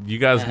 but you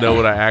guys know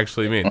what I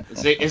actually mean.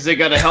 Is it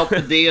going to help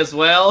the D as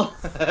well?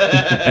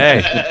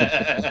 Hey,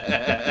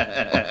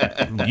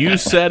 you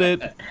said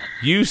it.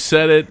 You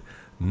said it,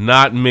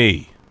 not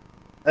me.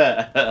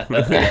 But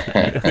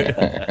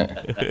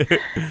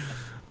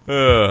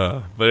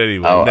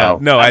anyway,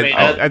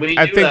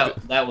 I think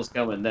that was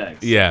coming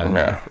next.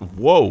 Yeah.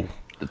 Whoa.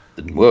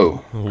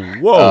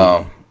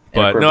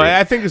 But no,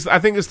 I think it's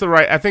the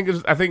right. I think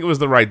it was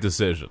the right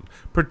decision,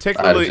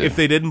 particularly if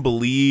they didn't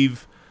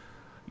believe.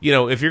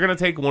 If you're going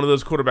to take one of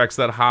those quarterbacks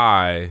that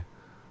high,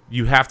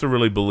 you have to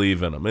really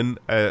believe in them. And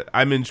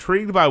I'm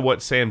intrigued by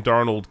what Sam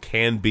Darnold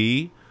can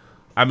be.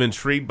 I'm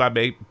intrigued by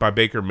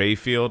Baker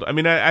Mayfield. I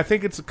mean, I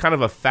think it's kind of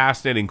a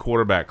fascinating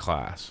quarterback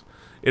class.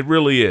 It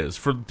really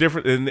is.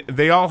 And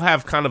they all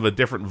have kind of a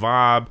different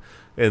vibe.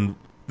 And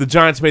the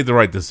Giants made the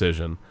right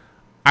decision.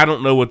 I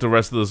don't know what the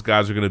rest of those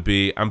guys are going to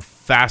be. I'm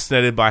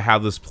fascinated by how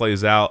this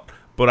plays out,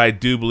 but I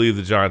do believe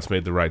the Giants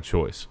made the right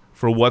choice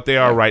for what they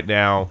are right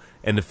now,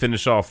 and to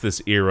finish off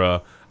this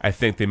era. I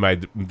think they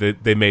made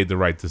the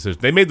right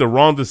decision. They made the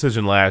wrong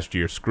decision last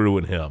year,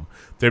 screwing him.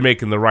 They're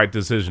making the right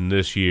decision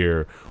this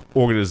year,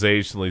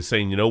 organizationally,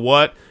 saying, you know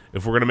what?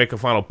 If we're going to make a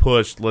final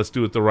push, let's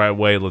do it the right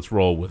way. Let's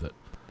roll with it.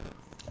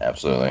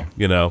 Absolutely.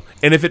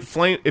 And if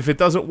it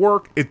doesn't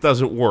work, it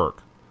doesn't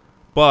work.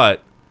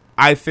 But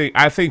I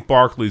think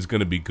Barkley's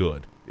going to be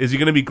good. Is he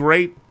going to be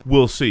great?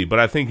 We'll see. But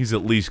I think he's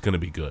at least going to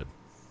be good.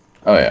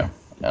 Oh, yeah.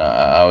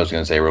 I was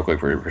going to say real quick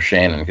for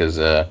Shannon, because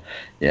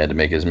he had to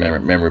make his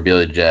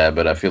memorabilia jab,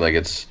 but I feel like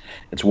it's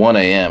 1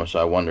 a.m., so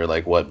I wonder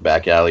what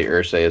back alley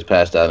Irsay is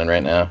passed out in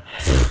right now.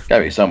 Got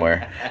to be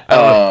somewhere.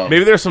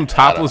 Maybe there's some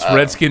topless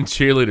Redskin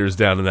cheerleaders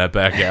down in that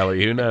back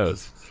alley. Who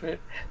knows? It's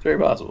very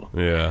possible.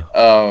 Yeah.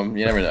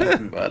 You never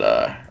know.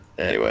 But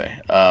anyway,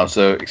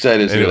 so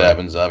excited to see what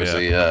happens.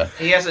 Obviously,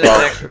 he hasn't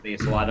texted me,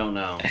 so I don't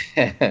know.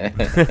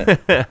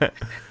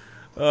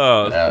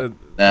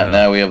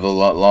 Now we have the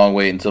long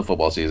wait until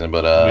football season,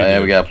 but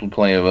we got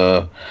plenty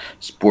of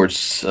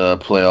sports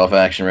playoff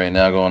action right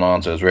now going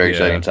on, so it's a very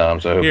exciting time.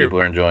 So I hope people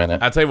are enjoying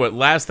it. I'll tell you what.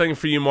 Last thing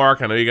for you,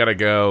 Mark. I know you got to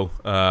go,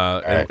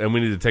 and we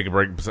need to take a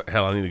break.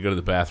 Hell, I need to go to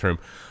the bathroom.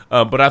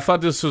 But I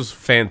thought this was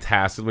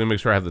fantastic. Let me make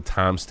sure I have the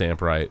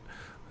timestamp right.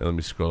 Let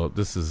me scroll up.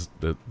 This is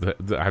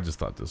I just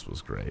thought this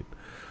was great.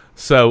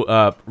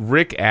 So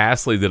Rick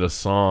Astley did a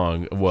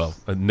song,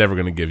 Never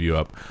Gonna Give You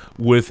Up,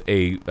 with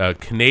a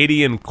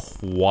Canadian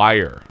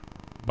choir,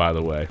 by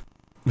the way.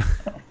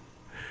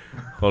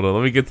 Hold on,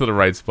 let me get to the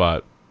right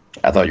spot.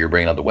 I thought you were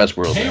bringing up the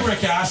Westworld. Hey,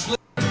 Rick Astley.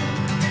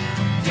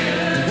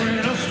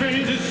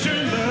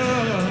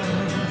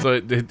 So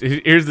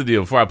here's the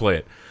deal before I play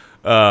it.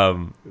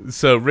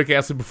 So Rick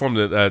Astley performed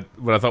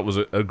what I thought was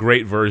a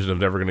great version of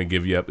Never Gonna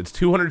Give You Up. It's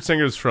 200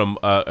 singers from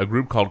a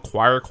group called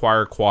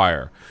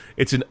Choir.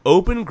 It's an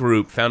open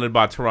group founded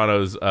by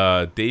Toronto's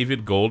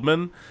David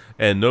Goldman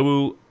and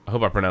Nobu, I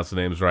hope I pronounced the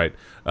names right,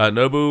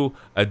 Nobu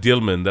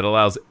Adilman, that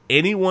allows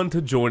anyone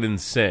to join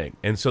and sing.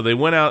 And so they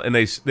went out and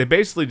they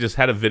basically just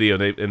had a video,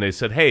 and they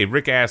said, hey,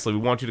 Rick Astley, we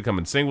want you to come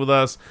and sing with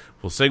us.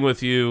 We'll sing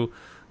with you.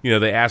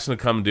 They asked him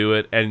to come do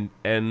it,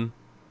 and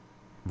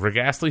Rick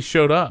Astley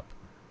showed up.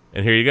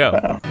 And here you go.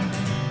 Wow.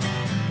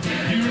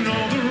 You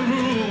know the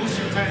rules,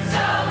 and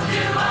so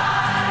do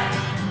I.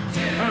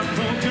 I'm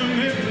for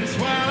commitments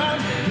while I'm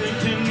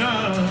thinking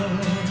of.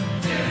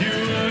 You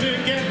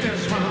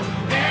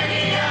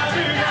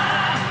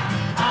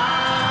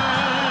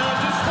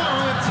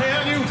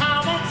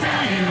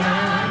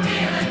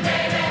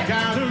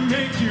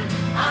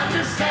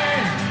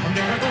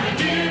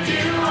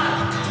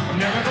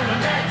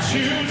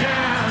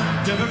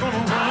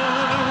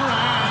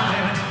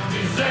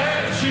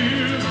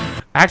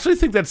I actually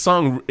think that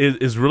song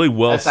is really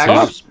well That's suited.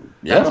 actually,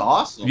 that's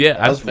awesome. Yeah,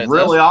 that's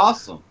really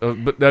awesome.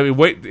 But I mean,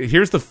 wait.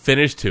 Here's the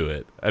finish to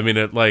it. I mean,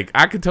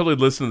 I could totally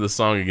listen to the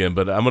song again,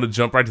 but I'm gonna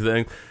jump right to the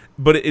end.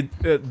 But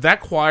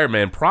that choir,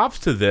 man, props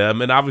to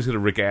them, and obviously to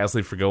Rick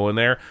Astley for going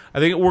there. I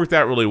think it worked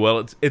out really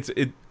well.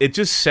 It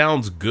just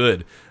sounds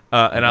good,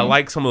 and I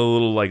like some of the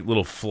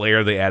little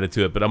flair they added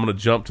to it. But I'm gonna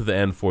jump to the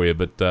end for you.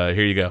 But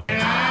here you go.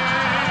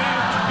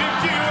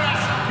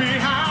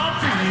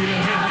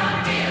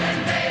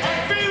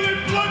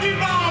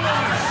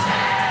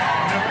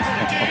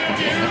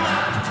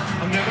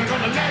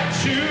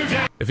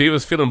 If he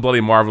was feeling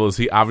bloody marvelous,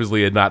 he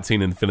obviously had not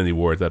seen Infinity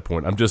War at that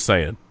point. I'm just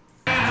saying.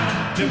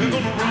 Never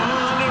gonna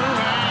run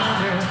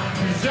around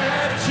and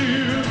desert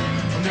you.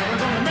 I'm never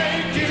gonna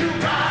make you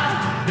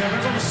cry.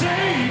 Never gonna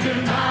say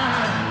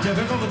goodbye.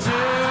 Never gonna tell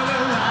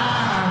a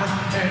lie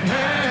and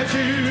hurt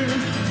you.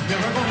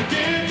 Never gonna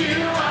give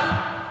you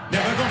up.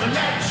 Never gonna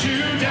let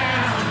you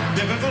down.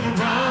 Never gonna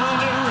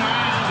run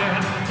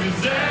around and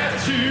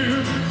desert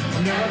you.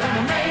 I'm never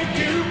gonna make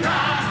you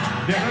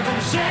cry. Never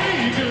gonna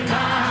say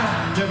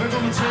goodbye. Never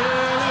gonna tell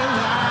a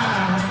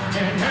lie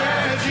and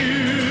hurt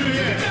you.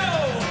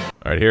 Yeah.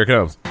 All right, here it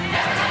comes.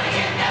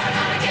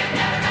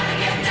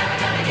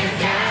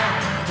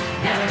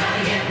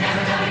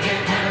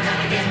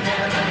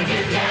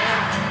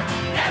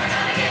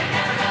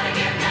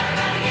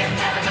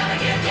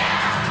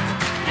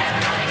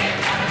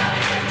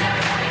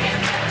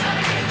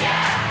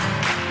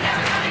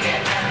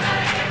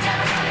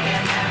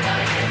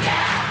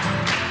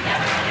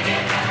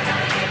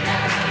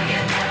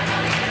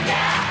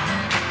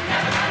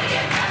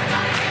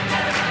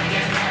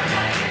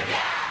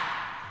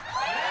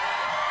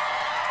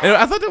 And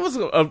I thought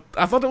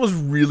that was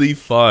really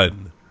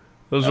fun.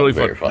 It was really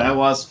fun. That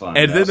was fun.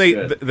 And then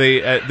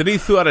then he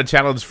threw out a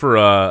challenge for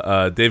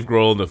Dave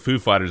Grohl and the Foo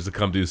Fighters to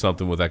come do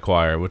something with that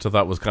choir, which I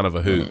thought was kind of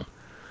a hoot.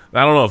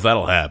 I don't know if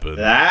that'll happen.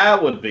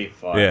 That would be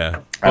fun.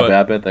 Yeah,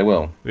 I bet they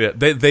will. Yeah,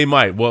 they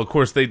might. Well, of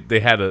course they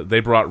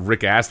brought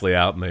Rick Astley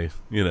out and they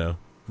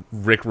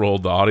Rick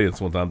rolled the audience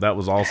one time. That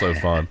was also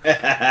fun.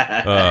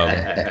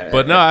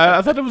 But no,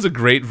 I thought it was a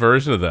great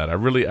version of that. I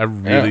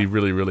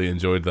really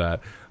enjoyed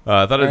that.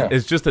 I thought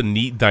it's just a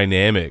neat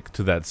dynamic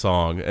to that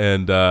song.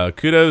 And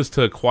kudos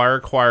to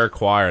Choir.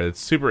 It's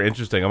super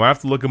interesting. I'm going to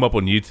have to look them up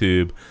on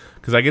YouTube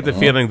because I get the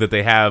feeling that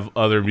they have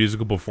other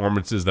musical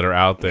performances that are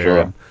out there.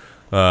 Sure.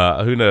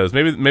 And, who knows?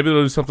 Maybe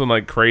they'll do something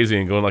like crazy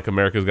and go like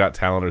America's Got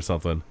Talent or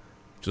something.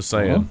 Just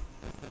saying.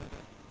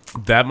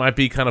 That might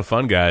be kind of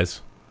fun,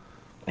 guys.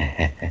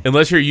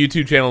 Unless your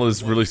YouTube channel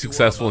is really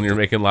successful and you're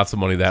making lots of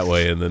money that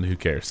way, and then who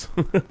cares?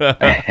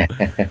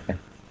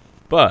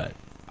 But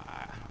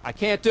I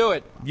can't do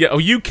it. Yeah,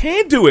 you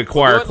can do it,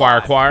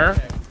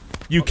 choir.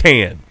 You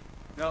can.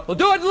 No. We'll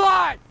do it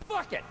live.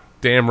 Fuck it.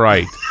 Damn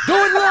right. Do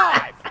it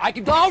live.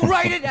 I'll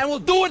write it and we'll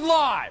do it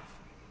live.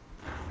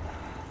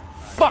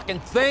 Fucking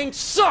thing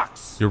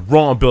sucks. You're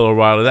wrong, Bill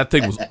O'Reilly. That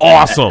thing was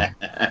awesome.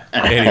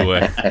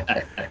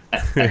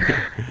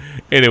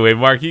 Anyway,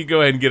 Mark, you go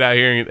ahead and get out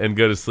here and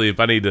go to sleep.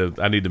 I need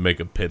to make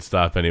a pit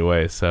stop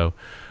anyway, so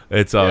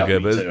it's all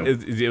good. But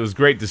it was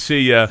great to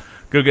see you.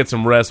 Go get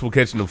some rest. We'll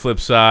catch you on the flip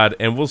side,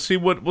 and we'll see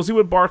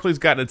what Barkley's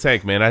got in the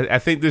tank, man. I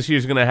think this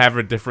year's going to have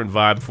a different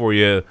vibe for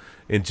you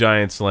in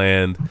Giants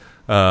land.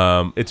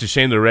 It's a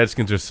shame the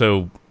Redskins are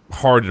so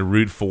hard to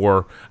root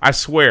for. I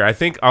swear. I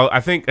think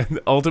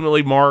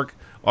ultimately, Mark,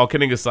 all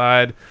kidding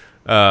aside,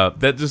 that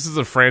this is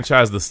a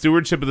franchise. The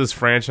stewardship of this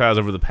franchise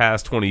over the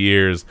past 20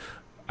 years.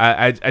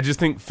 I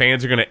just think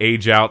fans are going to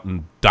age out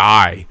and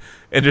die,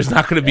 and there's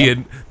not going to be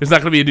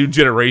a new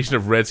generation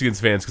of Redskins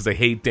fans because they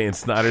hate Dan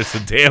Snyder so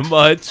damn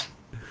much.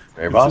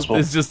 Very possible.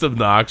 It's just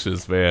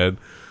obnoxious, man.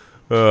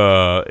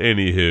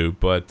 Anywho,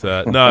 but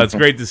no, it's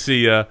great to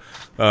see you.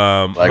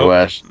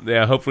 Likewise.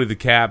 Hopefully the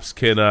Caps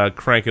can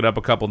crank it up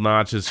a couple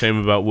notches. Shame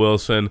about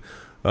Wilson,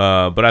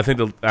 but I think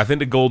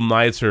the Golden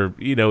Knights are,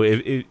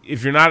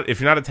 if you're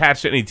not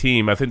attached to any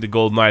team, I think the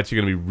Golden Knights are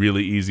going to be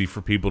really easy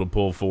for people to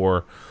pull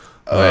for.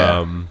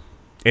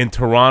 In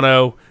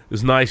Toronto, it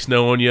was nice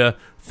knowing you.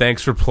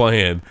 Thanks for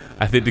playing.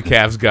 I think the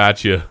Cavs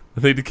got you.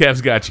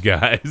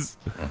 Guys.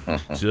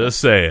 Just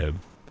saying.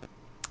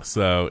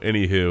 So,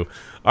 anywho.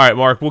 All right,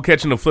 Mark, we'll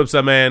catch you on the flip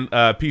side, man.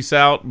 Peace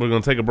out. We're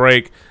going to take a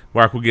break.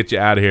 Mark, we'll get you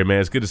out of here, man.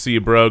 It's good to see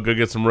you, bro. Go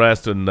get some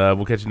rest, and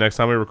we'll catch you next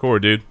time we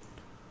record, dude.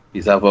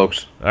 Peace out,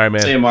 folks. All right,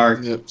 man. See you, Mark.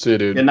 Yep, see you,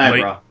 dude. Good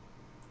night, bro.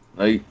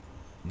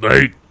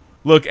 Night.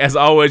 Look, as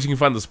always, you can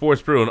find the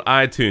Sports Brew on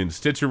iTunes,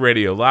 Stitcher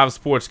Radio,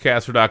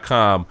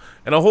 LiveSportscaster.com,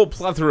 and a whole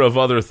plethora of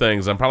other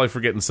things. I'm probably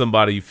forgetting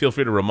somebody. Feel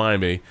free to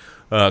remind me,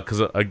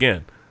 because,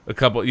 again,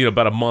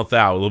 about a month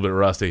out, a little bit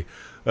rusty.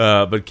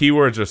 But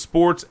keywords are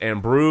sports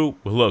and brew.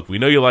 Well, look, we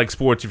know you like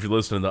sports if you're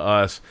listening to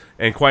us,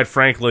 and quite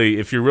frankly,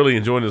 if you're really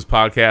enjoying this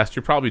podcast,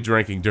 you're probably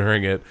drinking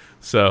during it,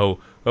 so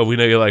we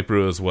know you like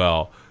brew as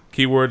well.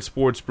 Keyword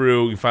Sports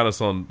Brew. You can find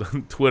us on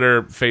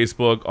Twitter,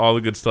 Facebook, all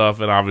the good stuff,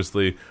 and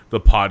obviously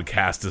the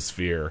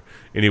podcastosphere.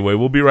 Anyway,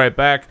 we'll be right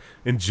back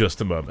in just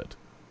a moment.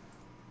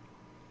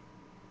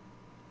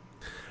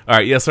 All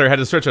right, yes, sir. Had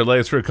to stretch our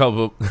legs for a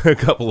couple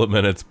of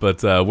minutes,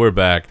 but we're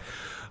back.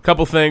 A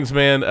couple things,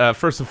 man.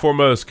 First and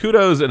foremost,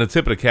 kudos and a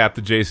tip of the cap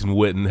to Jason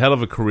Witten. Hell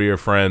of a career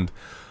friend.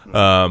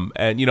 And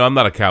I'm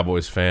not a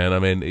Cowboys fan. I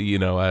mean,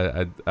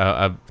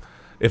 I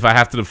if I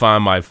have to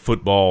define my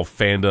football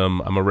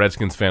fandom, I'm a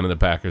Redskins fan and a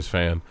Packers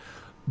fan.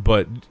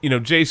 But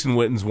Jason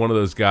Witten's one of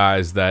those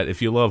guys that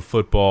if you love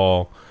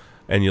football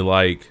and you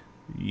like,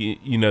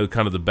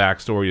 kind of the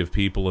backstory of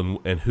people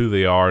and who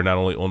they are, not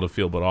only on the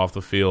field but off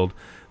the field,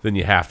 then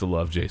you have to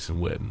love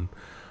Jason Witten.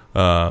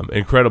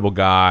 Incredible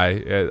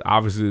guy.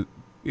 Obviously,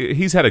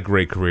 he's had a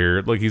great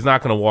career. Like, he's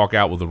not going to walk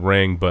out with a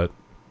ring, but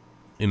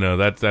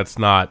that's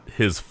not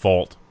his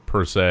fault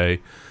per se.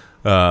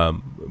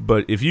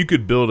 But if you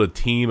could build a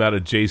team out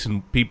of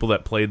people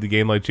that played the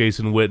game like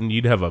Jason Witten,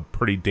 you'd have a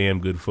pretty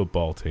damn good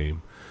football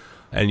team.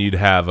 And you'd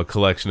have a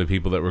collection of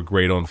people that were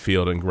great on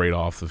field and great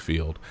off the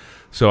field.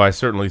 So I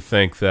certainly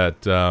think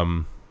that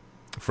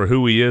for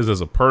who he is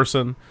as a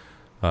person,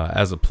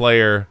 as a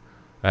player,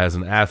 as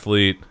an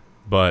athlete,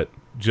 but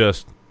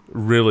just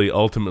really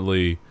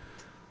ultimately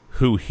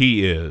who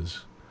he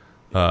is,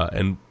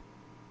 and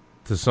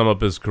to sum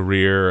up his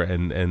career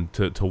and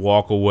to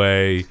walk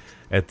away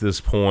at this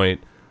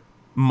point,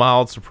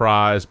 mild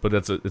surprise, but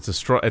it's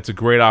a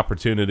great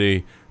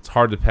opportunity. It's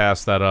hard to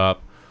pass that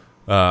up.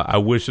 I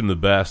wish him the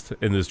best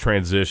in this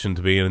transition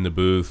to being in the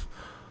booth.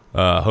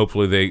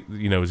 Hopefully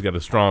he's got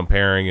a strong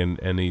pairing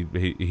and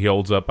he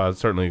holds up. I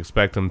certainly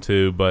expect him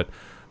to, but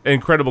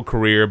incredible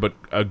career, but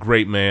a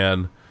great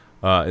man,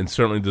 and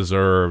certainly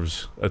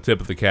deserves a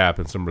tip of the cap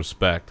and some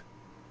respect.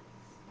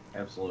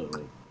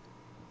 Absolutely.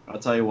 I'll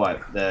tell you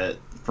what, that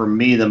for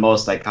me, the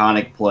most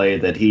iconic play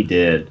that he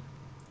did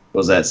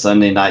was that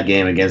Sunday night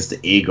game against the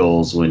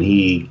Eagles when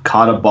he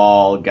caught a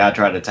ball, guy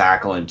tried to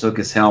tackle and took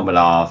his helmet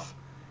off,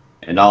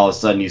 and all of a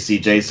sudden you see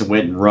Jason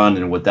Witten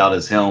running without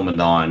his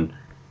helmet on,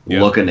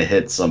 looking to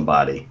hit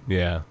somebody.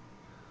 Yeah.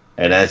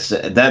 And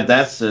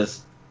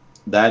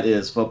that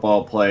is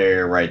football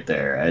player right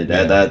there.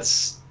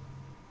 It's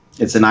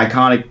an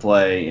iconic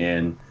play,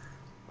 and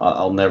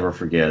I'll never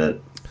forget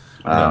it.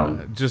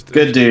 Just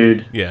good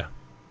dude. Yeah.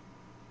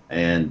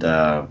 And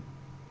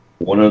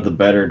one of the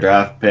better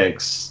draft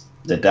picks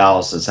that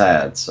Dallas has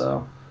had.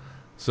 So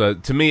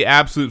to me,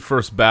 absolute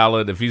first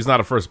ballot. If he's not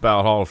a first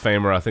ballot Hall of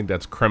Famer, I think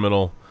that's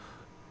criminal.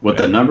 With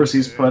the numbers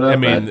he's put up, I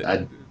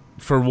mean,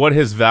 for what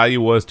his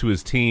value was to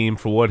his team,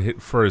 for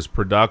his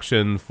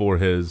production, for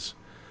his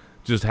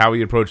just how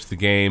he approached the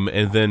game,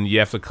 and then you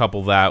have to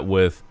couple that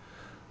with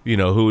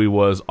who he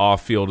was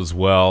off field as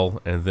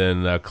well, and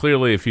then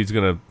clearly if he's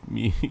going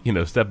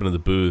to step into the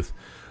booth,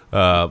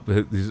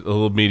 he's a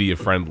little media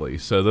friendly,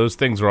 so those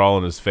things are all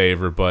in his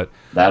favor. But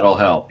that'll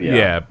help.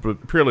 Yeah,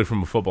 but purely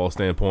from a football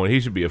standpoint, he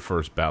should be a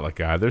first ballot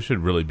guy. There should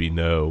really be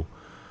no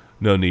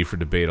need for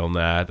debate on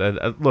that.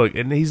 Look,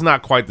 and he's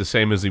not quite the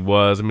same as he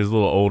was. I mean, he's a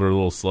little older, a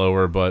little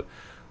slower, but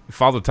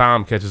Father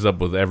Time catches up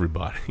with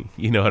everybody.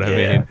 You know what I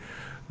mean?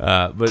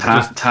 But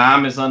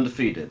time is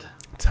undefeated.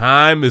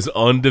 Time is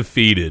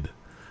undefeated.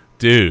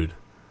 Dude,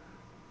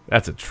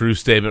 that's a true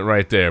statement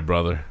right there,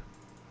 brother.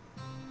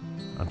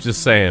 I'm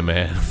just saying,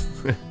 man.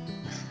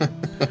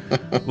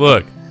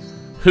 Look,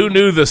 who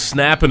knew the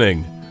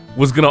Snappening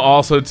was going to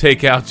also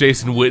take out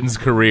Jason Witten's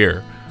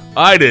career?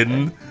 I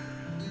didn't.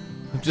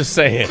 I'm just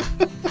saying.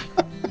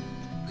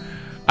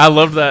 I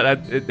love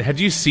that. Had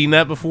you seen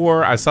that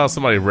before? I saw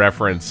somebody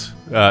reference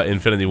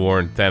Infinity War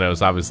and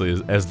Thanos,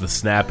 obviously, as the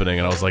Snappening,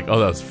 and I was like, oh,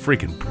 that was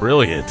freaking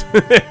brilliant.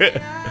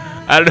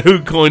 I don't know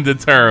who coined the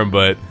term,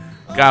 but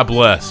God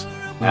bless.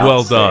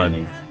 Well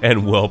done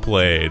and well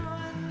played.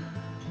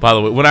 By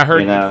the way, when I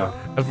heard,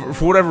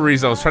 for whatever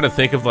reason, I was trying to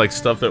think of like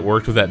stuff that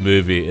worked with that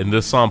movie, and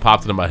this song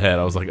popped into my head.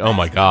 I was like, oh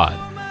my God,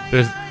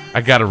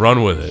 I got to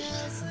run with it.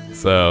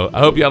 So I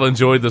hope y'all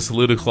enjoyed the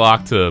salute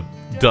clock to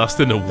Dust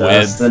in the Wind.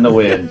 Dust in the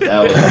Wind.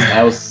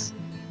 That was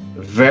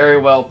very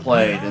well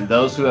played, and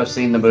those who have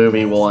seen the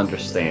movie will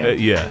understand.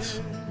 Yes.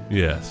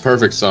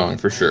 Perfect song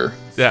for sure.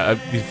 Yeah,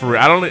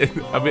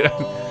 I mean,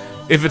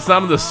 if it's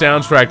not on the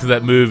soundtrack to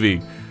that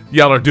movie,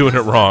 y'all are doing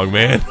it wrong,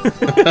 man.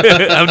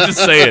 I'm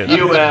just saying.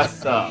 You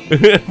effed up.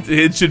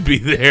 It should be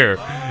there.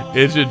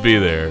 It should be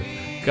there.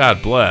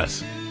 God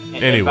bless.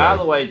 Anyway. And by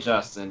the way,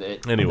 Justin,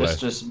 it's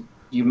just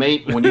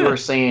when you were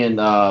saying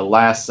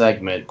last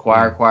segment,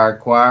 choir,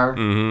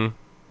 mm-hmm.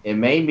 It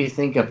made me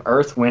think of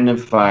Earth, Wind,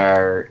 and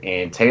Fire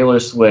and Taylor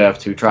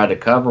Swift, who tried to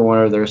cover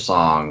one of their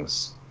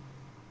songs.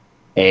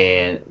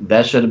 And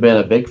that should have been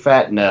a big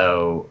fat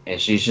no, and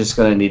she's just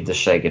going to need to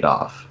shake it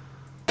off.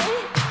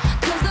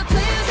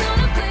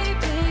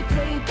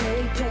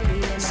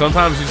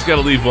 Sometimes you just got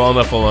to leave well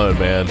enough alone,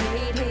 man.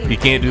 You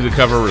can't do the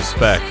cover of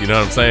Respect. You know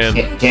what I'm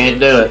saying? Can't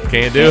do it.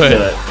 Can't do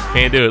it.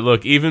 Can't do it.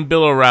 Look, even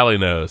Bill O'Reilly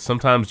knows.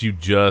 Sometimes you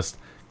just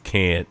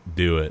can't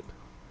do it.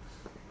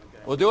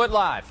 We'll do it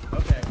live.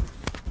 Okay.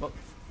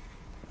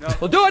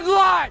 We'll do it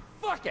live.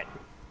 Fuck it.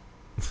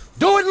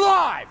 Do it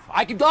live.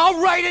 I'll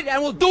write it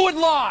and we'll do it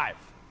live.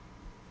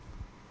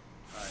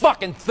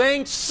 Fucking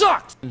thing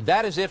sucks.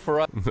 That is it for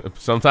us.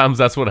 Sometimes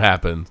that's what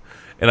happens.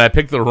 and I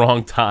picked the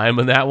wrong time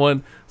in that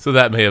one, so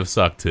that may have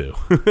sucked too.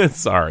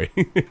 Sorry.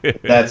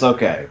 That's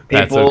okay.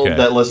 That's People okay.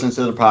 that listen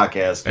to the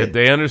podcast,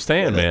 They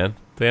understand, man.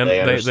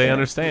 They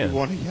understand. We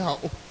want to yell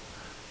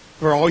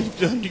for all you've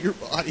done to your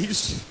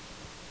bodies.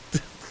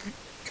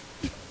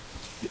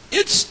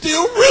 It's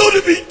still real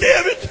to me,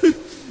 damn it!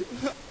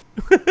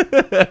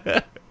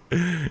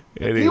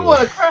 Anyway. If you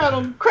want to crown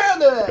them, crown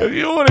their ass. If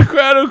you want to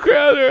crown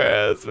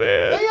their ass,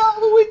 man. They all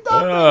who we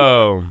thought.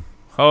 Oh,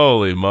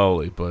 holy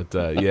moly! But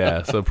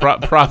yeah, so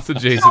props to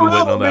Jason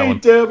Witten on that one.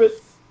 Damn it.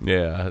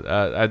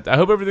 Yeah, I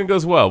hope everything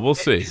goes well. We'll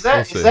see. Is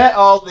that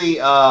all the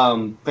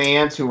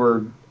fans who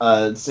were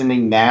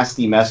sending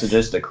nasty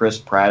messages to Chris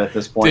Pratt at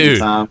this point in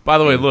time? By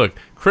the way, look,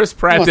 Chris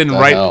Pratt What didn't the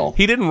write. hell?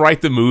 He didn't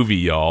write the movie,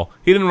 y'all.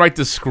 He didn't write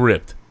the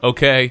script.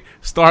 Okay,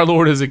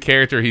 Star-Lord is a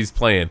character he's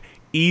playing.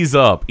 Ease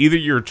up. Either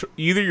you're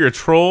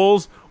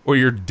trolls or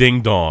you're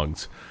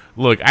ding-dongs.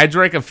 Look, I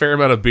drank a fair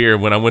amount of beer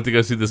when I went to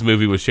go see this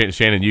movie with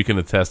Shannon. You can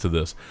attest to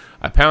this.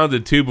 I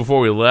pounded 2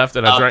 before we left,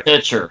 and I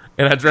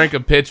drank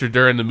a pitcher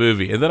during the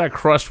movie, and then I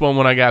crushed one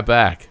when I got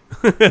back,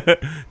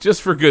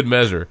 just for good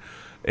measure.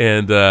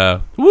 And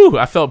I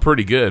felt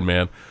pretty good,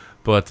 man.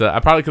 But I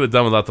probably could have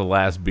done without the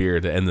last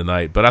beer to end the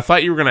night. But I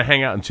thought you were going to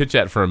hang out and chit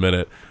chat for a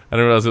minute. I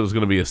didn't realize it was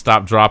going to be a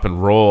stop, drop,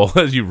 and roll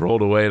as you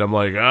rolled away. And I'm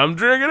like, I'm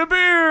drinking a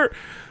beer.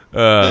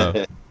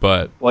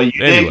 But well,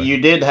 you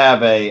did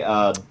have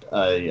a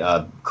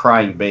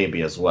crying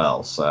baby as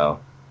well, so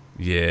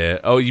yeah.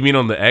 Oh, you mean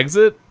on the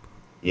exit?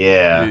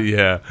 Yeah.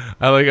 Yeah.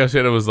 I like how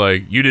Shannon was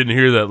like, you didn't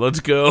hear that. Let's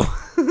go.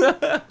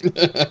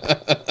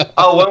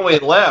 Oh, when we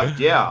left,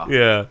 yeah.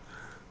 Yeah.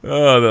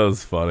 Oh, that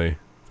was funny.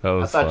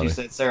 I thought you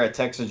said Sarah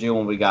texted you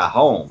when we got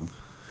home.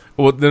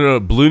 Well, no,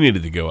 Blue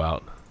needed to go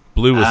out.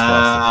 Blue was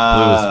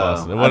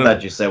fussing. I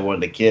thought you said one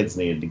of the kids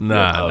needed to go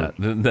out.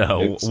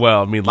 No.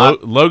 Well, I mean,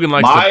 Logan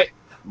likes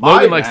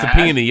to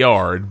pee in the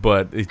yard,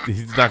 but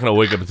he's not going to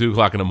wake up at 2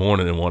 o'clock in the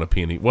morning and want to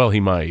pee in the... Well,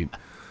 he might,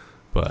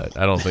 but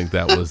I don't think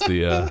that was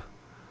the...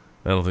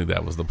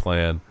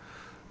 plan.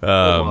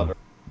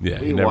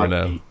 Yeah, you never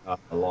know.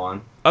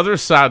 Other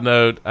side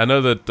note, I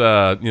know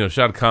that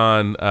Shad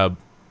Khan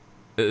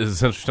is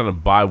essentially trying to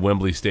buy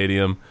Wembley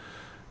Stadium,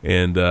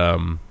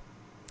 and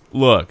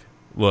look,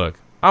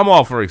 I'm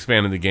all for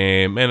expanding the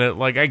game, and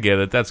I get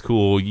it, that's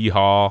cool,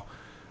 yeehaw.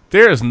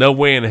 There is no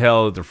way in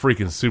hell that the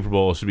freaking Super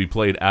Bowl should be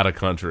played out of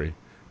country.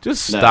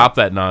 Just stop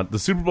that The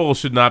Super Bowl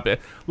should not be.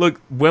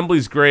 Look,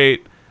 Wembley's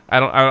great. I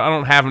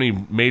don't have any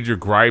major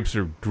gripes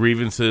or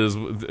grievances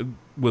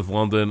with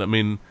London. I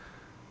mean,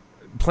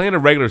 playing a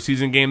regular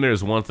season game there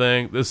is one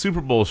thing. The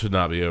Super Bowl should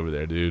not be over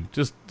there, dude.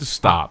 Just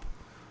stop.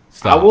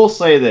 I will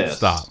say this.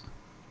 Stop.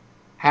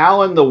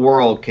 How in the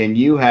world can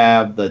you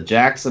have the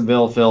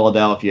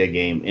Jacksonville-Philadelphia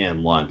game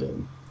in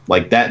London?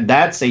 Like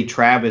that's a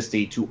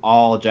travesty to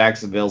all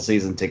Jacksonville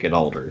season ticket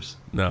holders.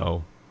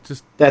 No.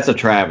 That's a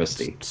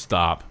travesty.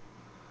 Stop.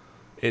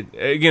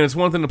 It's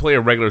one thing to play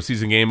a regular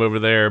season game over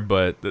there,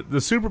 but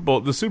the Super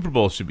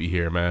Bowl should be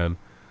here, man.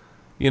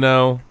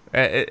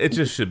 It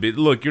just should be.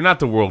 Look, you're not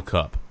the World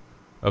Cup,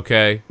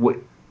 okay?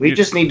 We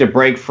just need to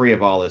break free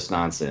of all this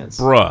nonsense.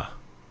 Bruh.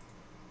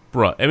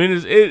 I mean,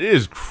 it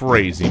is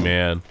crazy,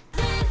 man.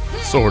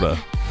 Sorta.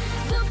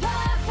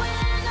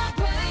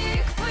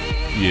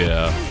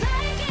 Yeah.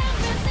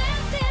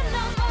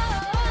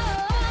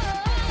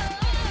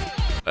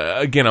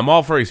 Again, I'm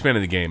all for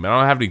expanding the game. I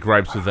don't have any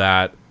gripes with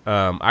that.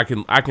 I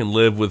can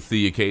live with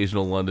the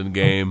occasional London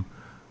game,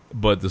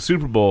 but the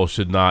Super Bowl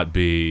should not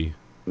be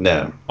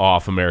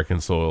off American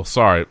soil.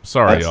 Sorry,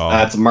 y'all.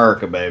 That's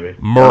America, baby.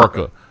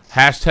 America.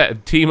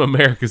 Hashtag Team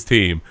America's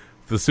team.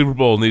 The Super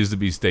Bowl needs to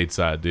be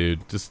stateside,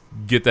 dude. Just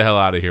get the hell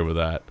out of here with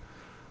that.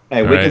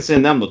 Hey, we can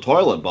send them the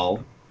toilet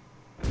bowl.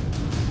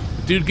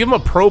 Dude, give them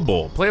a Pro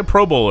Bowl. Play a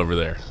Pro Bowl over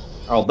there.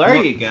 Oh,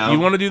 there you go. You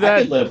want to do that?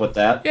 I could live with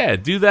that. Yeah,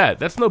 do that.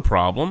 That's no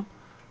problem.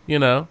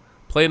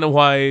 Play in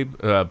Hawaii,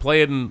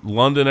 play it in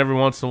London every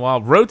once in a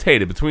while.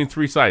 Rotate it between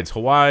 3 sites: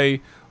 Hawaii,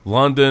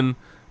 London,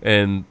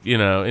 and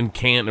in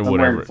Canton or somewhere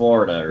whatever, in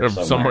Florida or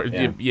somewhere.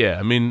 Yeah,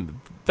 I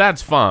mean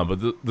that's fine,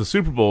 but the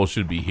Super Bowl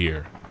should be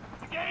here.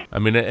 I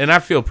mean, and I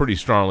feel pretty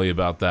strongly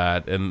about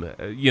that. And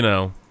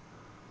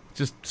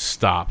just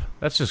stop.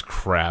 That's just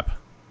crap.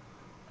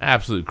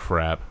 Absolute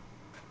crap.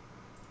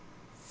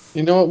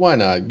 You know what? Why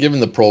not?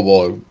 Given the Pro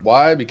Bowl.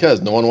 Why? Because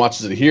no one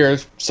watches it here,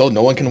 so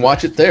no one can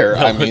watch it there.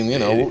 I mean,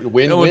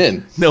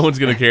 win-win. No one's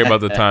going to care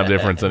about the time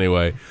difference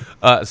anyway.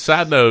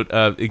 Side note,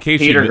 in case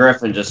Peter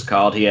Griffin just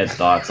called. He had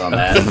thoughts on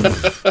that.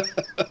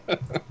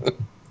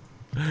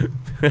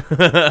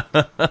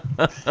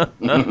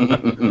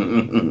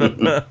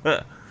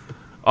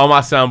 All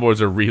my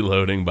soundboards are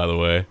reloading, by the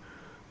way.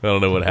 I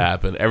don't know what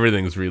happened.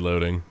 Everything's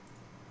reloading.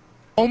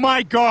 Oh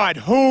my God,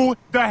 who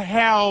the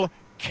hell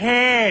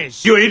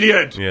cares? You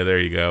idiot! Yeah, there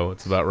you go.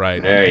 It's about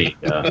right. There you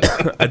go.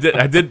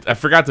 I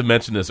forgot to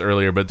mention this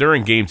earlier, but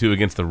during Game 2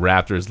 against the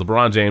Raptors,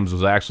 LeBron James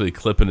was actually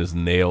clipping his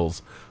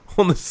nails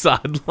on the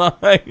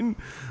sideline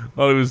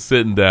while he was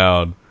sitting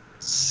down.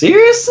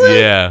 Seriously?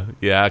 Yeah,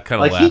 I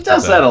kind of laughed he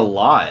does at that a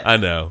lot. I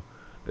know.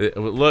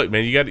 Look,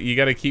 man, you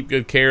got to keep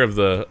good care of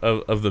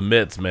the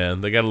mitts,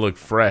 man. They got to look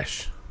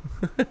fresh.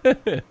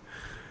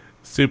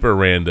 Super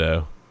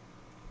rando,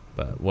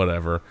 but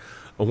whatever.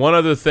 One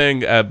other thing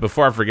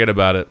before I forget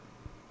about it,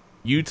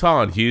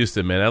 Utah and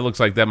Houston, man, that looks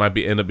like that might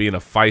end up being a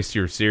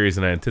feistier series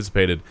than I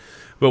anticipated.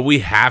 But we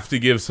have to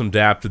give some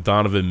dap to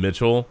Donovan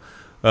Mitchell.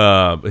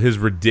 His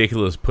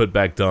ridiculous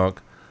putback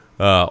dunk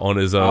on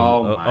his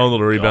own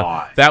little rebound.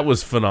 God. That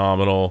was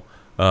phenomenal.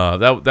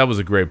 That was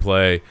a great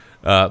play.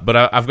 But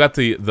I've got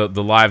the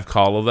live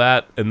call of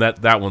that, and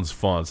that one's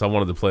fun. So I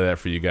wanted to play that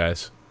for you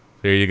guys.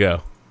 There you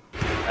go.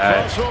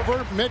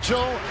 Crossover,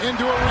 Mitchell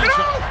into a reach.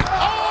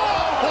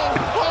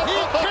 He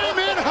came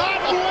in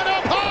hot and went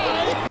up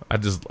high. I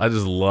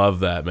just love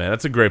that, man.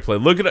 That's a great play.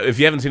 Look it up if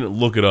you haven't seen it.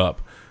 Look it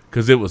up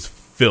because it was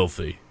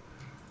filthy.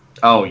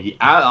 Oh, yeah,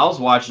 I was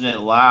watching it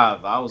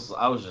live. I was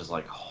just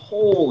like,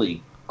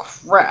 holy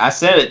crap! I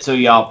sent it to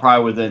y'all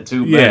probably within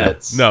 2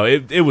 minutes. No,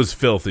 it was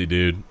filthy,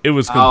 dude. It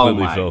was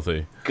completely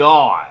filthy.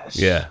 Gosh.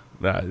 Yeah,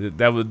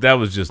 that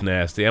was just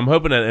nasty. I'm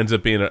hoping that ends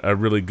up being a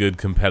really good,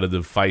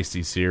 competitive,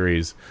 feisty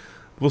series.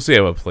 We'll see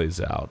how it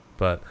plays out.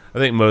 But I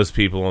think most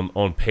people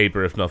on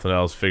paper, if nothing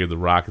else, figured the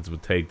Rockets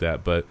would take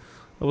that. But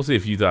we'll see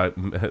if Utah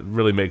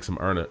really makes them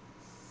earn it.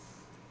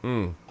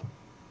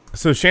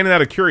 So, Shannon,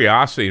 out of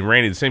curiosity, and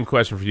Randy, the same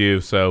question for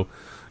you. So,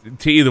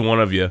 to either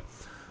one of you,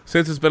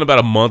 since it's been about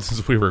a month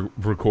since we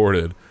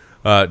recorded,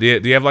 do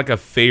you have like a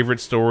favorite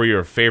story or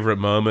a favorite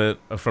moment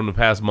from the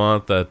past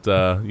month that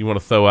you want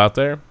to throw out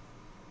there?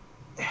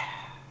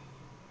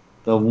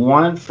 The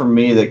one for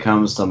me that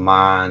comes to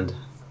mind,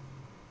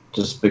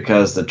 just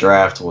because the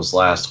draft was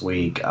last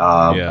week,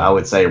 I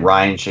would say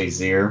Ryan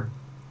Shazier.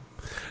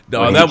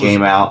 No,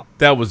 came out.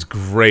 That was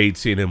great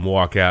seeing him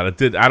walk out. It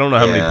did. I don't know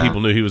how many people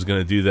knew he was going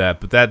to do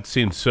that, but that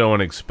seemed so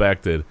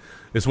unexpected.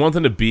 It's one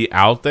thing to be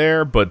out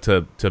there, but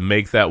to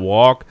make that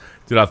walk,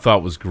 dude, I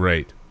thought was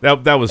great.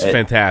 That was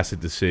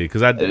fantastic to see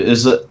because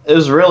it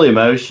was really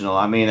emotional.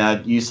 I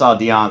mean, you saw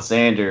Deion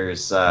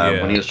Sanders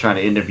when he was trying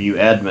to interview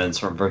Edmonds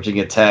from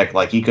Virginia Tech,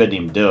 like he couldn't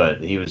even do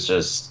it. He was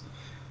just,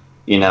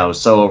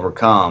 so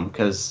overcome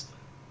because,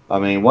 I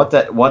mean, what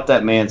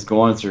that man's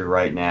going through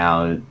right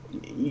now,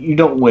 you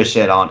don't wish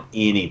that on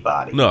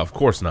anybody. No, of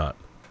course not.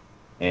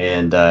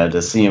 And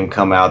to see him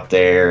come out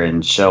there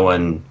and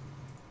showing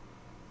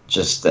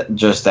just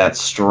that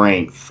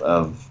strength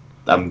of,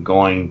 I'm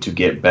going to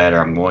get better,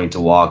 I'm going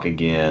to walk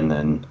again,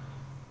 and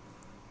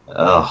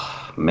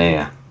oh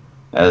man,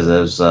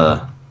 it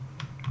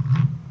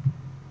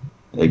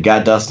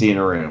got dusty in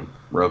the room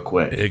real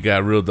quick. It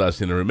got real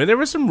dusty in the room, and there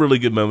were some really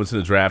good moments in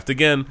the draft.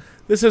 Again,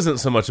 this isn't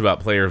so much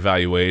about player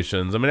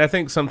evaluations. I mean, I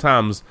think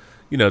sometimes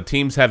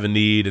teams have a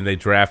need and they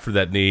draft for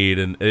that need,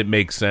 and it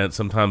makes sense.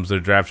 Sometimes their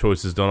draft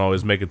choices don't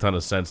always make a ton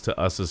of sense to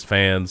us as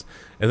fans,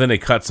 and then they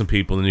cut some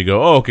people, and you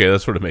go, "Oh, okay, that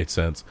sort of made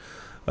sense."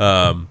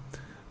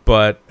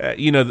 But,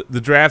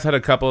 the draft had a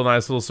couple of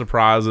nice little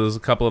surprises, a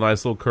couple of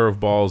nice little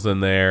curveballs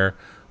in there.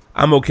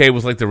 I'm okay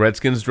with, the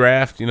Redskins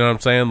draft, you know what I'm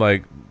saying?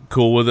 Like,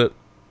 cool with it.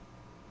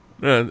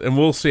 And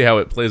we'll see how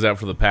it plays out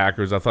for the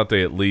Packers. I thought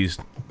they at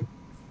least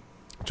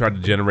tried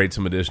to generate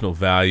some additional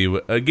value.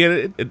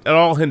 Again, it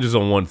all hinges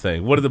on one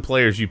thing. What do the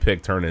players you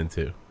pick turn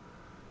into?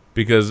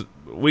 Because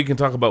we can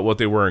talk about what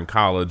they were in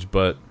college,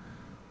 but,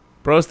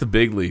 bro, it's the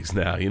big leagues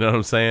now, you know what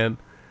I'm saying?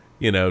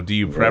 Do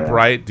you prep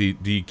right? Do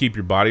you keep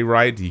your body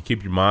right? Do you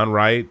keep your mind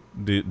right?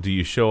 Do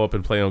you show up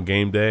and play on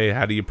game day?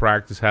 How do you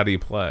practice? How do you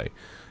play?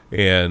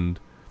 And,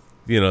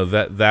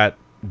 that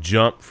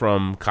jump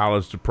from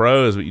college to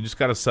pros, but you just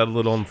got to settle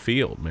it on the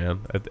field,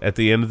 man, at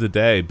the end of the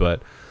day.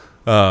 But,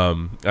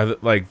 the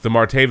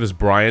Martavis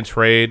Bryant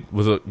trade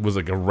was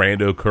like a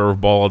rando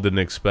curveball I didn't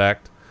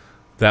expect.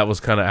 That was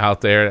kind of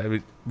out there. I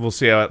mean, we'll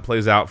see how it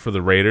plays out for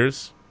the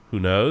Raiders. Who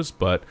knows?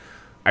 But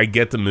I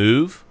get the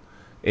move.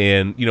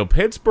 And,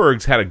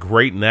 Pittsburgh's had a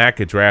great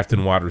knack at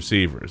drafting wide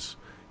receivers.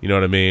 You know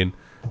what I mean?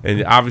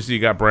 And obviously you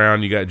got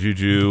Brown, you got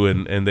Juju,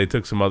 and they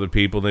took some other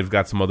people. And they've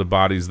got some other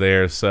bodies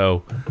there.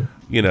 So,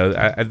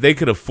 they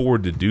could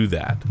afford to do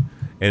that.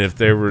 And if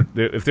there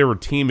were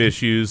team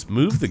issues,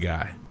 move the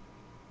guy.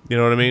 You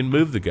know what I mean?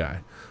 Move the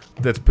guy.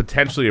 That's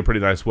potentially a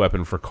pretty nice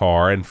weapon for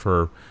Carr and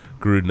for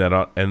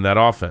Gruden and that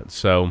offense.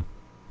 So,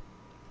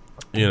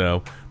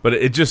 but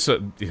it just, I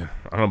don't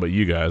know about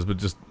you guys, but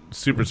just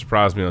super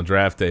surprised me on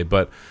draft day.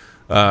 But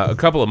a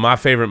couple of my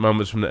favorite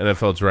moments from the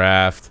NFL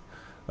draft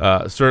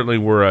certainly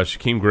were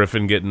Shaquem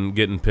Griffin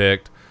getting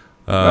picked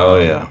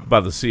by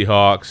the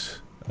Seahawks.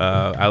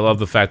 I love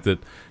the fact that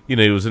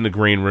he was in the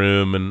green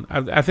room, and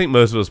I think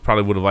most of us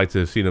probably would have liked to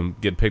have seen him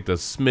get picked a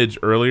smidge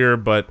earlier.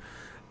 But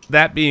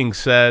that being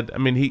said, I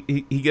mean,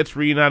 he gets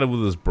reunited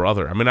with his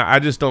brother. I mean, I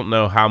just don't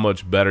know how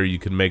much better you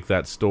can make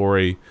that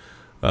story.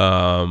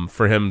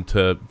 For him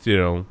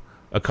to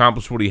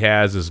accomplish what he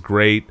has is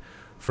great.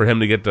 For him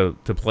to get to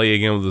play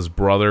again with his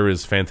brother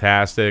is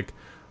fantastic.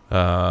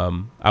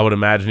 I would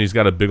imagine he's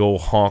got a big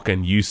old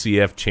honking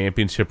UCF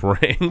championship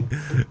ring,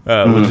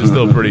 which is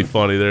still pretty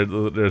funny.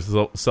 There's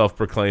a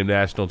self-proclaimed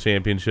national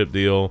championship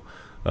deal.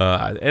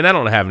 And I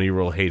don't have any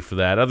real hate for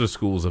that. Other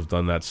schools have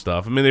done that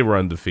stuff. I mean, they were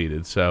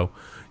undefeated, so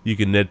you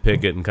can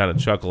nitpick it and kind of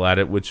chuckle at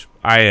it, which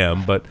I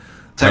am. But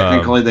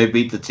technically, they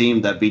beat the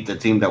team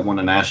that won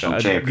a national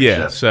championship.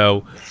 Yeah,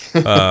 so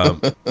I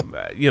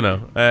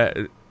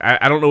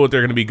don't know what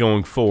they're going to be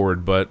going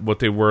forward, but what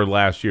they were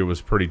last year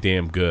was pretty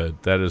damn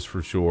good. That is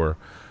for sure.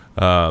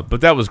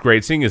 But that was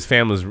great. Seeing his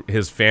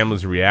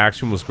family's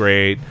reaction was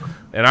great.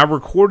 And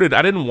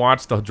I didn't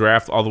watch the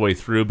draft all the way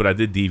through, but I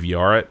did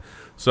DVR it.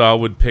 So I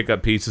would pick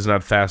up pieces and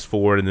I'd fast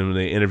forward, and then when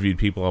they interviewed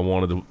people I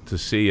wanted to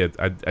see,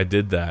 I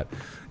did that.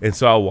 And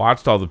so I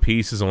watched all the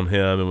pieces on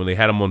him, and when they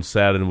had him on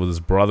set and with his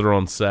brother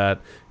on set,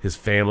 his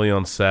family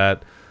on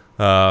set,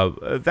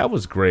 that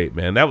was great,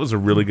 man. That was a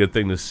really good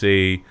thing to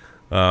see.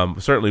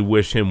 Certainly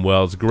wish him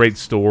well. It's a great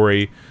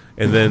story.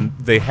 And then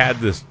they had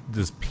this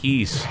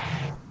piece.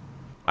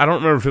 I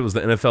don't remember if it was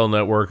the NFL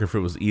Network or if it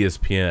was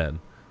ESPN,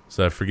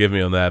 so forgive me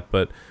on that.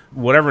 But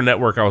whatever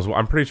network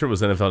I'm pretty sure it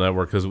was NFL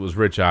Network because it was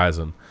Rich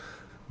Eisen.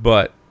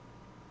 But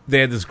they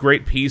had this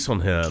great piece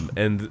on him,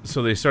 and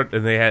so they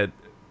had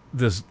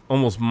this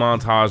almost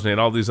montage, and they had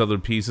all these other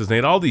pieces. They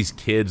had all these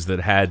kids that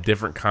had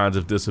different kinds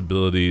of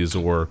disabilities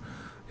or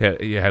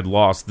had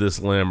lost this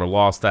limb or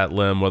lost that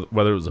limb,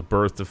 whether it was a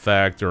birth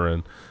defect or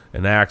an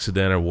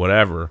accident or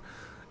whatever.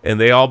 And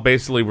they all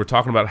basically were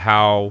talking about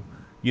how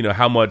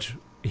much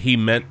he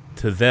meant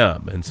to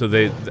them. And so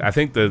I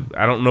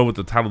don't know what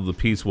the title of the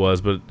piece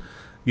was, but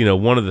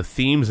one of the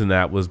themes in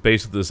that was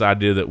basically this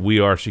idea that we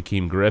are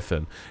Shaquem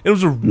Griffin. It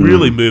was a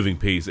really moving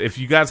piece. If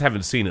you guys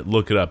haven't seen it,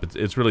 look it up.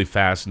 It's really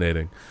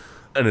fascinating,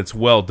 and it's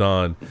well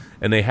done.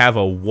 And they have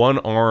a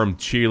one-armed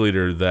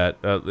cheerleader that,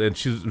 and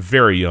she's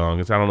very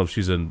young. I don't know if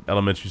she's in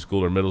elementary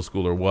school or middle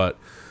school or what,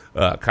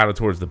 kind of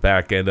towards the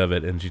back end of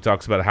it. And she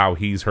talks about how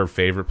he's her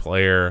favorite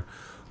player.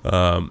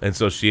 And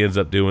so she ends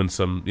up doing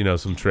some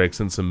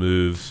tricks and some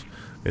moves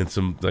and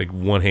some like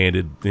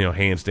one-handed,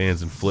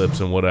 handstands and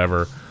flips and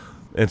whatever.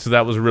 And so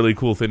that was a really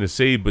cool thing to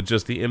see, but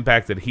just the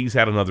impact that he's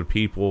had on other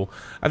people,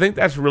 I think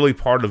that's really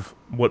part of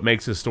what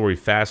makes his story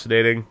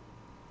fascinating.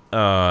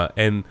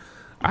 And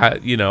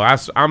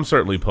I'm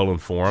certainly pulling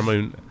for him. I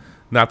mean,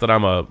 not that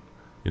I'm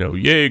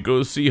yay,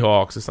 go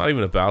Seahawks. It's not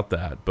even about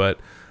that, but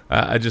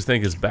I just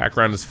think his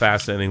background is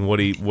fascinating. What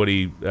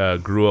he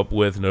grew up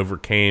with and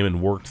overcame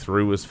and worked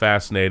through is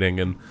fascinating.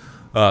 And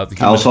I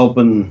was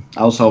hoping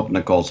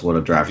the Colts would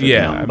have drafted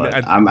him, but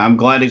I'm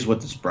glad he's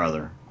with his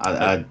brother.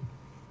 I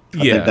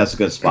think that's a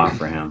good spot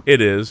for him.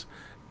 It is.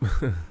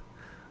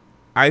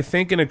 I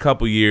think in a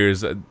couple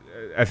years,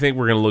 I think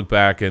we're going to look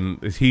back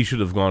and he should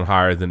have gone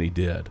higher than he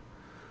did.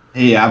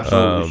 He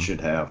absolutely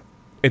should have.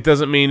 It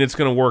doesn't mean it's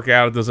going to work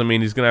out. It doesn't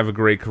mean he's going to have a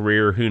great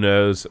career. Who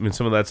knows? I mean,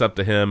 some of that's up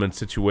to him and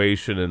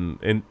situation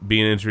and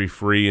being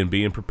injury-free and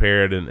being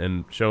prepared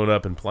and showing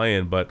up and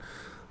playing. But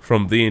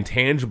from the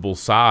intangible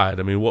side,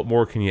 I mean, what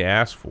more can you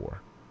ask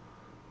for?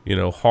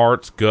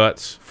 Hearts,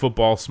 guts,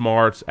 football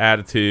smarts,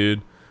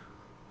 attitude,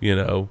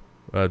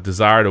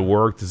 desire to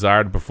work,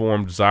 desire to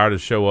perform, desire to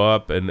show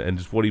up, and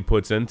just what he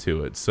puts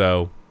into it.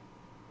 So,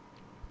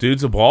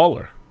 dude's a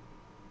baller.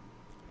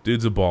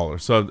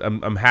 So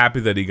I'm happy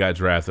that he got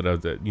drafted.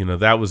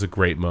 That was a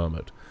great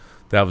moment.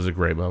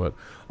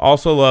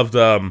 Also loved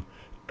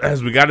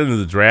as we got into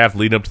the draft,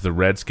 leading up to the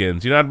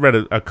Redskins. I'd read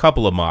a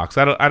couple of mocks.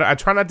 I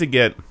try not to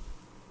get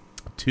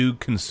too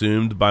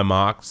consumed by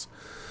mocks,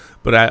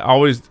 but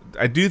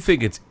I do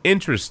think it's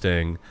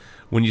interesting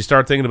when you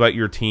start thinking about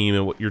your team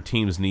and what your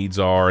team's needs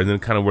are, and then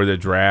kind of where they're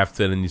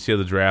drafted, and you see how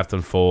the draft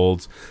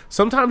unfolds.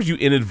 Sometimes you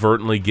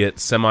inadvertently get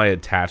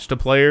semi-attached to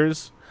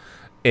players.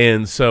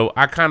 And so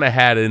I kind of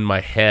had in my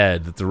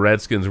head that the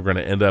Redskins were going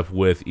to end up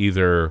with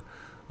either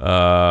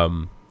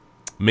Minkah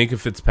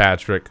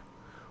Fitzpatrick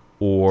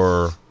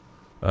or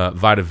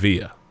Vita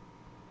Vea.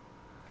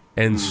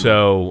 And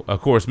so,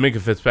 of course, Minkah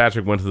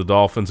Fitzpatrick went to the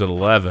Dolphins at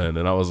 11,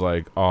 and I was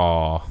like,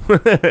 oh,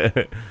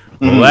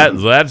 well,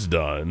 that's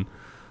done.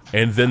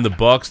 And then the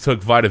Bucs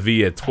took Vita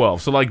Vea at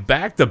 12. So, like,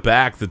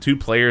 back-to-back, the two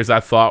players I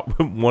thought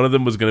one of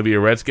them was going to be a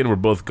Redskin were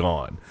both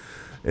gone.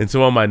 And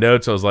so on my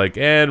notes, I was like,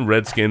 and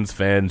Redskins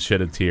fan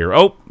shed a tear.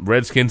 Oh,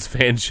 Redskins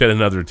fan shed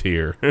another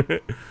tear.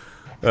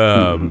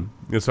 And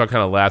so I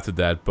kind of laughed at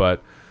that.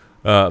 But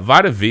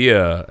Vita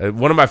Vea,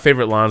 one of my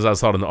favorite lines I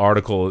saw in the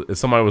article, is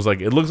somebody was like,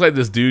 it looks like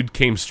this dude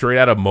came straight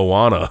out of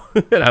Moana.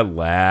 And I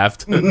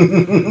laughed.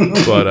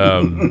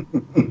 But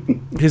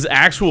his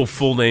actual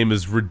full name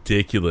is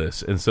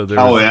ridiculous. And so there's...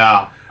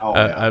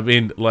 I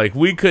mean, like,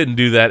 we couldn't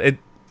do that.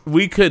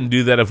 We couldn't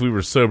do that if we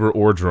were sober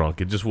or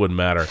drunk. It just wouldn't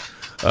matter.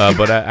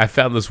 But I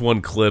found this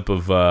one clip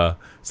of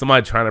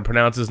somebody trying to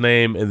pronounce his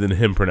name and then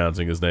him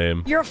pronouncing his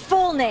name. Your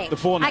full name. The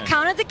full name. I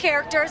counted the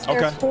characters. Okay.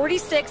 There's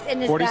 46 in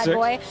this 46. bad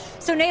boy.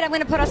 So, Nate, I'm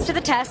going to put us to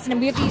the test, and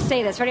we have to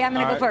say this. Ready? I'm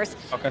going to go first.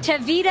 Okay.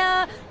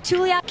 Tevita,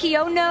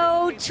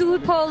 Tuliakiono,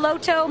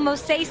 Tupoloto,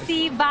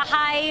 Mosesi,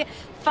 Vahai,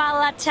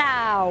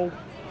 Falatau.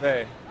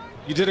 Hey,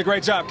 you did a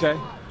great job, Kay.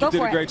 Go you did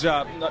for a it. great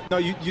job. No,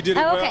 you did it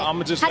Oh, okay. well. I'm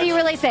gonna just. How do you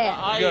really say it?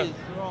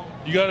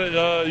 You got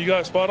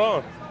it spot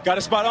on. Got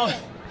it spot on.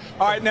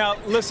 All right, now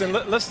listen.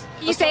 Let's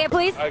You say it,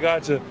 please. I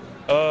got you.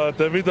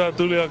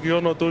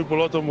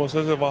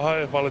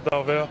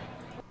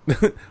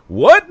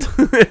 What?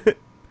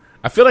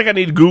 I feel like I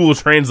need Google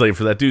Translate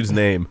for that dude's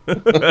name.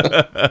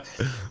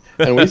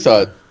 And we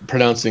thought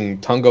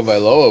pronouncing Tungo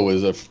Vailoa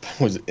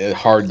was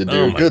hard to do.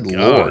 Oh my Good God.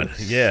 Lord.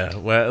 Yeah.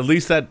 Well, at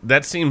least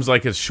that seems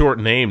like a short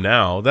name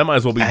now. That might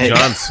as well be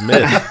John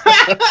Smith.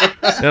 You know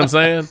what I'm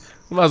saying?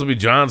 It might as well be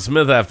John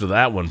Smith after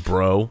that one,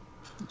 bro.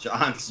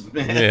 John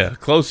Smith. Yeah,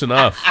 close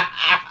enough.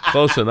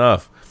 Close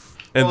enough.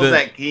 And what was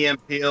that Key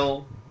and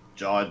Peele?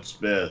 John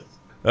Smith.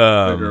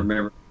 I don't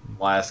remember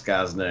the last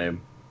guy's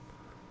name.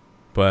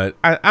 But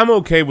I'm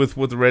okay with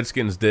what the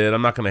Redskins did.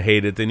 I'm not going to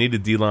hate it. They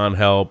needed D-line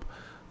help.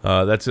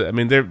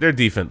 Their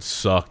defense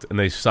sucked, and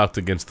they sucked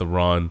against the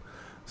run.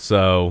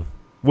 And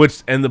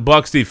the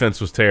Bucs defense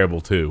was terrible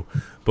too.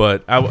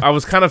 But I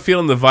was kind of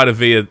feeling the Vita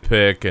Vea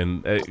pick,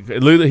 and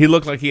he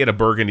looked like he had a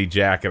burgundy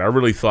jacket. I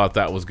really thought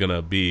that was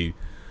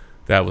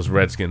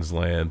Redskins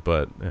land,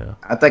 but yeah.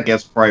 I think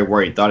that's probably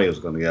where he thought he was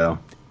going to go.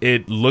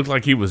 It looked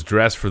like he was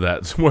dressed for that.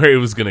 It's where he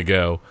was going to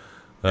go.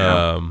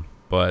 Yeah.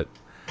 But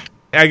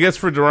I guess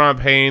for Daron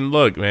Payne,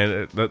 look,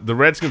 man, the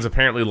Redskins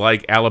apparently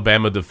like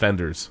Alabama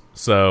defenders.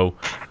 So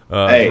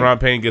Daron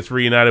Payne gets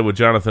reunited with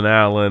Jonathan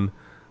Allen.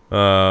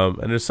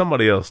 And there's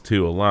somebody else,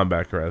 too, a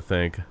linebacker, I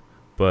think.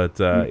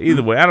 But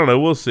either way, I don't know.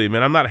 We'll see,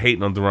 man. I'm not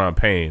hating on Daron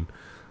Payne.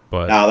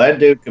 But no, that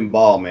dude can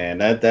ball, man.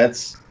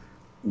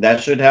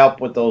 That should help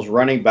with those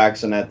running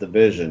backs in that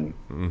division.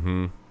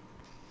 Mm-hmm.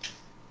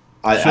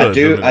 I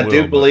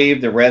do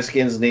believe the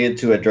Redskins needed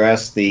to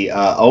address the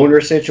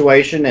owner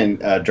situation and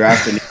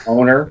draft a new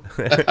owner.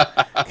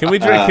 Can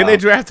they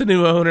draft a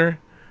new owner?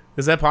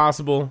 Is that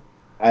possible?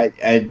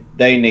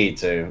 They need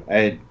to.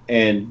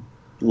 And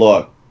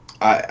look,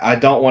 I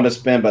don't want to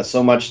spend but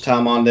so much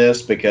time on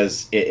this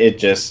because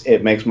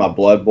it makes my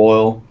blood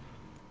boil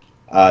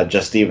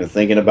just even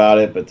thinking about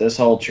it. But this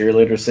whole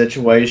cheerleader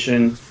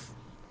situation.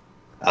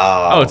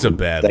 It's a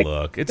bad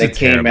look. It's a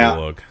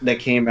terrible look. That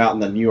came out in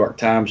the New York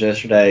Times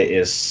yesterday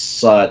is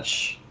so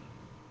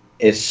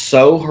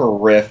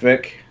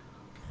horrific.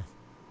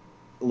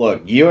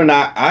 Look, you and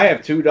I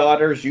have 2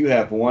 daughters. You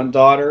have 1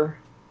 daughter.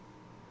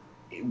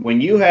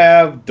 When you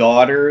have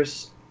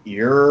daughters,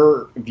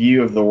 your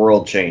view of the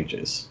world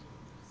changes.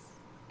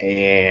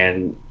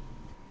 And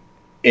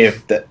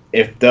if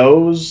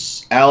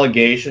those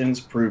allegations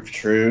prove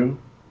true,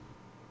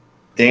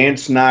 Dan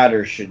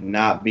Snyder should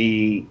not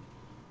be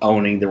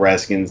owning the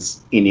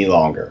Redskins any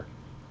longer.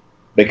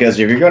 Because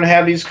if you're going to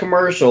have these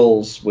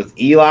commercials with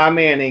Eli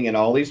Manning and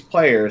all these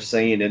players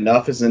saying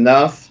enough is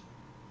enough,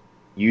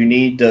 you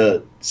need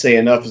to say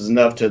enough is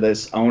enough to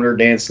this owner,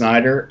 Dan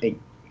Snyder,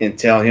 and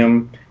tell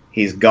him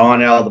he's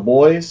gone out of the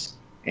boys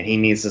and he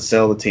needs to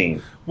sell the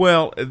team.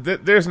 Well,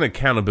 there's an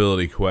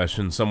accountability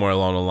question somewhere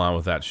along the line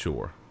with that,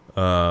 sure.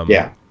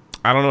 Yeah.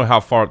 I don't know how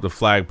far up the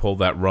flagpole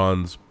that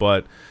runs,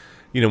 but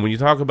when you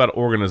talk about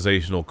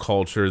organizational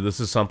culture,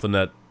 this is something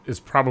that is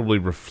probably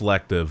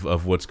reflective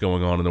of what's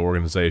going on in the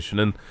organization.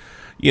 And,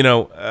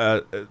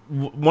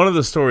 one of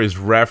the stories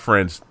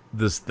referenced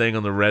this thing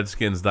on the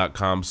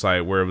Redskins.com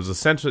site where it was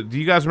essentially, do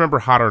you guys remember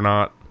Hot or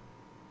Not?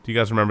 Do you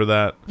guys remember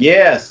that?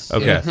 Yes.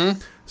 Okay. Mm-hmm.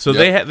 So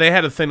they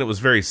had a thing that was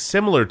very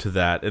similar to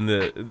that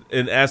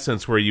in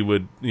essence where you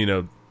would,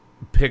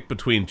 pick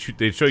between,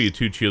 they'd show you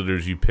 2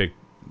 cheerleaders, you pick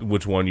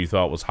which one you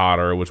thought was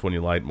hotter or which one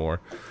you liked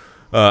more.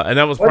 And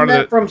that was Wasn't part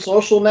of that from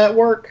Social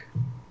Network?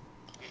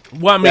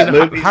 Well, I mean,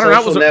 Hot or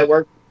Not was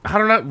Network. Hot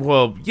or Not.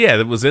 Well, yeah,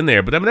 that was in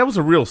there, but I mean, that was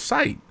a real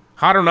site.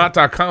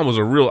 HotOrNot.com was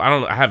a real.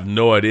 I have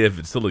no idea if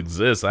it still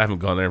exists. I haven't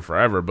gone there in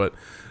forever, but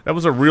that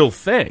was a real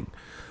thing.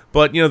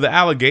 But the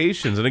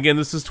allegations, and again,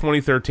 this is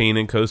 2013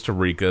 in Costa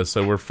Rica,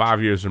 so we're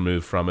 5 years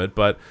removed from it.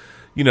 But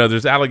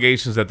there's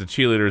allegations that the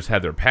cheerleaders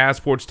had their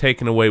passports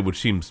taken away, which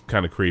seems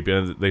kind of creepy.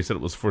 And they said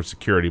it was for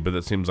security, but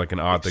that seems like an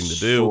odd thing to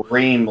do.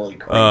 Extremely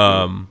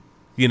creepy.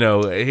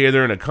 Here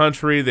they're in a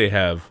country, they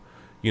have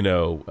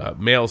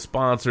male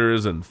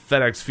sponsors and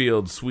FedEx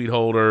Field suite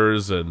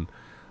holders, and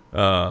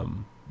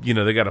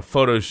they got a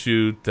photo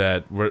shoot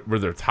where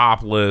they're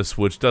topless,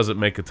 which doesn't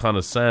make a ton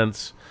of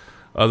sense,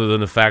 other than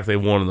the fact they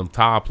wanted them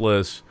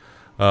topless.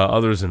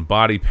 Others in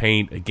body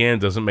paint, again,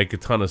 doesn't make a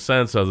ton of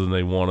sense, other than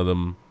they wanted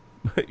them,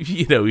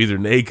 either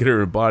naked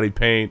or in body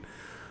paint.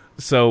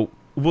 So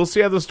we'll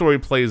see how the story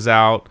plays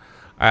out.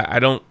 I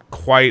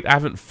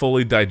haven't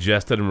fully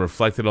digested and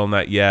reflected on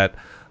that yet.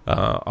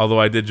 Although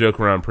I did joke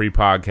around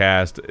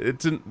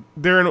pre-podcast,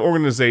 they're an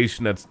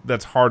organization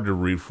that's hard to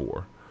root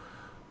for.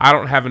 I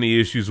don't have any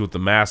issues with the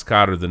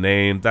mascot or the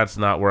name. That's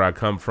not where I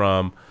come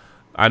from.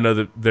 I know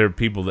that there are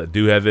people that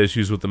do have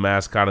issues with the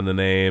mascot and the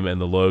name and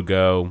the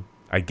logo.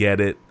 I get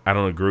it. I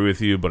don't agree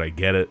with you, but I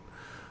get it.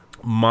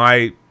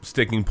 My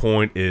sticking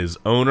point is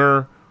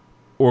owner,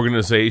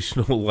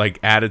 organizational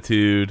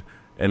attitude,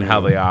 and how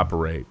they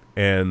operate.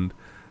 And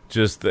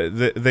just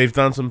they've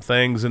done some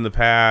things in the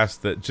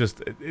past that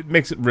just it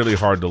makes it really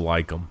hard to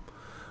like them.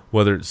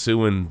 Whether it's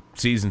suing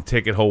season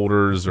ticket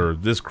holders or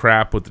this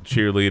crap with the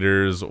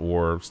cheerleaders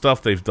or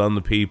stuff they've done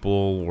to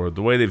people or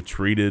the way they've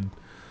treated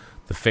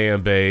the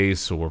fan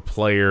base or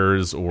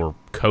players or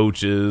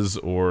coaches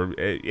or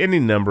any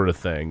number of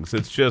things.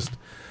 It's just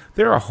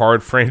they're a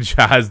hard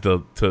franchise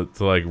to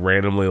like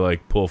randomly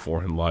like pull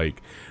for and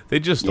like. They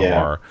just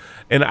are.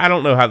 And I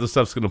don't know how this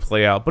stuff's going to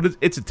play out, but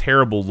it's a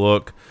terrible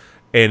look.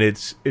 And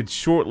it's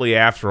shortly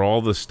after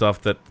all the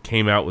stuff that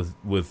came out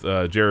with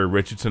Jerry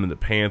Richardson and the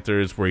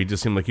Panthers, where he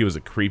just seemed like he was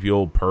a creepy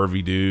old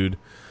pervy dude.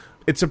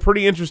 It's a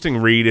pretty interesting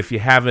read. If you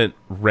haven't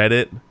read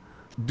it,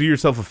 do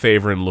yourself a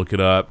favor and look it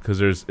up, because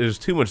there's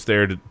too much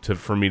there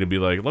for me to be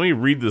like, let me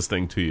read this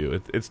thing to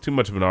you. It's too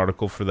much of an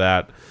article for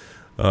that.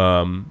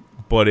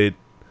 But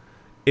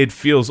it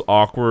feels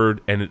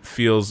awkward and it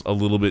feels a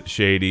little bit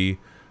shady.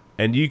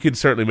 And you could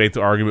certainly make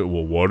the argument,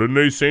 well, why didn't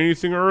they say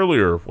anything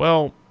earlier?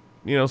 Well,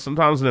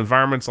 sometimes in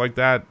environments like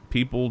that,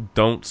 people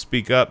don't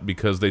speak up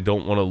because they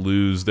don't want to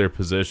lose their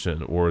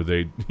position, or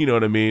they, you know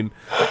what I mean?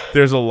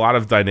 There's a lot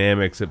of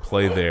dynamics at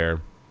play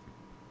there.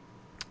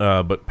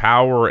 But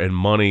power and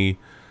money,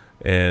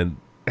 and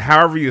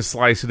however you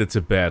slice it, it's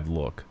a bad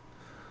look.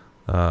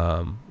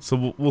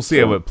 So we'll see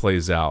how it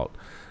plays out.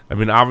 I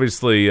mean,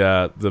 obviously,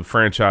 the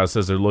franchise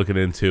says they're looking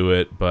into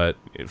it, but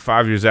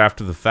 5 years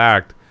after the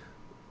fact,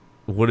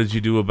 what did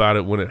you do about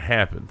it when it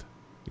happened?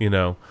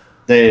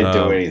 They didn't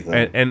do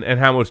anything. And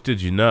how much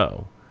did you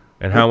know?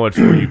 And how much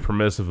were you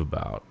permissive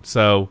about?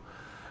 So,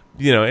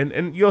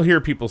 and you'll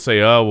hear people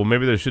say, oh, well,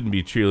 maybe there shouldn't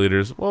be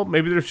cheerleaders. Well,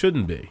 maybe there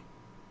shouldn't be.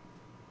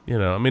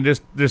 I mean,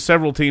 there's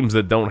several teams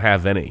that don't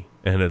have any,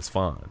 and it's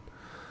fine.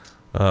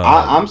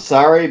 I'm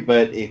sorry,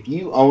 but if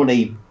you own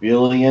 $1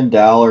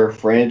 billion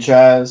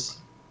franchise,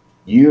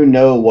 you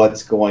know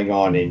what's going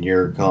on in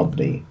your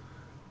company.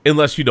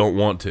 Unless you don't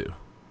want to.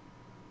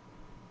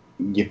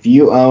 If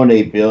you own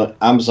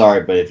I'm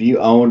sorry, but if you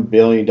own $1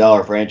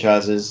 billion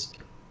franchises,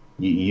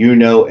 you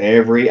know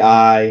every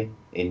I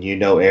and you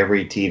know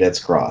every T that's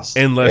crossed.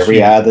 Unless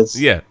you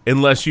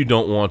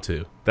don't want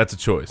to. That's a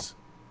choice.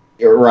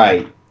 You're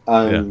right.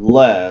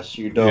 Unless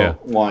you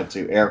don't want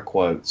to, air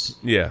quotes.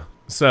 Yeah.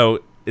 So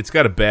it's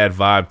got a bad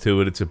vibe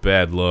to it. It's a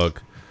bad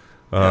look.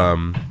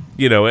 And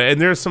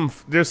there's some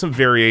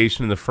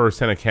variation in the first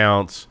 10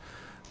 accounts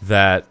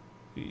that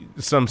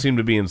some seem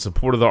to be in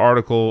support of the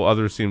article,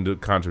 others seem to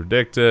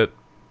contradict it.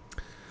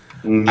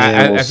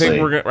 I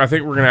think we're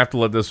gonna have to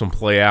let this one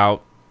play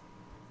out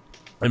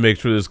and make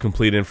sure there's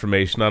complete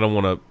information. I don't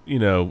want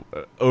to,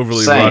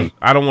 overly rush.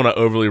 I don't want to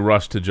overly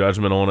rush to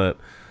judgment on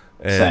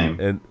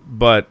it.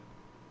 But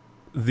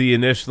the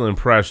initial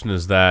impression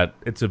is that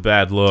it's a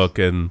bad look,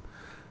 and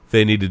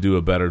they need to do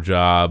a better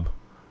job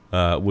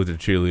with their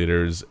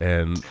cheerleaders.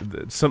 And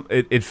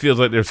it feels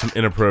like there's some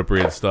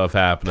inappropriate stuff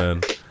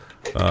happening.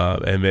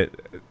 And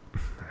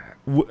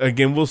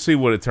again, we'll see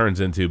what it turns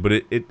into,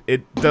 but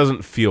it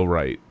doesn't feel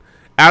right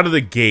out of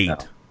the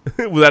gate.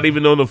 Without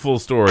even knowing the full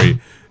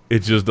story, it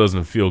just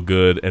doesn't feel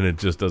good, and it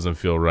just doesn't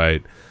feel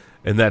right,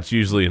 and that's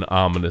usually an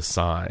ominous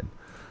sign.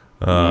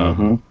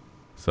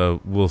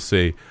 So we'll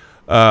see.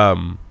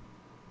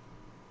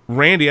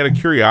 Randy, out of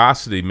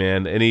curiosity,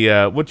 man,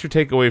 what's your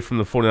takeaway from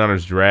the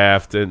 49ers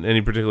draft, and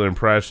any particular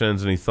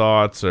impressions, any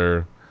thoughts,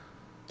 or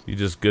you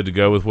just good to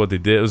go with what they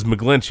did? It was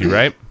McGlinchey,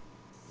 right?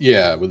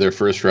 Yeah, with their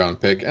first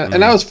round pick.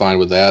 And I was fine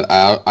with that.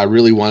 I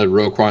really wanted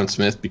Roquan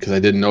Smith because I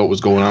didn't know what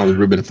was going on with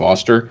Reuben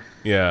Foster.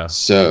 Yeah.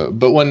 So,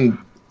 but when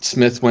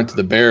Smith went to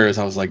the Bears,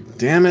 I was like,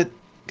 damn it,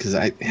 because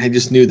I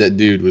just knew that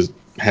dude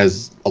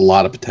has a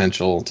lot of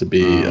potential to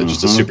be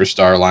just a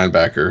superstar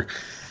linebacker.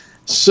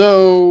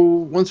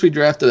 So once we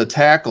drafted a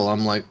tackle,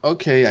 I'm like,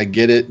 okay, I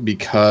get it,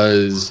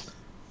 because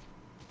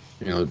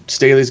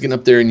Staley's getting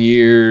up there in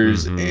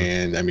years,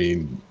 and I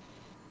mean,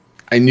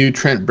 I knew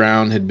Trent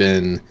Brown had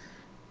been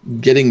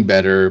getting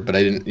better, but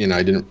I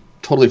didn't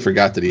totally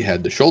forgot that he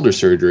had the shoulder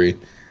surgery.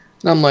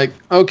 And I'm like,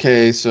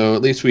 okay, so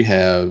at least we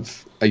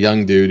have a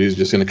young dude who's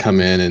just going to come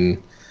in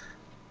and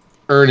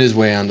earn his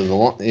way onto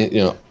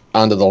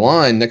the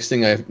line. Next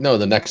thing I know,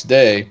 the next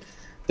day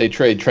they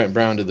trade Trent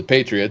Brown to the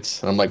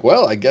Patriots. And I'm like,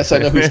 well, I guess I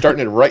know who's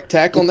starting at right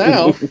tackle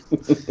now.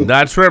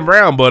 Not Trent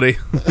Brown, buddy.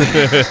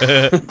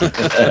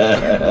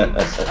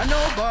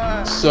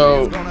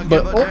 So,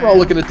 but overall,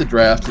 looking at the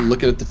draft and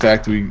looking at the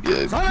fact we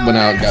went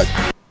out and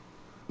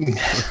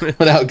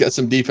got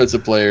some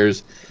defensive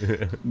players,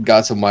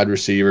 got some wide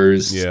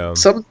receivers. Yeah.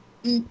 Some,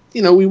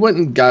 we went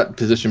and got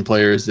position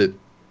players that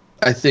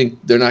I think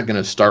they're not going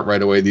to start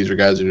right away. These are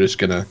guys that are just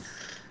going to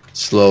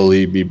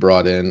slowly be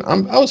brought in.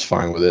 I was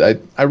fine with it.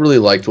 I really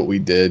liked what we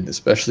did,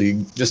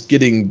 especially just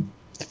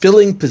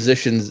filling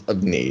positions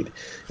of need.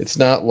 It's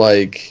not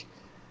like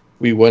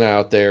we went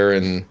out there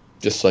and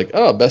just like,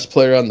 oh, best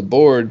player on the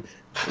board.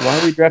 Why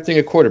are we drafting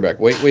a quarterback?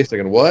 Wait a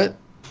second. What?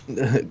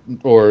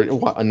 Or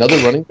what, another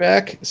running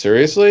back?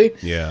 Seriously?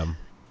 Yeah.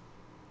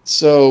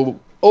 So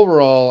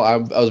overall, I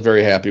was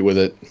very happy with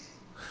it.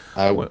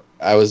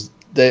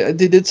 They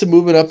did some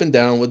moving up and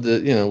down with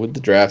the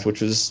draft,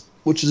 which is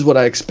what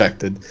I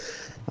expected.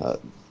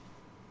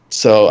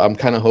 So I'm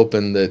kind of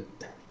hoping that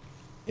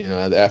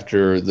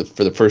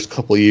for the first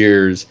couple of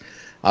years,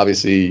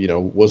 obviously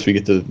once we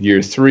get to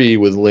year 3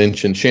 with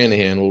Lynch and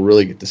Shanahan, we'll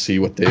really get to see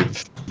what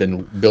they've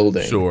been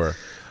building. Sure,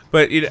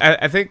 but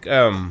I think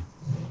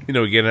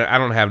again, I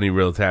don't have any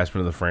real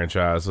attachment to the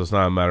franchise, so it's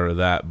not a matter of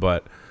that.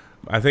 But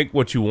I think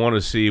what you want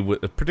to see,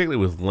 particularly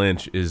with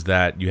Lynch, is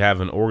that you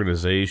have an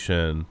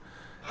organization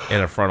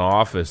and a front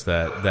office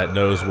that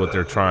knows what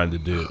they're trying to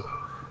do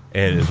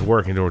and is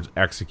working towards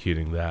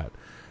executing that.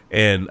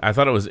 And I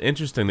thought it was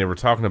interesting. They were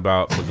talking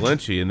about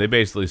McGlinchey, and they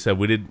basically said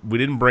we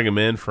didn't bring him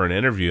in for an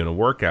interview and a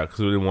workout because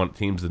we didn't want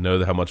teams to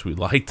know how much we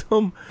liked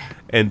him,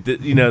 and they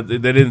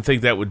didn't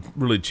think that would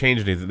really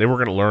change anything. They weren't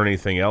going to learn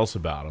anything else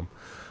about him,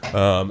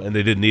 and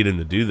they didn't need him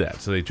to do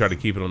that. So they tried to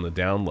keep it on the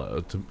down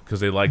low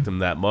because they liked him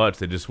that much.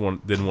 They just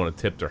didn't want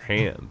to tip their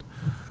hand.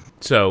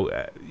 So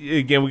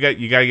again, you got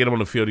to get him on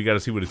the field. You got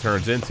to see what it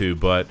turns into,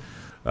 but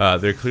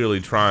they're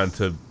clearly trying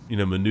to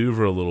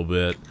maneuver a little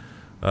bit.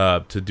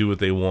 To do what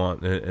they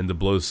want and to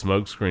blow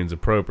smoke screens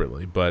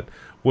appropriately. But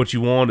what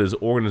you want is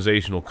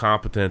organizational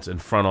competence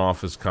and front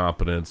office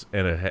competence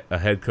and a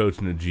head coach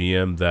and a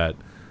GM that,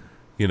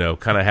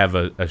 kind of have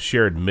a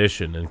shared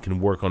mission and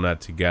can work on that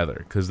together.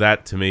 Because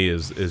that, to me,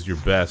 is your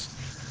best.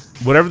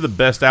 Whatever the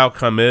best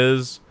outcome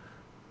is,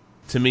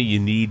 to me, you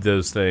need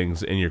those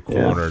things in your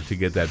corner to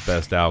get that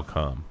best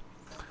outcome.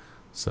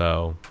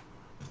 So...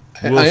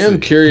 I am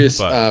curious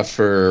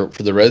for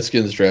the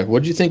Redskins draft.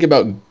 What do you think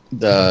about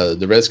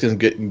the Redskins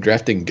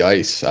drafting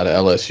Geis out of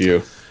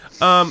LSU?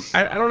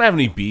 I don't have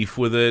any beef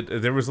with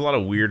it. There was a lot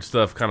of weird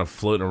stuff kind of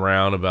floating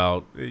around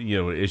about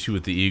an issue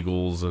with the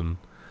Eagles, and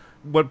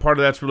what part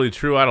of that's really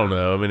true, I don't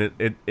know. I mean,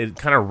 it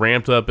kind of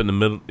ramped up in the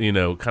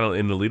middle, kind of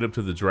in the lead up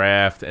to the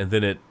draft, and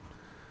then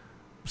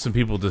some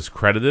people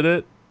discredited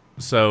it.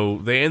 So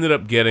they ended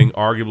up getting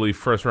arguably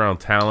first round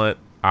talent,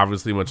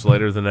 obviously much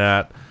later than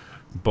that.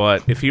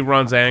 But if he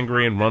runs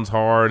angry and runs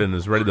hard and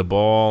is ready to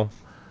ball,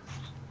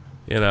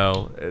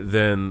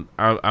 then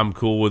I'm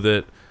cool with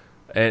it.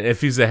 And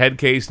if he's a head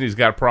case and he's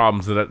got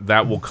problems,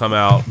 that will come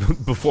out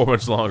before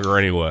much longer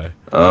anyway.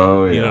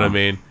 Oh, yeah. You know what I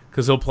mean?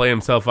 Because he'll play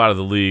himself out of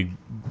the league.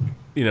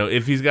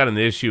 If he's got an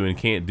issue and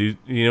can't do,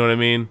 you know what I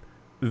mean?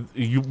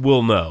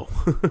 We'll know.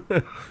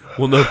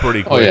 We'll know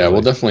pretty quickly. Oh, yeah,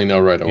 we'll definitely know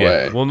right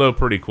away. Yeah, we'll know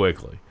pretty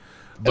quickly.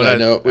 But I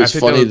know it was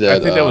funny I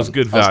think that was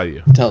good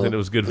value. I think it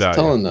was good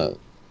value.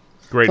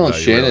 Great value,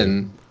 Shannon,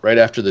 really. Right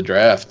after the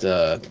draft,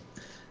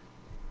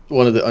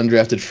 one of the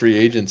undrafted free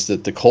agents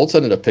that the Colts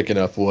ended up picking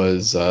up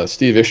was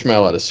Steve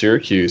Ishmael out of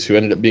Syracuse, who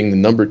ended up being the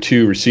number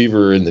 2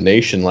 receiver in the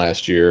nation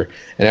last year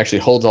and actually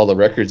holds all the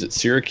records at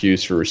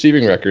Syracuse for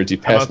receiving records. He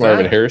passed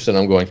Marvin Harrison.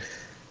 I'm going,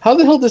 how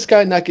the hell did this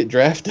guy not get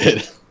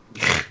drafted?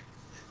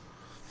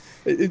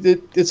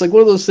 It's like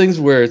one of those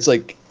things where it's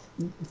like,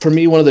 for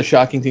me, one of the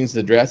shocking things of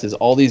the draft is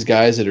all these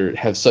guys that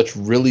have such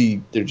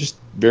they're just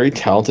very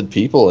talented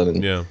people,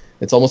 and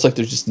it's almost like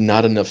there's just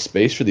not enough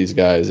space for these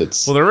guys.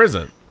 There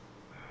isn't.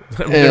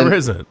 There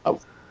isn't.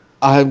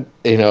 I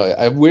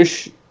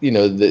wish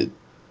that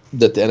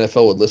the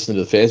NFL would listen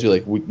to the fans, be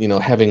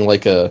like, having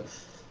like a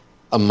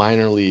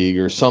minor league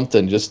or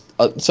something, just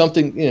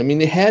something.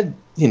 They had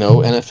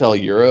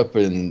NFL Europe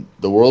and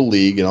the World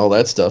League and all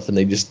that stuff, and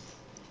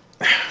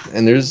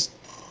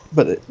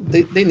but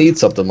they need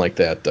something like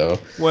that, though.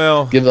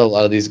 Well, give a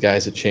lot of these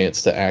guys a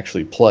chance to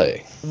actually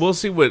play. We'll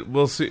see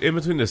in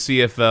between the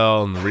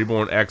CFL and the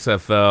Reborn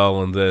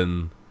XFL, and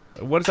then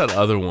what is that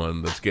other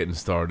one that's getting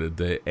started?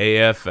 The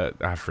AF?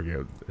 I forget.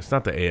 It's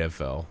not the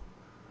AFL.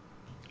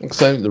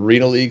 The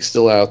Arena League's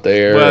still out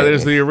there. Well,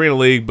 there's the Arena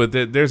League, but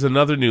there's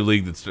another new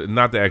league that's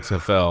not the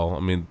XFL. I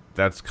mean,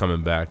 that's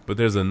coming back, but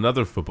there's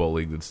another football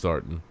league that's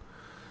starting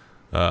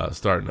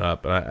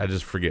up. I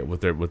just forget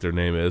what their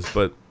name is,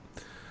 but.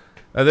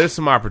 There's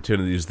some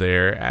opportunities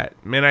there.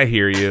 I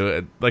hear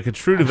you. Like a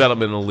true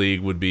development in the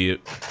league would be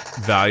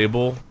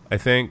valuable, I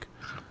think.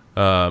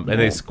 And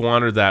they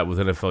squandered that with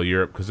NFL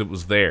Europe because it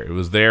was there. It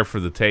was there for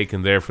the take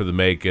and there for the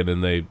making,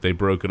 and they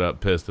broke it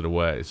up, pissed it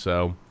away.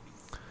 So,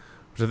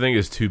 which I think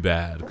is too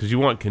bad because you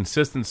want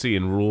consistency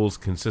in rules,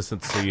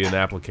 consistency in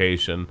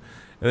application,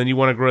 and then you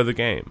want to grow the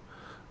game.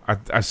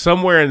 I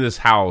somewhere in this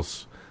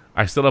house,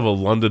 I still have a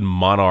London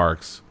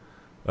Monarchs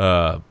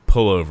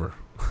pullover.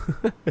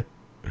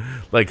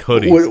 Like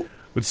hoodie.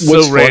 What's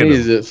so funny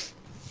is if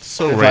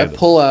I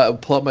pull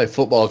out my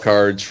football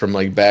cards from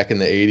like back in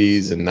the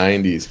 80s and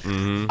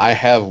 90s, I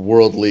have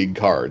World League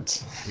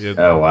cards. Yeah.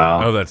 Oh,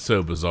 wow. Oh, that's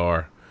so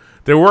bizarre.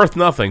 They're worth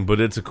nothing, but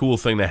it's a cool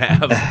thing to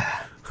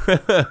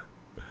have.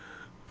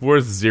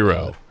 Worth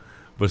zero,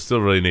 but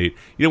still really neat.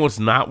 You know what's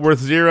not worth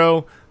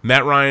zero?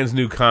 Matt Ryan's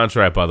new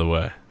contract, by the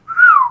way.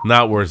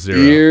 Not worth zero.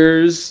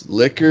 Beers,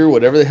 liquor,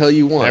 whatever the hell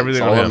you want.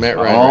 Everything all on Matt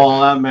Ryan. All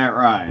on Matt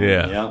Ryan.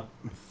 Yeah. Yep.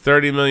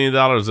 $30 million,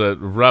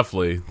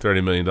 roughly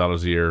 $30 million a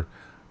year.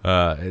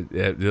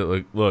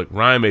 Look,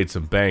 Ryan made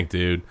some bank,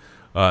 dude.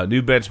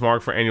 New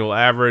benchmark for annual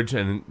average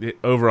and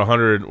over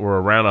 100 or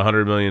around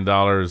 $100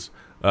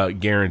 million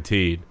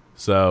guaranteed.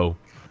 So,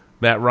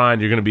 Matt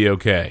Ryan, you're going to be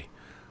okay.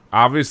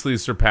 Obviously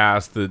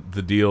surpassed the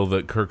deal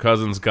that Kirk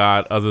Cousins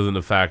got, other than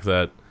the fact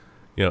that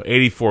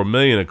 $84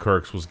 million of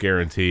Kirk's was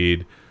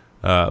guaranteed.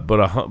 But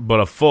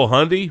a full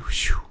Hundy,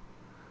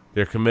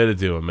 they're committed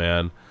to him,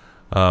 man.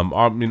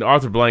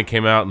 Arthur Blank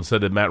came out and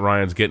said that Matt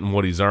Ryan's getting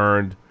what he's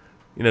earned.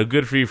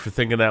 Good for you for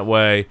thinking that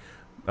way.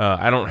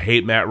 I don't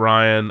hate Matt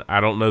Ryan. I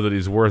don't know that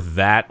he's worth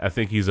that. I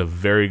think he's a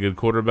very good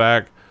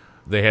quarterback.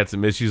 They had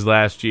some issues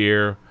last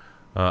year.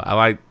 I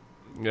like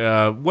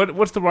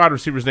what's the wide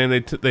receiver's name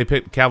they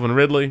picked? Calvin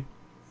Ridley.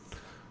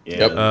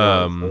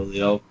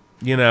 Yeah.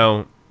 You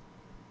know,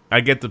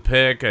 I get the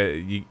pick.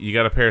 You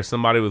got to pair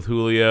somebody with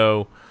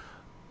Julio.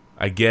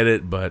 I get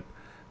it, but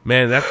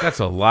man, that's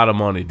a lot of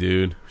money,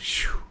 dude.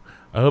 Whew.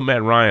 I hope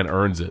Matt Ryan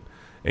earns it.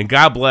 And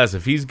God bless,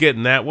 if he's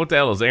getting that, what the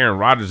hell is Aaron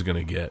Rodgers going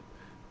to get?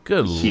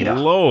 Good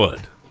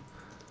Lord.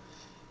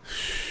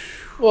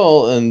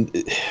 Well, and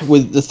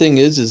with the thing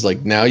is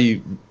like now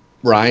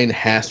Ryan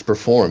has to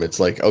perform. It's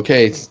like,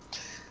 okay,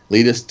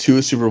 lead us to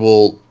a Super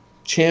Bowl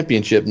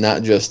championship,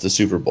 not just the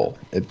Super Bowl.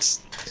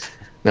 It's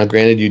now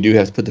granted you do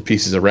have to put the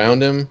pieces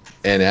around him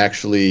and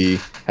actually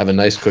have a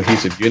nice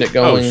cohesive unit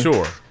going. Oh,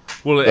 sure.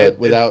 Well,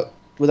 but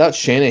without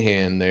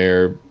Shanahan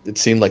there, it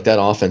seemed like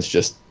that offense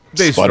just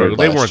sputtered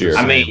They last weren't year.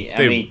 I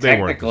mean,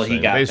 technically he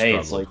got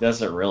paid, so he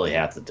doesn't really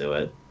have to do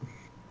it.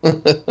 I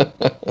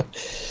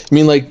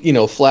mean, like,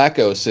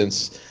 Flacco,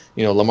 since,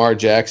 Lamar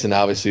Jackson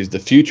obviously is the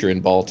future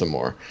in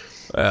Baltimore.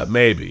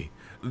 Maybe.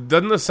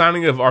 Doesn't the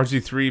signing of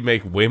RG3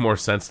 make way more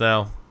sense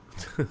now?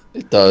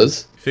 It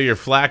does. Figure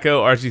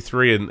Flacco,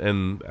 RG3,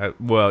 and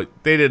well,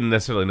 they didn't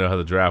necessarily know how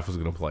the draft was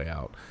going to play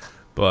out.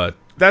 But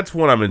that's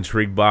what I'm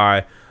intrigued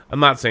by. I'm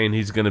not saying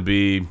he's going to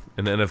be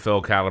an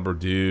NFL caliber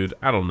dude.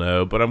 I don't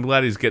know, but I'm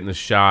glad he's getting a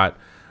shot.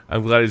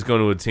 I'm glad he's going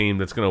to a team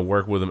that's going to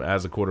work with him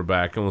as a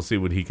quarterback, and we'll see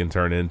what he can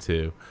turn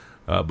into.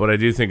 But I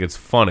do think it's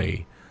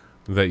funny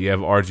that you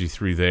have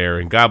RG3 there,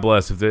 and God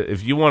bless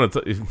if you want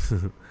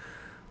to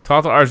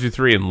talk to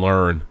RG3 and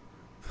learn,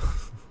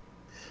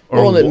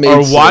 or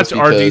watch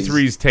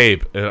RG3's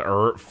tape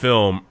or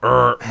film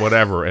or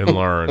whatever and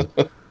learn.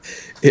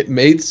 It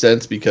made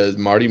sense because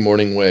Marty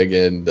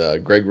Morningweg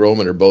and Greg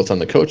Roman are both on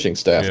the coaching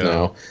staff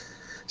now.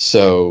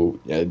 So,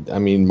 I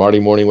mean, Marty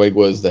Morningweg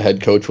was the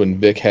head coach when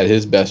Vic had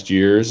his best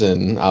years,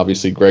 and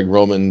obviously Greg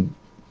Roman,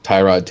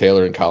 Tyrod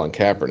Taylor, and Colin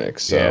Kaepernick.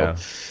 So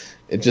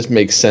it just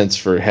makes sense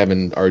for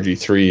having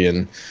RG3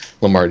 and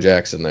Lamar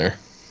Jackson there.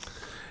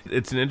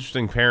 It's an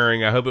interesting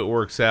pairing. I hope it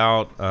works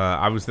out.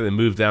 Obviously, they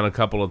moved down a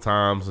couple of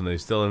times, and they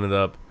still ended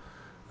up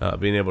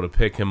being able to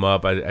pick him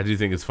up. I do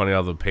think it's funny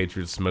how the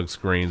Patriots smoke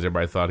screens.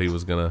 Everybody thought he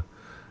was going to,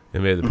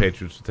 and maybe the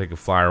Patriots would take a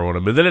flyer on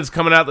him. But then it's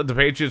coming out that the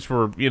Patriots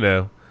were,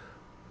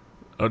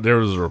 there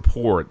was a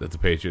report that the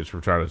Patriots were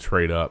trying to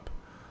trade up,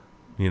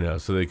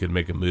 so they could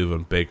make a move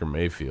on Baker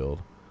Mayfield.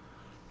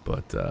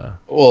 But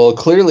well,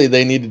 clearly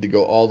they needed to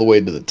go all the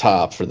way to the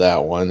top for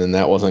that one, and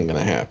that wasn't going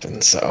to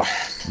happen. So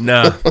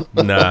nah.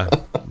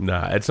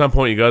 At some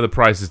point, you go, the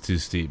price is too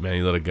steep, man.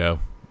 You let it go.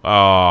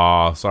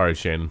 Oh, sorry,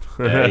 Shannon.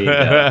 There you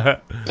go.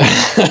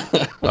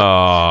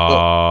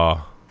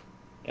 Oh,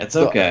 it's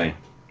okay.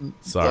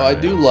 Sorry. So I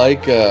do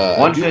like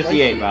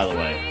 158, by the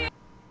way.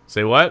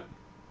 Say what?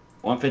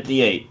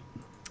 158.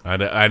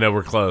 I know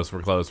we're close.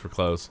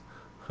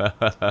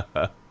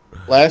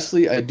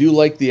 Lastly, I do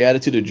like the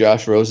attitude of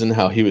Josh Rosen,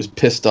 how he was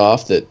pissed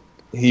off that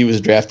he was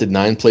drafted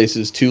 9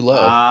 places too low.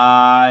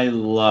 I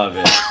love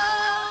it.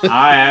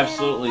 I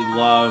absolutely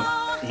love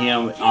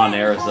him on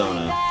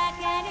Arizona.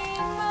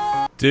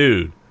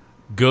 Dude,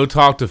 go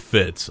talk to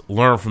Fitz.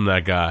 Learn from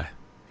that guy.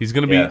 He's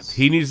going to be.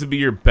 He needs to be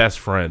your best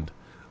friend.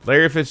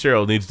 Larry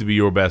Fitzgerald needs to be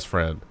your best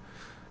friend.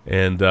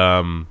 And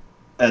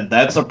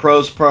that's a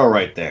pro's pro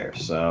right there.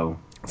 So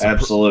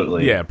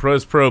absolutely,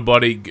 pro's pro,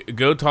 buddy.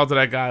 Go talk to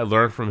that guy.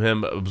 Learn from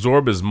him.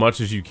 Absorb as much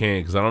as you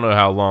can, because I don't know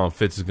how long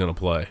Fitz is going to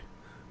play.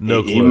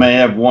 No clue. He may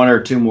have 1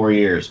 or 2 more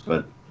years,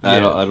 but I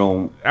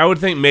don't. I would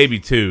think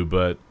maybe 2,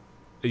 but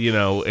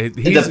it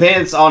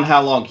depends on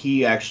how long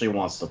he actually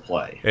wants to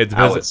play. It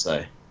depends. I would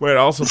say. Well, it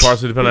also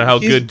partially depends on how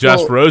good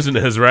Josh Rosen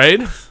is,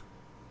 right?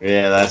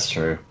 Yeah, that's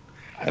true.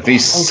 If he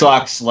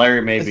sucks,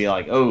 Larry may be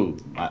like, "Oh,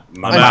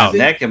 my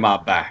neck and my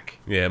back."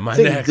 Yeah, my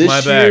neck, this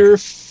my back. Year,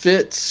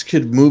 Fitz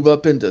could move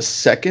up into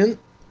second.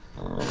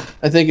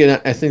 I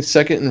think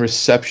second in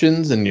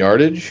receptions and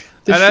yardage.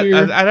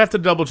 I'd have to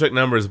double check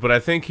numbers, but I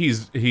think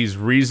he's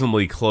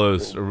reasonably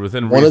close or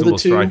within reasonable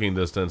striking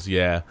distance.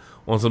 Yeah,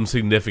 on some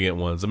significant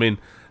ones. I mean,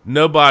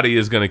 nobody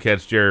is going to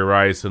catch Jerry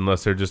Rice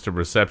unless they're just a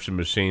reception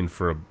machine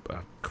for a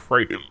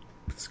crazy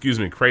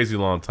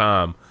long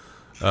time.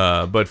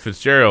 But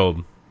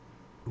Fitzgerald,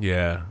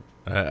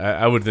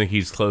 I would think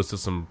he's close to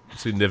some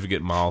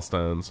significant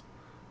milestones.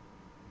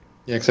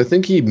 Yeah, because I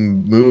think he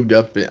moved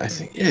up. I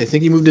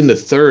think he moved into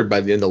third by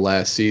the end of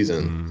last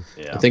season.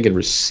 I think in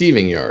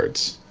receiving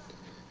yards.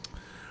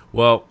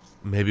 Well,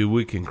 maybe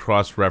we can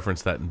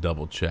cross-reference that and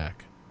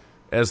double-check.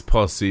 As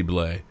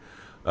possible.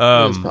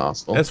 As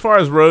possible. As far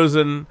as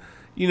Rosen,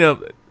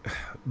 the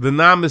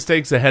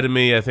non-mistakes ahead of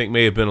me, I think,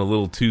 may have been a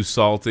little too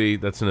salty.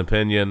 That's an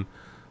opinion.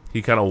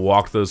 He kind of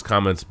walked those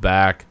comments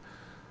back.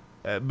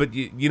 But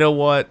you know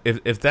what?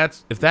 If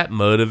that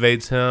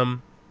motivates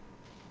him,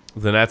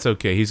 then that's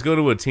okay. He's going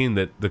to a team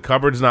that the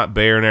cupboard's not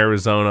bare in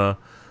Arizona.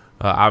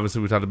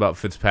 Obviously, we talked about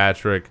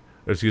Fitzgerald.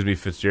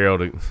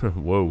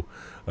 Whoa.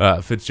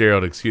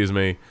 Fitzgerald, excuse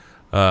me.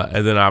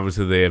 And then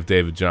obviously they have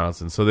David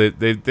Johnson. So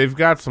they've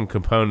got some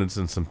components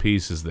and some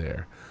pieces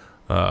there.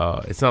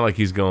 It's not like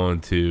he's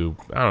going to,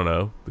 I don't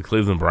know, the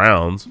Cleveland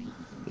Browns.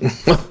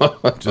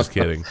 Just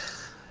kidding.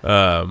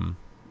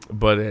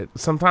 But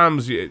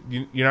sometimes you're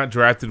not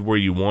drafted where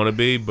you want to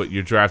be, but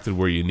you're drafted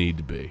where you need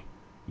to be.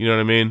 You know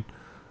what I mean?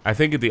 I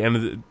think at the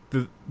end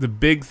of the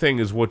big thing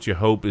is what you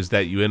hope is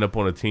that you end up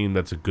on a team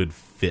that's a good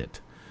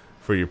fit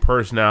for your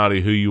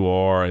personality, who you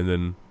are, and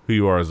then who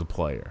you are as a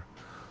player.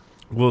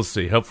 We'll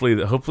see. Hopefully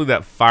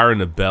that fire in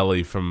the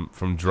belly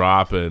from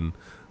dropping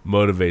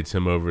motivates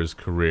him over his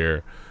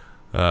career.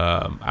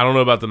 I don't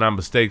know about the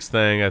non-mistakes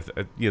thing.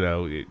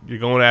 You're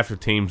going after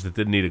teams that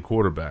didn't need a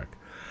quarterback.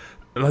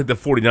 Like the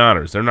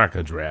 49ers, they're not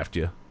going to draft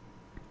you.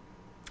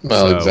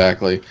 Well,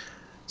 exactly.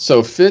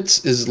 So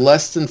Fitz is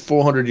less than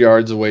 400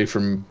 yards away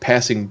from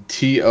passing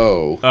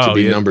T.O. to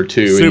be number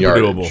 2 in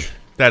yardage. Doable.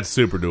 That's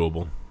super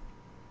doable.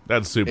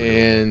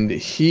 And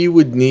he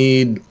would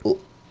need,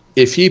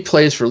 if he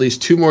plays for at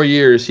least 2 more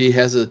years, he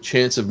has a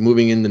chance of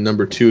moving into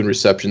number 2 in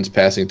receptions,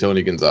 passing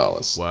Tony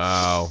Gonzalez.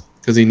 Wow.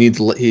 Because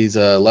he's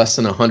less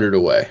than 100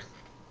 away.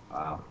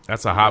 Wow.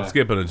 That's a hop,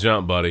 skip, and a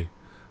jump, buddy.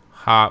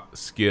 Hop,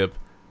 skip,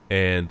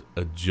 and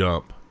a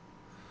jump.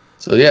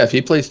 So, yeah, if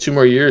he plays 2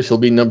 more years, he'll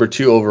be number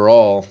 2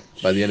 overall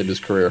by the end of his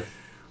career.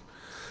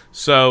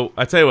 So,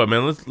 I tell you what,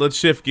 man, let's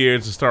shift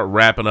gears and start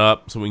wrapping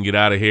up so we can get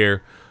out of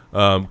here.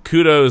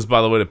 Kudos,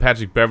 by the way, to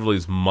Patrick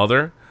Beverley's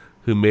mother,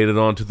 who made it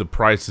on to The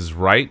Price is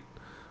Right.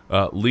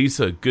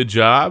 Lisa, good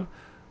job.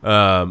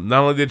 Not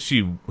only did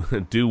she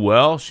do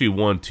well, she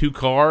won 2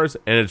 cars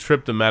and a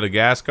trip to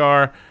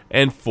Madagascar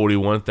and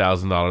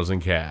 $41,000 in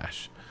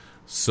cash.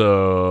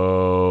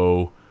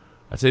 So,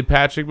 I'd say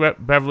Patrick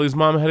Beverley's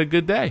mom had a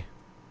good day.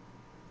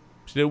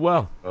 She did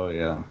well. Oh,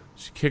 yeah.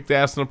 She kicked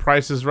ass on The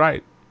Price is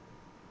Right.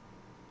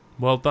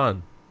 Well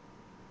done.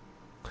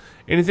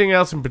 Anything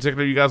else in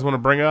particular you guys want to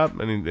bring up?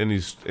 Any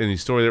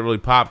story that really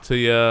popped to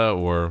you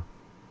or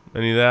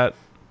any of that?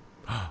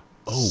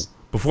 Oh,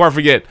 before I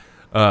forget,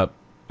 I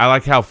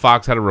like how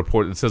Fox had a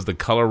report that says the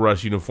color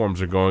rush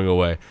uniforms are going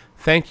away.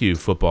 Thank you,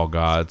 football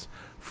gods,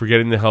 for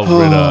getting the hell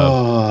rid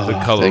of the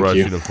color rush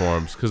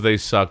uniforms because they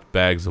sucked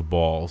bags of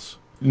balls.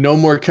 No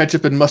more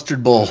ketchup and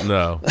mustard bowl.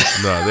 No,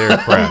 they're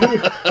crap.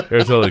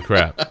 They're totally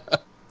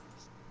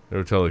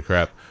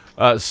crap.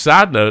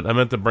 Side note, I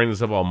meant to bring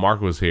this up while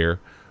Mark was here.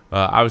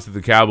 Obviously,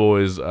 the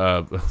Cowboys,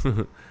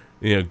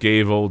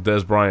 gave old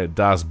Dez Bryant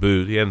Das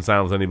Boot. He hadn't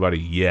signed with anybody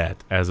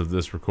yet as of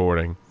this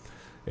recording.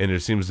 And there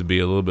seems to be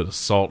a little bit of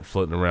salt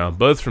floating around,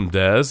 both from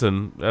Dez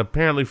and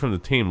apparently from the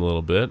team a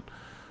little bit.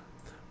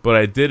 But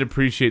I did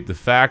appreciate the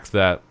fact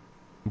that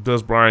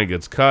Dez Bryant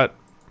gets cut,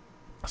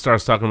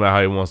 starts talking about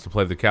how he wants to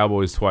play the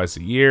Cowboys twice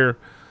a year.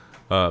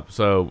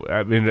 So,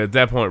 I mean, at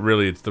that point,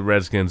 really, it's the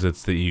Redskins,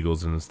 it's the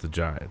Eagles, and it's the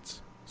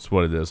Giants. That's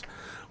what it is.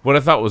 What I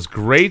thought was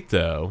great,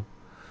 though,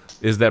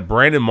 is that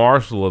Brandon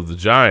Marshall of the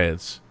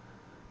Giants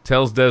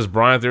tells Dez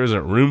Bryant there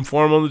isn't room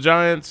for him on the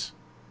Giants,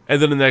 and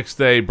then the next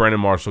day,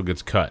 Brandon Marshall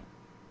gets cut.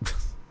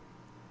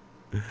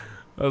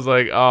 I was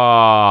like,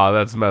 oh,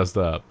 that's messed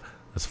up.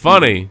 It's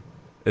funny,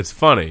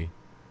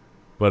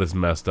 but it's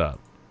messed up.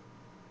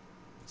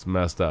 It's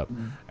messed up.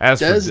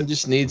 Dez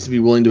just needs to be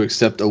willing to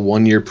accept a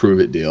 1-year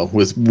prove-it deal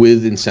with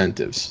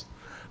incentives.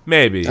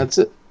 Maybe. That's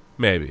it.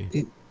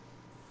 Maybe.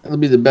 It'll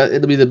be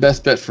the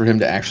best bet for him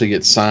to actually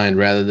get signed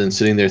rather than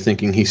sitting there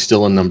thinking he's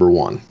still a number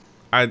 1.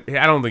 I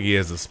don't think he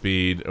has the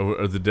speed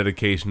or the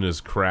dedication to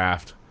his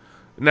craft.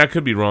 And I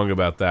could be wrong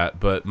about that,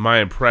 but my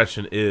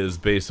impression is,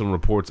 based on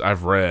reports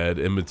I've read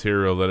and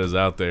material that is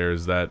out there,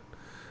 is that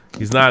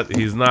he's not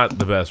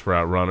the best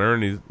route runner,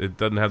 and it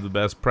doesn't have the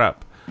best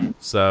prep.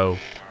 So,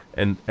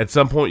 and at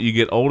some point you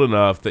get old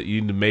enough that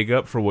you need to make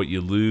up for what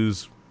you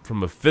lose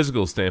from a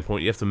physical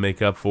standpoint. You have to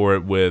make up for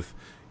it with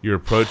your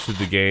approach to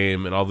the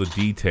game and all the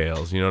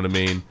details. You know what I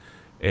mean?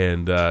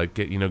 And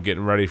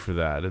getting ready for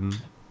that. And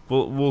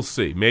we'll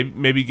see.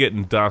 Maybe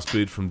getting Das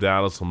Boot from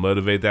Dallas will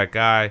motivate that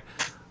guy.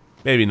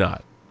 Maybe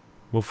not.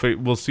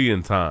 We'll see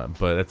in time.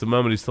 But at the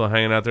moment, he's still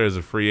hanging out there as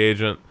a free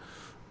agent.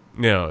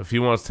 If he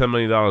wants $10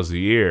 million a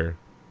year,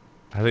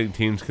 I think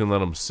teams can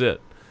let him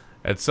sit.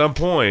 At some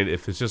point,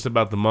 if it's just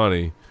about the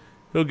money,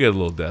 he'll get a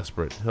little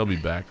desperate. He'll be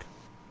back.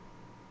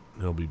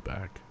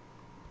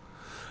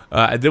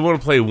 I did want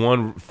to play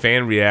one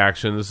fan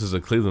reaction. This is a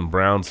Cleveland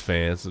Browns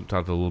fan. So we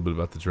talked a little bit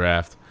about the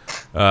draft.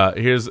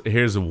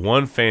 Here's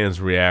one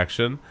fan's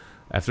reaction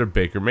after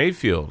Baker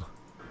Mayfield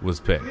was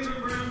picked.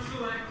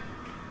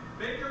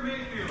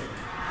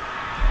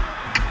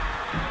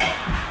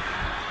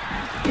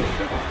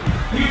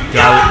 You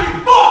gotta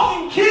be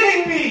fucking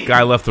kidding me!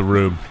 Guy left the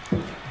room.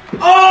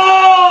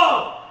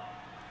 Oh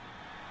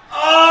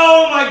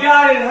my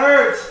God, it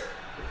hurts.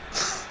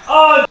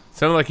 Oh,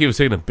 sounded like he was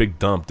taking a big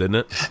dump, didn't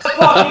it? It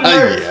fucking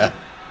hurts. Yeah.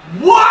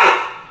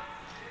 What?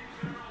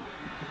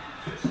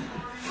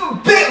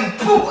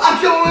 I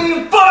can't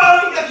even fuck.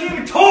 I can't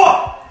even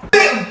talk. I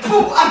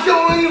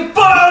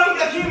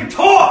can't even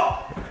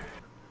talk.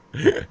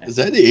 Is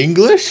that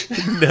English?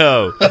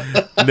 No.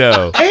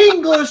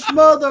 English,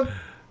 mother.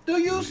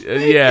 do you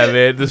speak Yeah, it?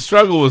 man, the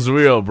struggle was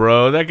real,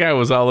 bro. That guy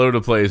was all over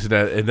the place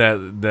in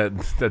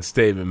that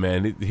statement,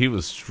 man. He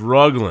was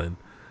struggling.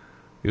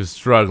 He was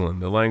struggling.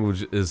 The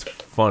language is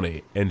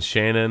funny. And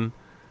Shannon,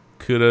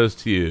 kudos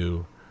to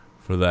you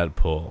for that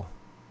pull.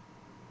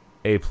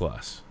 A+.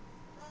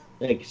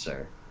 Thank you,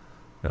 sir.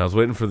 And I was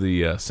waiting for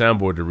the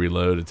soundboard to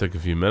reload. It took a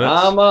few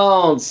minutes. Come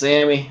on,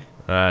 Sammy.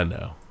 I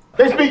know.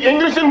 They speak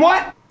English and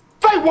what?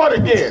 Say what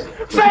again?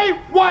 Say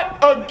what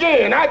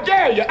again? I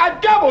dare you. I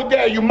double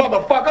dare you,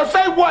 motherfucker.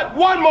 Say what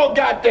one more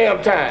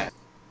goddamn time.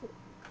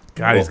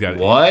 God, he's got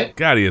what?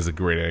 God, he has a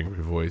great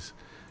angry voice.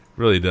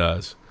 Really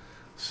does.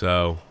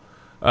 So,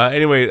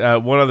 anyway,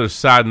 one other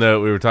side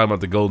note. We were talking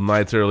about the Golden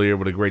Knights earlier.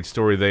 What a great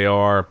story they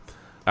are.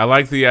 I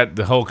like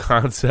the whole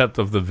concept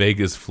of the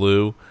Vegas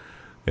flu.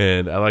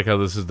 And I like how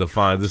this is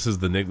defined. This is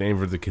the nickname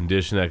for the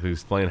condition that can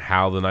explain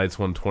how the Knights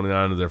won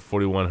 29 of their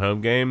 41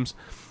 home games.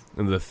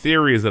 And the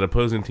theory is that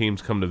opposing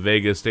teams come to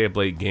Vegas, stay up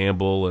late,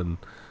 gamble, and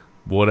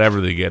whatever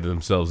they get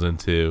themselves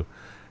into.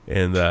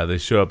 And they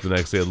show up the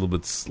next day a little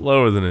bit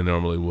slower than they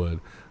normally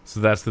would. So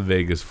that's the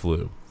Vegas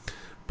flu.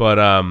 But,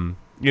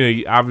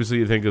 obviously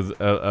you think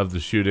of the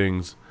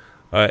shootings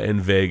in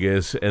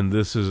Vegas. And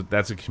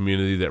that's a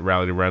community that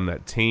rallied around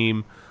that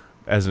team.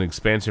 As an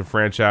expansion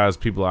franchise,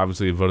 people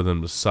obviously voted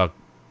them to suck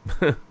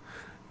a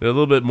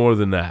little bit more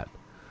than that.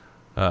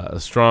 A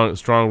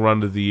strong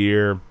run to the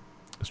year.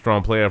 A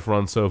strong playoff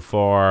run so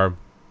far.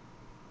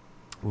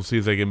 We'll see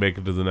if they can make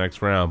it to the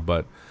next round.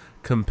 But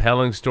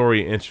compelling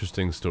story,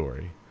 interesting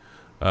story,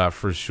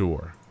 for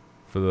sure,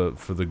 for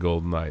the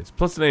Golden Knights.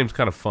 Plus the name's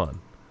kind of fun. And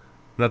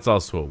that's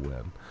also a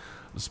win.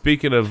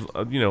 Speaking of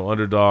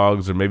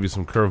underdogs or maybe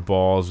some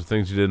curveballs or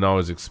things you didn't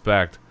always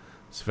expect,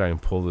 let's see if I can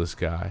pull this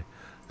guy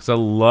because I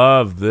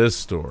love this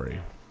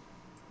story.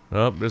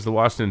 Oh, there's the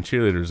Washington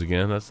cheerleaders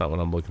again. That's not what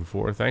I'm looking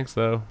for. Thanks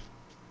though.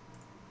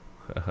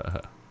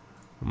 Oh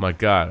my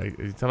God, are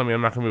you telling me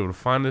I'm not going to be able to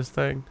find this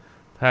thing?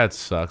 That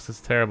sucks. That's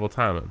terrible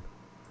timing.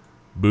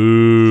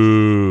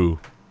 Boo.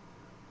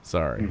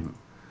 Sorry.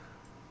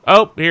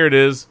 Oh, here it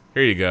is.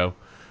 Here you go.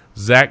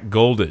 Zach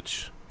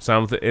Goldich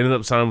ended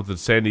up signing with the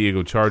San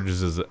Diego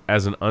Chargers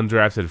as an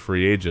undrafted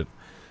free agent.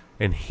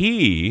 And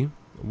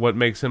what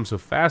makes him so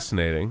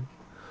fascinating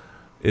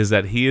is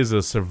that he is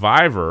a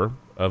survivor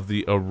of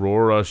the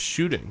Aurora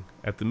shooting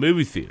at the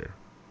movie theater.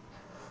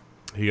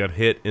 He got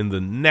hit in the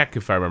neck,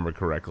 if I remember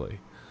correctly.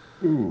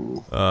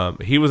 Ooh.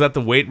 He was at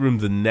the weight room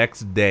the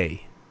next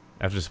day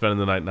after spending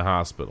the night in the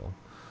hospital.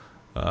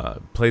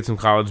 Played some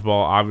college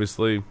ball,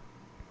 obviously.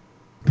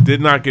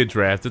 Did not get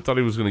drafted. Thought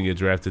he was going to get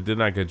drafted. Did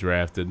not get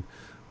drafted.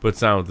 But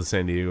signed with the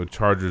San Diego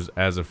Chargers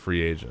as a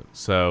free agent.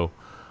 So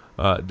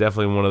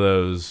definitely one of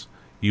those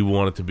you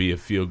want it to be a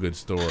feel-good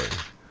story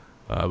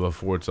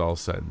before it's all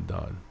said and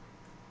done.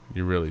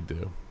 You really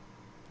do.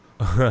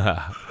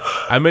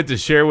 I meant to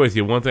share with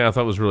you one thing I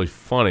thought was really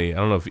funny. I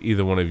don't know if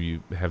either one of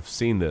you have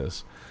seen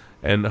this.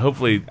 And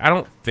hopefully, I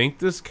don't think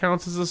this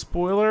counts as a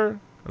spoiler.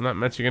 I'm not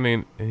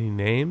mentioning any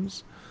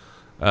names.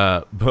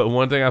 But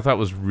one thing I thought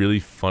was really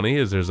funny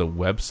is there's a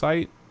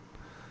website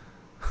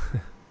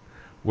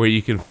where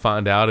you can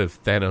find out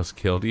if Thanos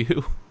killed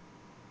you.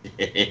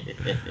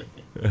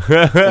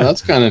 Well,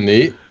 that's kind of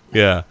neat.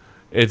 Yeah.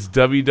 It's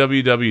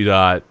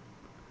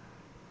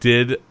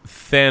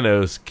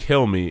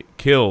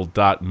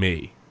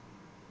www.didthanoskill.me.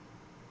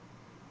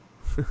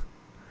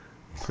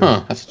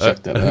 Huh, have to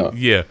check that out.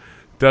 Yeah.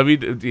 Let me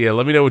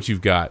know what you've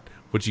got,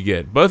 what you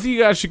get. Both of you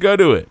guys should go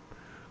to it.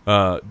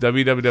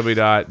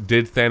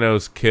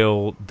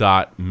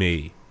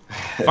 www.didthanoskill.me.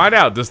 Find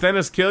out, does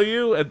Thanos kill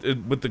you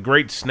with the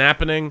great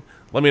Snappening?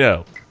 Let me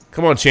know.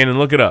 Come on, Shannon,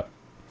 look it up.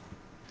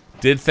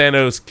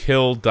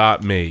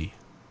 Didthanoskill.me.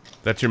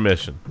 That's your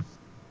mission.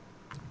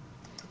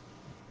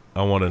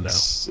 I want to know.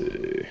 Let's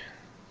see.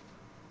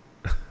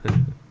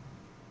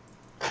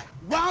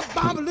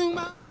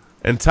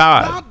 And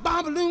Todd,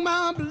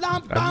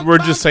 we're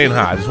just saying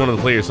hi. I just wanted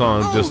to play your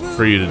song just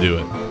for you to do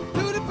it.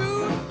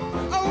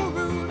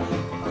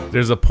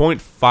 There's a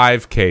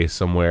 0.5K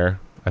somewhere.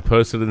 I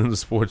posted it in the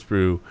Sports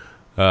Brew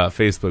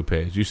Facebook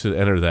page. You should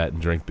enter that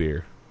and drink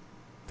beer.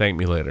 Thank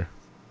me later.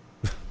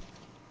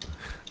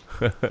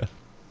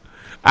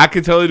 I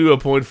could totally do a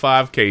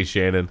 0.5K,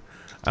 Shannon.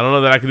 I don't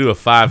know that I can do a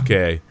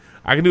 5K.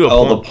 I can do a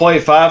the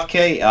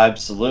 0.5K?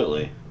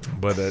 Absolutely.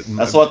 But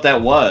that's what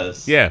that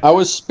was. Yeah. I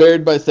was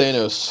spared by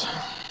Thanos.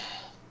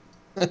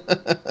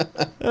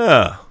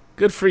 Oh,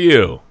 good for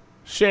you.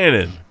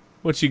 Shannon,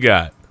 what you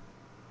got?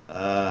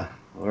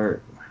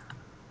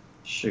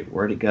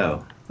 Where'd he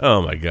go?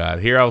 Oh my God!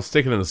 Here, I'll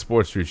stick it in the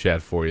Sports Brew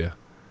chat for you.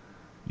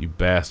 You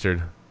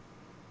bastard.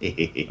 Oh,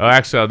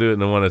 actually, I'll do it in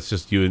the one that's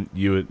just you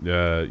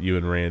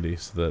and Randy,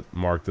 so that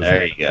Mark doesn't.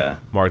 There you go.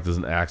 Mark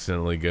doesn't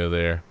accidentally go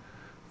there.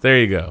 There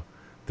you go.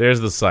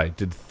 There's the site.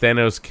 Did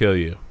Thanos kill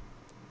you?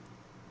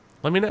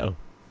 Let me know.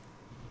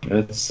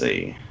 Let's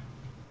see.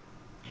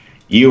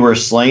 You were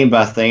slain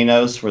by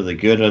Thanos for the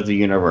good of the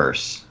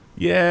universe.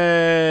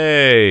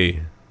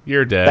 Yay!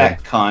 You're dead.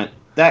 That cunt.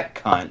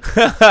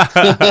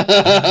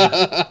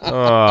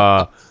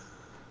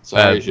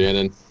 Sorry, Uh,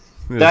 Shannon.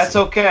 That's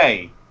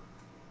okay.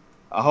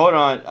 Hold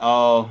on.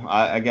 Oh,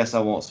 I guess I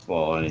won't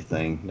spoil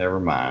anything. Never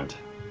mind.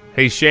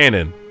 Hey,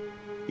 Shannon.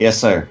 Yes,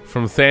 sir.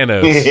 From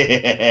Thanos.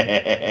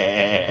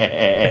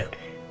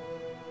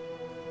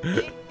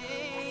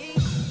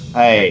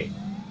 Hey,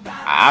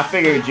 I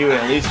figured you would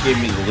at least give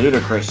me the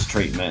ludicrous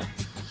treatment.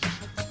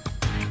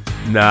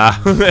 Nah.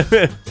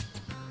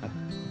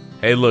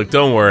 Hey, look,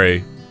 don't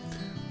worry.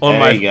 On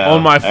There you go.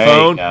 my There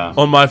phone, you go.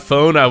 on my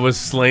phone, I was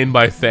slain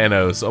by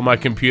Thanos. On my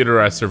computer,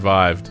 I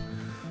survived.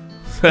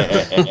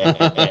 Because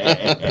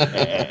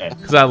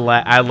I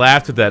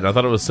laughed at that, and I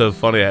thought it was so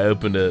funny. I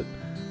opened it.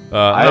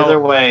 Either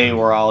way,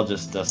 we're all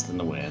just dust in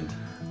the wind.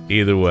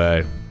 Either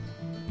way,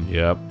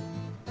 yep.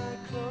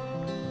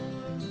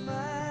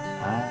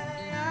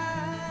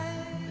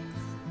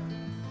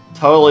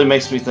 Totally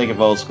makes me think of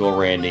old school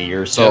Randy.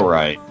 You're so Yep.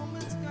 right.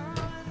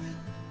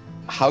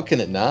 How can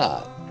it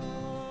not?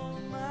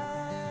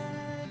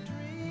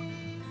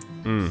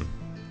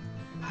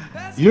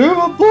 You're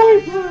my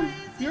boyfriend.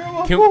 You're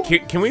my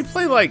boyfriend. Can we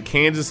play like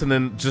Kansas and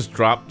then just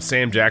drop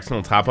Sam Jackson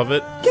on top of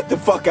it? Get the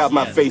fuck out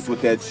my face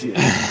with that shit.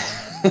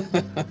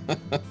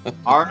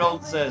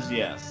 Arnold says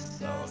yes,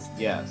 so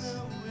yes.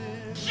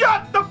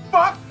 Shut the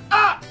fuck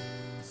up!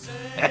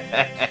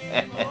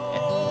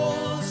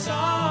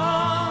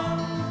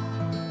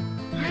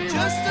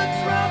 Just a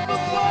drop of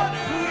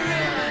water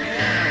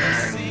in the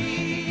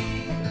sea.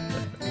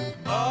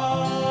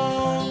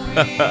 All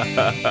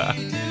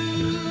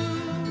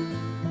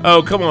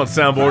Oh, come on,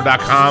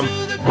 soundboard.com.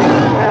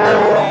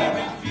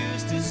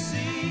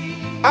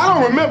 I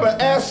don't remember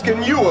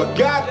asking you a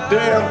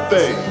goddamn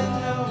thing.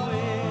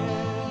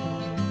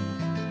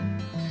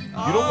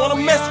 You don't want to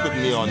mess with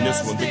me on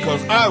this one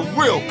because I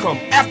will come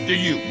after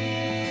you.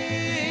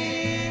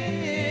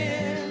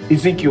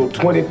 Ezekiel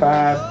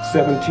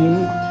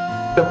 25:17.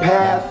 The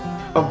path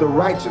of the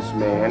righteous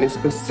man is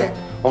beset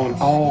on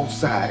all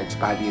sides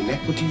by the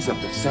iniquities of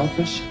the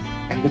selfish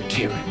and the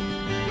tyrant.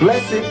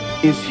 Blessed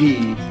is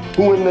he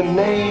who in the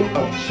name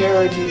of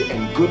charity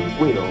and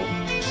goodwill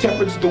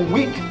shepherds the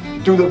weak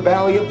through the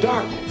valley of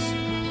darkness.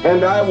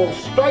 And I will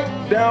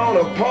strike down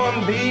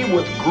upon thee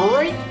with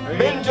great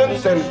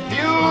vengeance and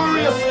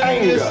furious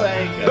anger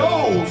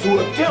those who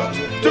attempt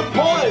to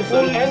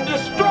poison and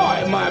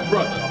destroy my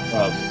brother.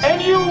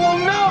 And you will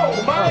know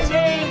my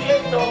name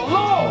is the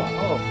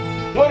Lord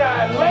when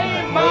I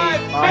lay my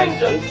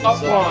vengeance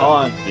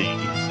upon thee.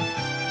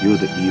 You're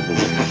the evil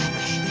man,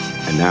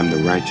 and I'm the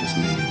righteous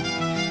man.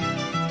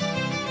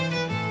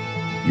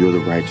 You're the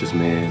righteous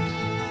man,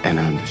 and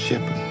I'm the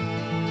shepherd.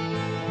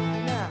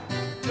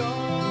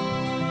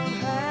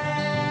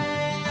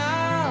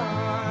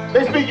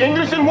 They speak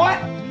English and what?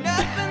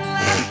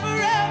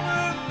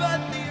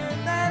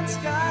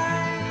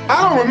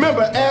 I don't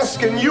remember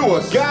asking you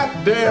a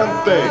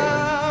goddamn thing.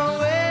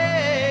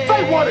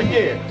 Say what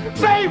again?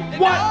 Say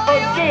what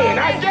again?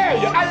 I dare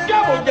you. I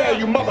double dare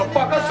you,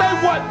 motherfucker. Say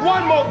what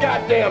one more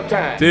goddamn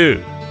time.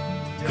 Dude,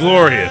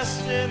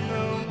 glorious.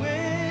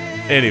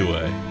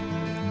 Anyway.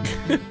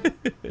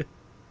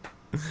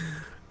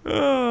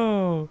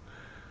 Oh,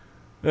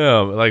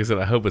 like I said,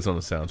 I hope it's on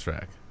the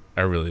soundtrack.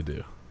 I really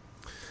do.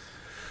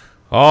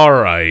 All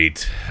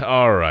right.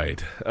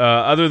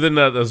 Other than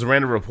those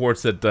random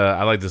reports that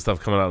I like this stuff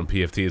coming out on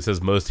PFT, it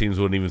says most teams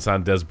wouldn't even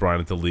sign Des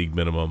Bryant at the league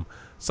minimum.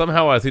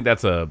 Somehow I think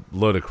that's a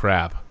load of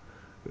crap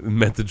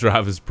meant to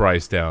drive his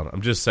price down.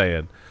 I'm just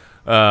saying.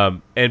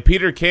 And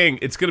Peter King,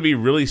 it's going to be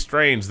really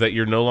strange that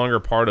you're no longer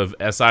part of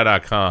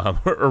SI.com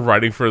or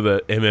writing for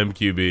the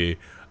MMQB.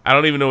 I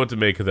don't even know what to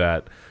make of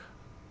that.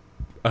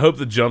 I hope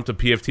the jump to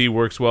PFT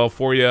works well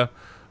for you.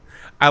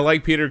 I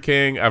like Peter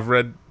King. I've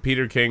read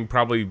Peter King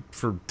probably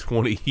for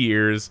 20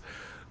 years,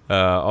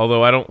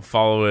 although I don't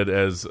follow it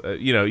as, it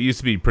used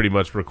to be pretty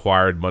much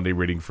required Monday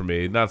reading for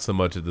me. Not so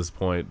much at this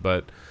point,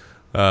 but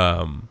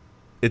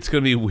it's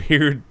going to be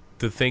weird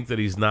to think that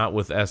he's not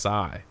with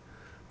SI.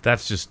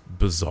 That's just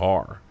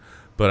bizarre.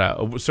 But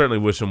I certainly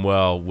wish him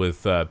well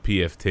with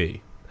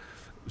PFT.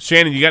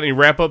 Shannon, you got any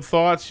wrap-up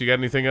thoughts? You got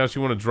anything else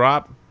you want to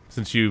drop?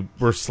 Since you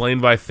were slain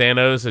by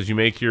Thanos as you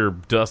make your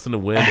dust in the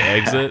wind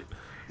exit?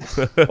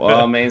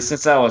 Well, I mean,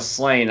 since I was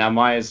slain, I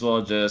might as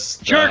well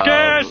just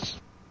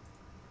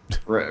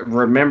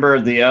remember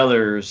the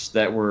others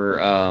that were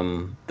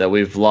that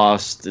we've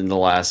lost in the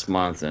last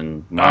month.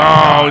 And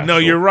no,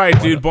 you're right,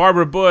 dude.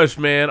 Barbara Bush,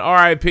 man,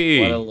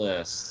 R.I.P. What a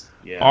list.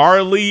 Yes.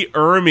 Arlie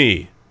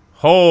Ermey.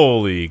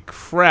 Holy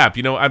crap!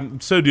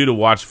 I'm so due to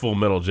watch Full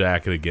Metal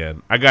Jacket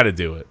again. I got to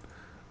do it.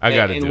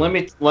 Let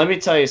me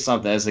tell you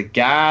something. As a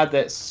guy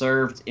that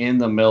served in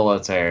the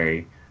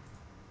military,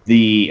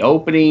 the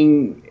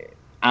opening,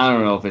 I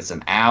don't know if it's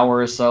an hour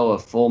or so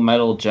of Full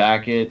Metal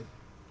Jacket,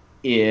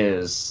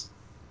 is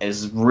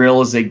as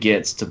real as it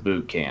gets to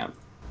boot camp.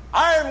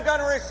 I am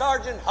Gunnery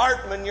Sergeant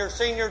Hartman, your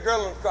senior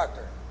drill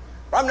instructor.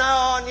 From now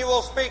on, you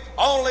will speak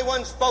only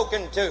when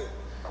spoken to.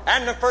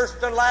 And the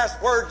first and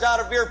last words out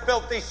of your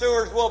filthy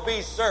sewers will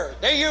be, sir.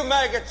 Do you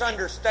maggots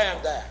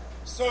understand that?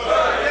 Sir,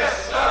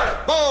 yes,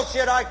 sir.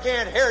 Bullshit, I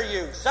can't hear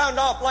you. Sound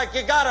off like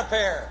you got a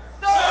pair.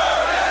 Sir,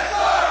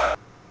 yes,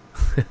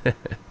 sir.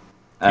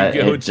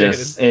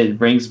 It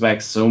brings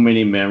back so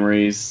many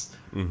memories.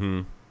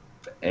 Mm-hmm.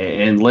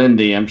 And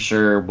Lindy, I'm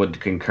sure, would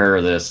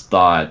concur this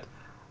thought.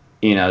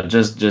 You know,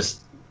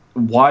 just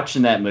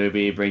watching that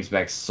movie brings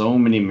back so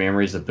many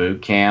memories of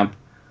boot camp.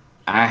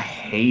 I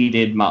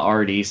hated my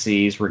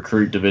RDCs,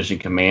 recruit division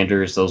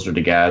commanders. Those are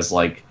the guys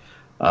like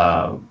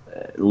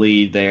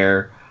lead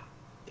there.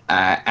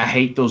 I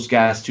hate those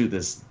guys to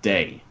this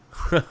day.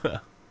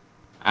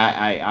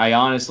 I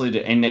honestly do.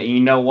 And you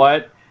know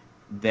what?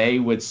 They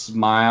would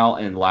smile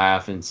and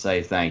laugh and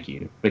say thank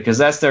you because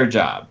that's their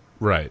job.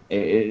 Right.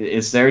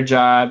 It's their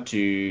job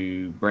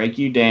to break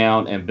you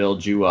down and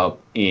build you up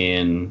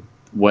in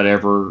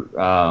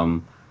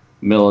whatever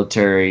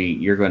military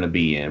you're going to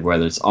be in,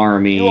 whether it's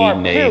Army,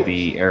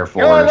 Navy, Air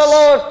Force. You're the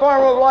lowest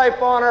form of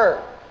life on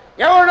Earth.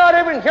 You're not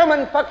even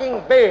human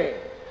fucking being.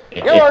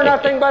 You're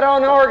nothing but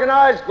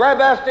unorganized,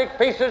 grabastic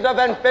pieces of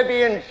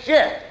amphibian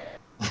shit.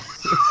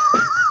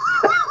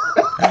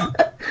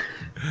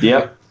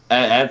 Yep,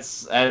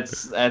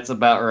 that's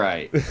about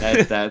right.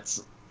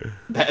 That's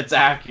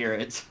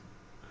accurate.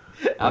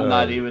 I'm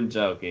not even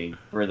joking.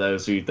 For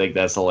those who think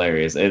that's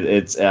hilarious,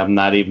 I'm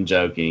not even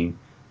joking.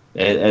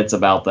 It's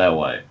about that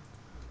way.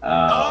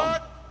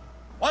 God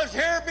was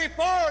here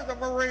before the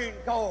Marine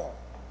Corps,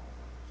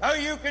 so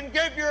you can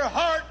give your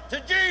heart to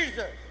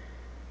Jesus,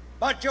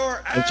 but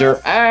your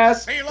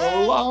ass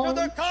belongs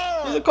to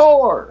the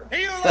Corps. Do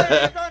you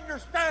ladies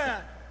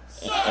understand?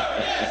 Sir,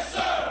 yes,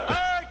 sir.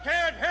 I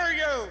can't hear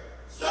you.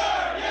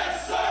 Sir,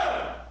 yes,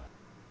 sir.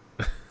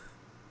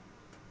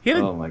 He had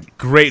a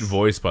great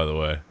voice, by the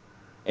way.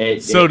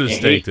 So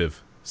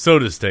distinctive. It's so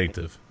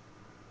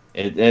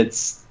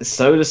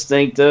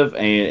distinctive,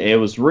 and it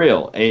was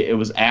real. It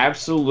was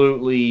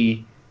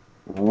absolutely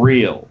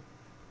real.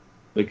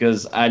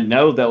 Because I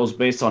know that was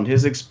based on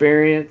his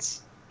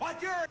experience.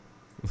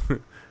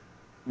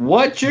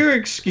 What's your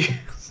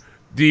excuse?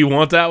 Do you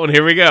want that one?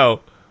 Here we go.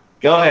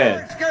 Go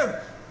ahead.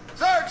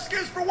 Sir,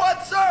 excuse for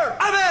what, sir?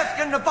 I'm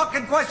asking the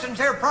fucking questions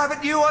here,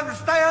 Private. Do you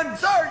understand?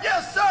 Sir,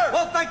 yes, sir.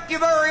 Well, thank you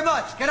very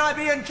much. Can I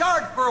be in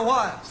charge for a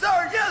while?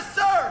 Sir, yes,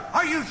 sir.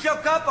 Are you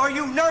shook up? Are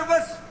you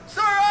nervous?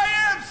 Sir, I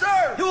am,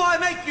 sir. Do I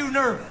make you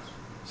nervous?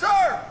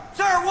 Sir.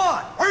 Sir,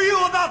 what? Are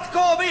you about to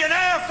call me an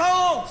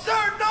asshole?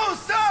 Sir, no,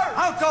 sir.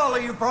 How tall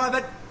are you,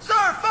 Private? Sir,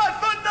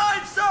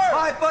 5'9", sir.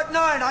 5'9".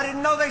 I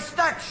didn't know they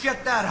stacked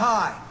shit that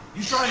high.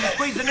 You trying to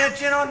squeeze an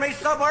inch in on me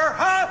somewhere,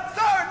 huh?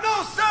 Sir,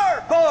 no,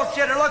 sir!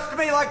 Bullshit, it looks to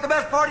me like the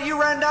best part of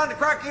you ran down the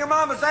crack of your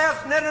mama's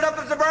ass and ended up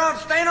as a brown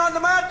stain on the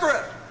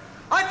mattress.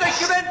 I think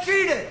you've been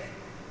cheated.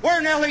 Where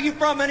in the hell are you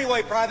from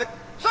anyway, Private?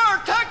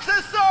 Sir,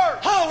 Texas, sir!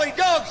 Holy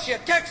dog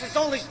shit, Texas,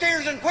 only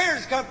steers and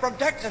queers come from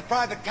Texas,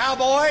 Private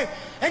Cowboy.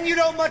 And you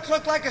don't much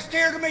look like a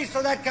steer to me,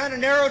 so that kind of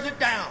narrows it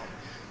down.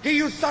 Do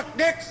you suck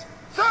dicks?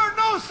 Sir,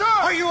 no, sir!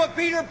 Are you a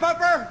Peter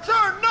Pupper?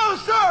 Sir, no,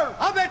 sir!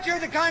 I'll bet you're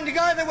the kind of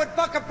guy that would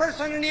fuck a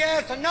person in the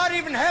ass and not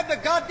even have the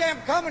goddamn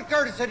common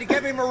courtesy to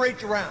give him a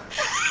reach around.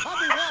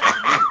 I'll be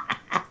watching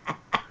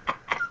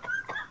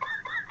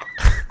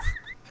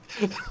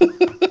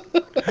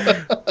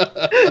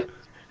you.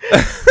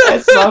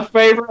 That's my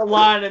favorite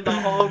line in the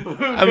whole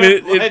movie. I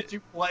mean, you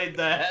played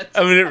that.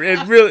 I mean,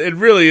 it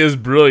really is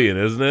brilliant,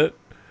 isn't it?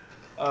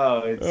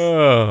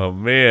 Oh,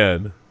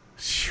 man,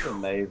 it's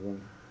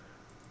amazing.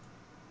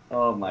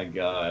 Oh my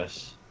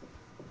gosh.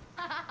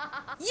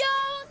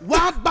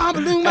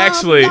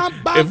 Actually,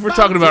 if we're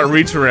talking about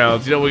reach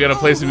arounds, we gotta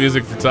play some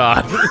music for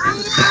Todd.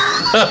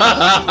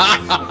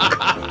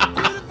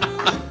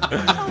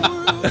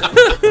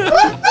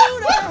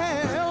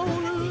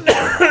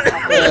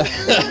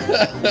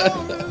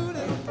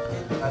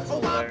 That's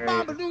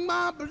hilarious.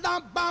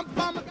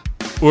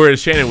 Or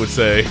as Shannon would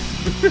say,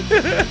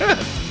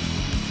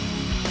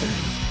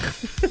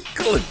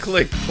 click,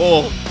 click,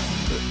 pull.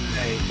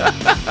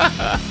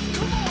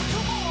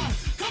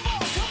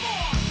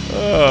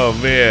 Oh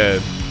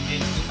man!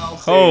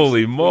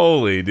 Holy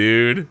moly,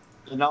 dude!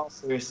 In all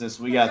seriousness,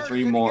 we got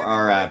 3 more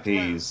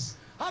RIPs.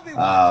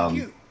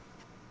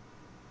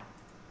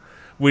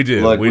 We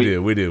do. Look, we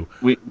do.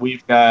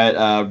 We've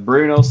got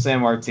Bruno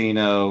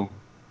Sammartino.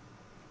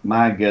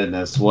 My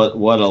goodness, what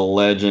a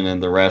legend in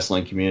the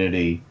wrestling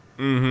community.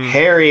 Mm-hmm.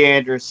 Harry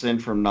Anderson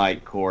from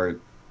Night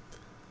Court.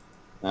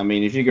 I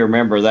mean, if you can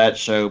remember that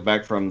show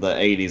back from the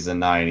 80s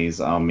and 90s,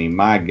 I mean,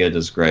 my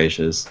goodness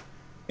gracious.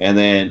 And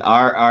then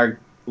our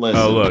listen.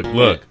 Oh,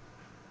 look.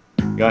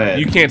 Go ahead.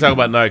 You can't talk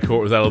about Night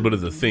Court without a little bit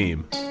of the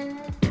theme.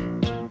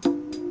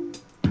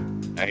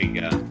 There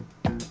you go.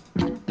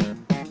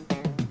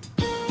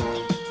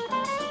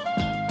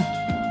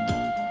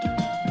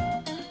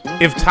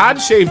 If Todd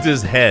shaved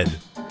his head,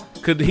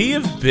 could he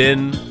have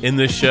been in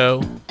this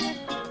show?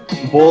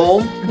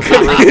 Bull?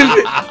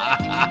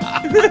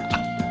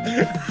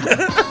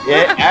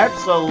 Yeah,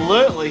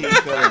 absolutely he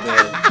could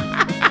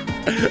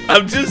have been.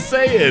 I'm just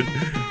saying.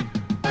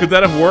 Could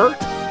that have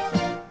worked?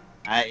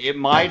 It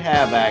might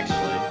have,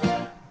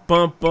 actually.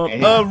 Bump,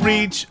 a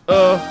reach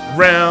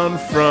around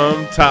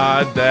from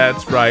Todd,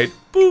 that's right.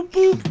 Boop,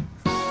 boop.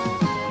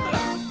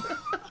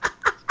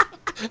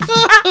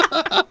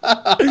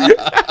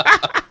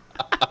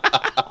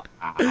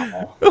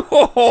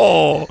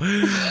 Oh,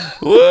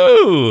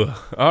 woo!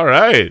 All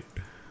right.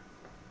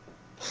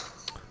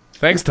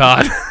 Thanks,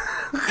 Todd.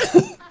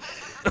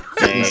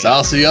 Getting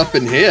saucy up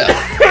in here.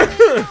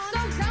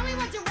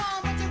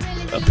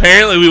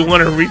 Apparently, we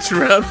want to reach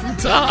around from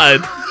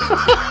Todd.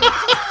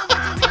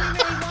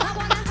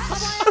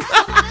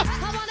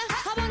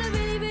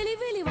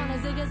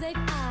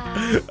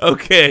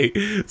 Okay,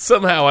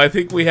 somehow I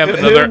think we have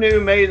another. Who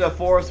knew May the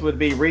 4th would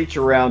be Reach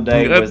Around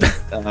Day with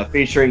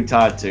featuring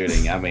Todd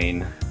Tooting? I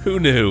mean, who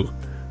knew?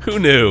 Who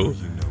knew?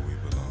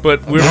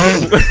 But we're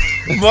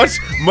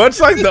much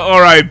like the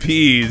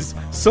RIPs.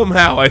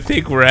 Somehow I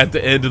think we're at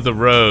the end of the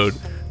road.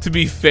 To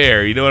be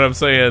fair, you know what I'm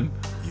saying?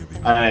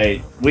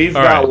 Hey, we've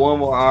got one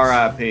more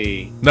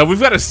RIP. No, we've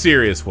got a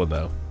serious one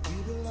though.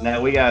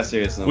 No, we got a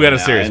serious one. We got a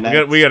serious.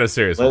 We got a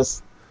serious one.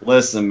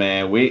 Listen,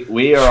 man,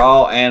 we are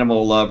all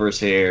animal lovers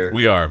here.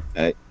 We are.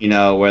 You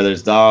know, whether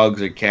it's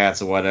dogs or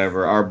cats or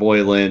whatever. Our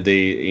boy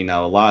Lindy, you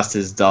know, lost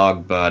his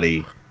dog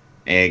buddy.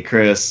 And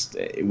Chris,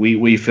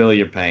 we feel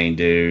your pain,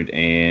 dude.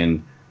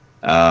 And,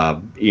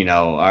 you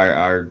know,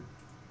 our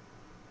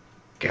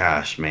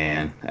gosh,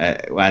 man,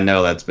 I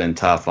know that's been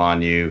tough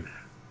on you.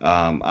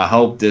 I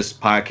hope this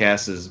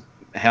podcast has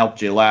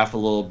helped you laugh a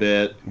little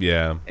bit.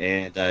 Yeah.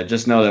 And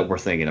just know that we're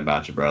thinking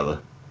about you,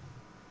 brother.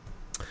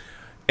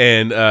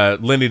 And,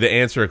 Lindy, to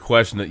answer a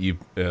question that you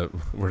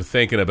were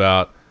thinking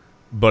about,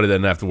 Buddy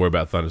doesn't have to worry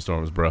about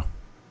thunderstorms, bro.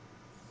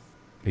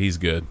 He's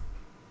good.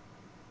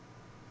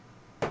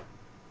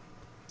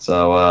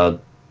 So,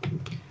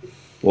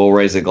 we'll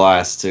raise a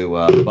glass to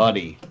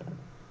Buddy.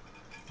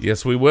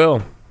 Yes, we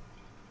will.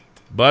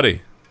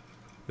 Buddy,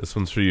 this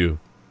one's for you.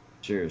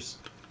 Cheers.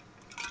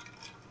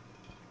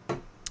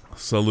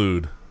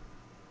 Salud.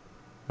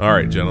 All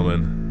right,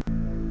 gentlemen.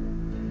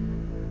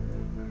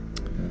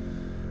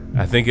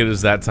 I think it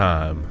is that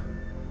time.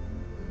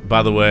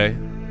 By the way,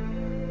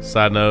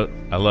 side note,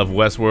 I love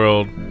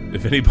Westworld.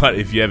 If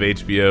you have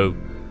HBO,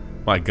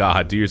 my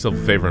God, do yourself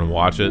a favor and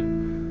watch it.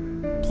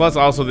 Plus,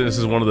 also, this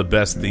is one of the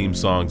best theme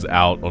songs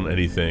out on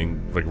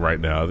anything like right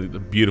now. A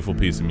beautiful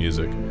piece of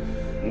music.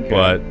 Okay.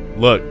 But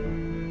look,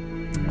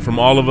 from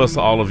all of us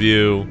to all of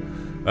you,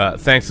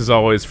 thanks as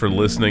always for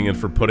listening and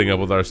for putting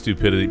up with our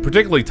stupidity.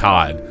 Particularly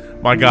Todd.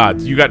 My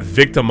God, you got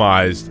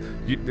victimized.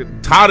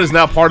 Todd is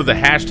now part of the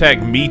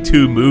hashtag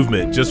 #MeToo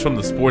movement just from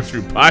the Sports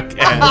Group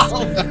podcast.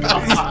 Oh,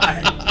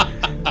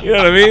 God. You know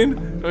what I mean?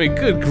 I mean,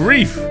 good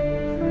grief.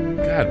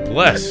 God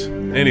bless.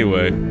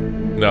 Anyway,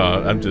 no,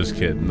 I'm just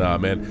kidding. Nah,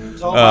 man.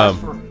 So much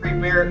for free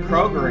beer at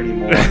Kroger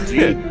anymore.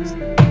 Jeez.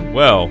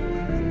 Well,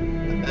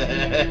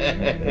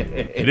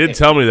 he did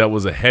tell me that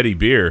was a heady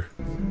beer.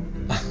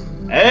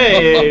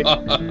 Hey.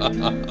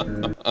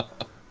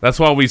 That's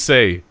why we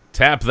say,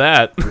 tap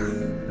that.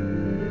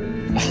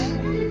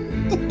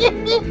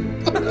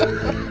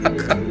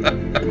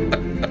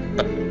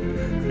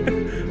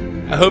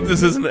 I hope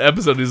this isn't an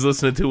episode he's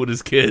listening to with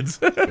his kids.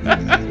 Oh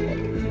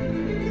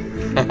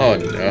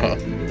no.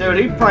 Dude,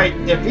 he probably,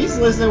 if he's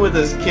listening with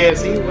his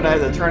kids, he would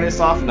have to turn this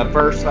off in the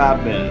first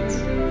 5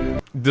 minutes.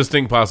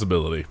 Distinct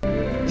possibility.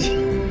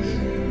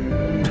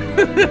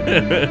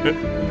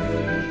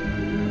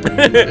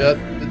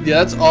 Yeah,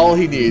 that's all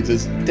he needs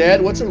is,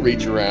 Dad, what's a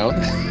reach around?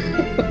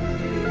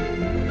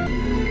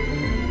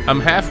 I'm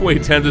halfway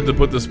tempted to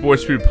put the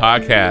Sports Group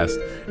podcast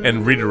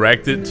and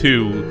redirect it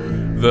to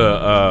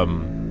the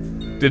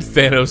Did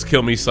Thanos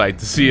Kill Me site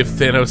to see if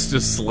Thanos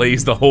just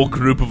slays the whole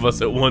group of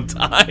us at one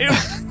time.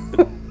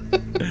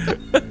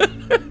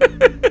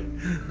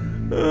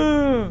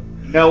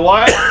 You know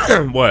what?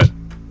 What?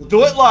 We'll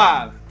do it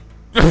live.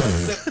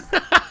 Let's do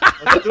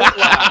it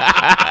live.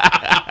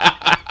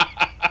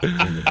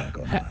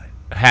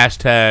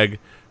 Hashtag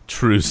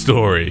true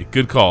story.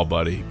 Good call,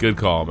 buddy. Good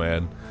call,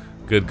 man.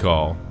 Good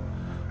call.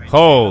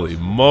 Holy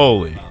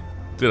moly.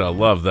 Dude, I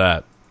love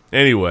that.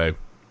 Anyway,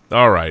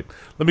 all right.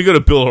 Let me go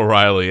to Bill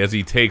O'Reilly as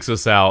he takes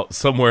us out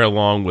somewhere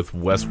along with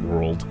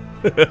Westworld.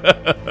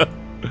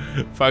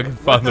 If I can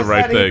find the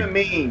right thing. What does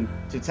that even mean,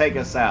 to take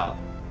us out?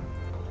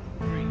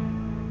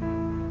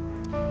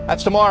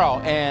 That's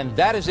tomorrow, and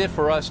that is it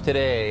for us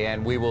today.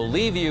 And we will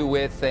leave you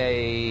with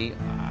a...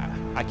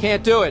 I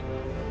can't do it.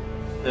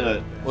 Do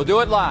it. We'll do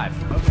it live.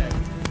 Okay.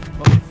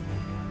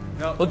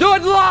 No. We'll do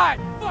it live.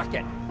 Fuck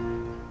it.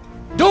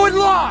 Do it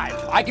live.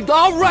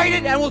 I'll write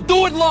it, and we'll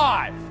do it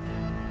live.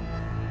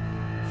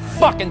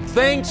 Fucking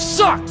thing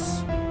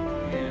sucks. 5,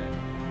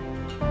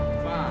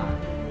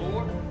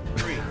 4,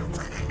 3.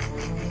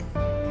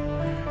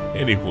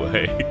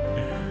 Anyway.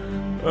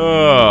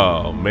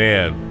 Oh,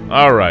 man.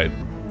 All right.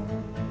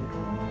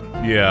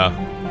 Yeah.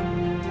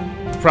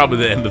 It's probably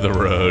the end of the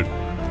road.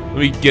 Let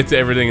me get to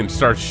everything and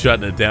start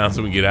shutting it down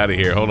so we can get out of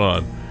here. Hold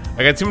on.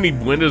 I got too many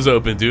windows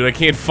open, dude. I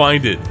can't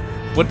find it.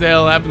 What the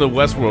hell happened to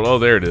Westworld? Oh,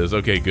 there it is.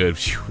 Okay, good.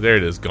 Phew, there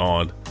it is.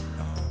 Gone.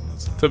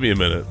 Took me a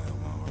minute.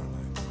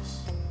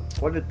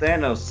 What did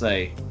Thanos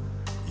say?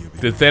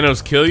 Did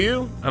Thanos kill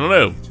you? I don't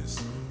know.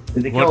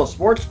 Did he kill a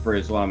sports brew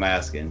is what I'm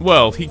asking.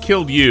 Well, he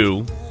killed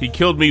you. He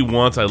killed me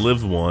once. I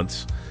lived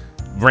once.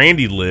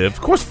 Randy lived.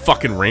 Of course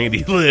fucking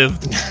Randy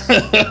lived.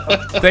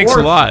 Thanks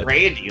a lot.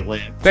 Randy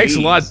lived. Thanks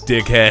a lot,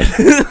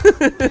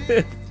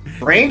 dickhead.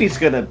 Randy's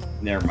gonna.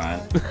 Never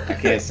mind. I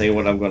can't say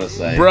what I'm gonna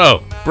say.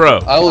 Bro.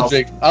 I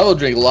will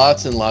drink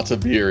lots and lots of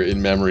beer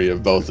in memory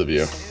of both of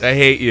you. I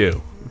hate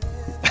you.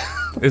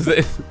 Is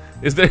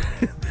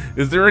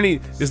there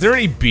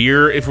any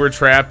beer if we're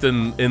trapped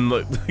in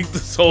like the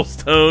Soul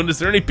Stone? Is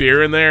there any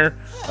beer in there?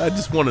 I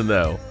just want to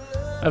know.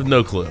 I have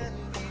no clue.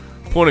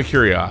 Point of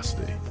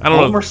curiosity. I don't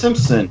know. Homer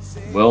Simpson.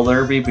 Will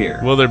there be beer?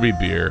 Will there be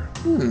beer?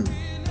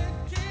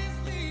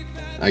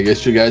 I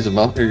guess you guys are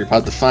about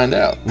to find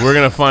out. We're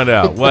gonna find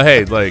out. Well,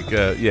 hey,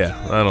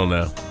 yeah, I don't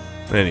know.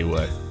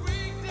 Anyway,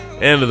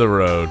 end of the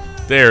road.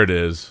 There it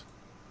is.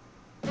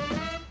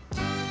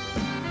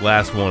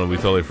 Last one we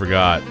totally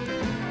forgot.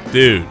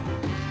 Dude,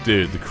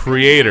 the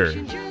creator,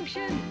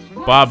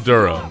 Bob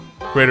Durham,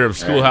 creator of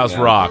Schoolhouse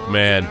Rock,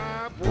 man.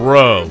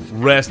 Bro,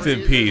 rest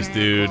in peace,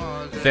 dude.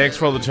 Thanks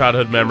for all the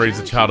childhood memories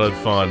and childhood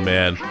fun,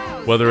 man.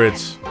 Whether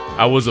it's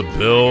I Was a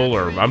Bill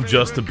or I'm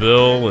Just a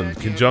Bill and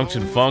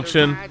Conjunction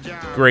Function,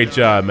 great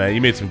job, man.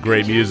 You made some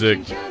great music.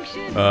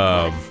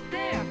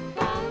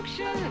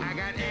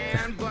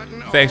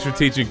 Thanks for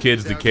teaching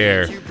kids to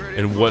care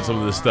and what some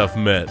of this stuff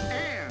meant.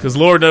 Because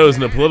Lord knows,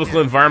 in the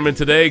political environment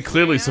today,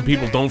 clearly some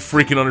people don't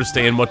freaking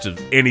understand much of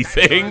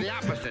anything.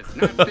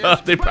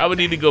 They probably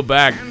need to go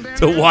back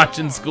to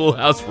watching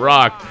Schoolhouse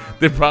Rock.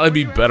 They'd probably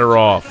be better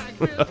off.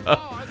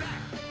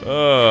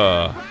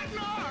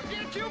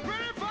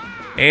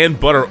 And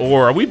Butter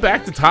Ore. Are we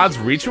back to Todd's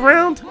Reach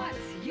Around?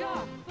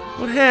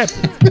 What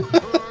happened?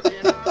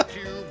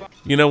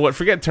 You know what?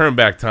 Forget Turn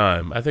Back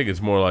Time. I think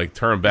it's more like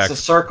Turn Back.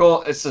 It's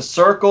a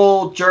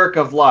circle jerk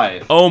of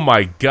life. Oh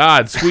my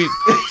God,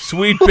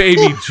 sweet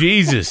baby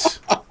Jesus!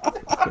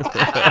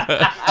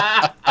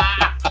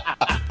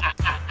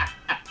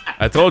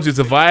 I told you it's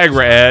a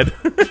Viagra ad.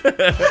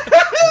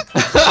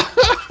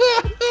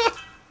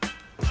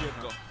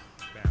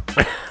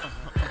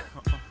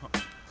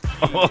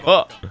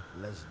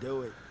 Let's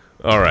do it.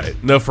 All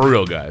right, no, for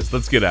real, guys.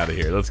 Let's get out of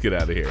here.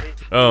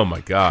 Oh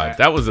my God,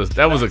 that was a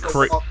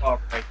crazy.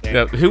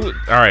 Yeah,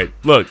 all right,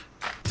 look,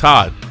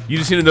 Todd, you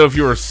just need to know if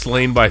you were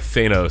slain by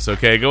Thanos.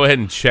 Okay, go ahead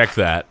and check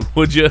that,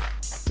 would you?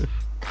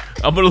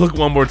 I'm gonna look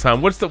one more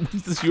time. What's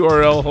this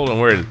URL? Hold on,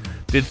 where is it?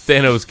 Did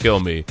Thanos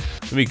kill me?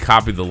 Let me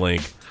copy the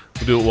link.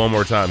 We'll do it one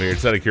more time here.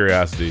 It's out of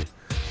curiosity.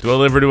 Do I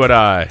live or do I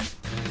die?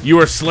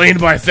 You are slain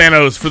by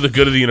Thanos for the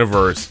good of the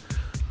universe.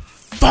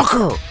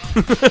 Fucker.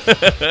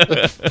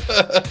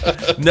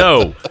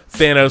 No,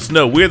 Thanos,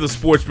 no. We're the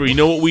Sports Brew. You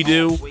know what we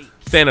do?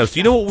 Thanos, do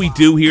you know what we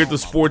do here at the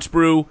Sports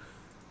Brew?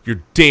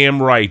 You're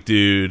damn right,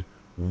 dude.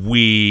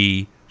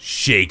 We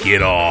shake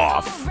it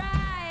off.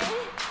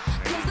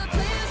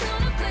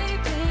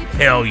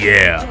 Hell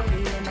yeah.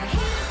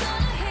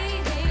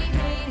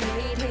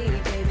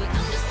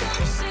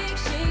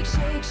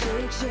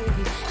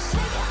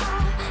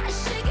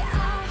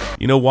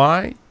 You know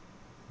why?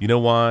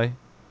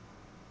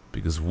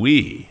 Because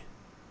we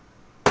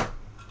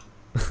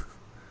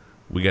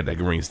got that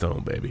green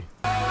stone, baby.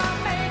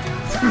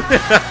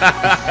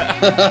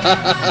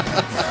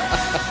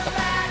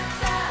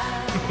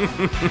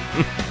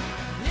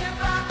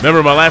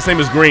 Remember, my last name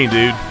is Green,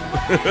 dude.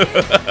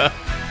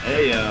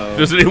 Heyo. If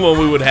there's anyone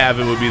we would have,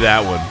 it would be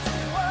that one.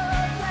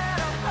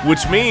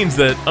 Which means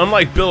that,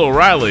 unlike Bill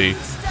O'Reilly,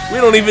 we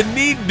don't even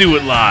need to do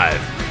it live.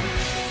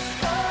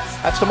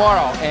 That's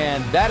tomorrow,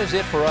 and that is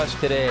it for us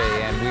today.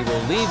 And we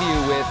will leave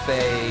you with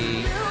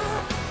a...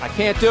 I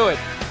can't do it.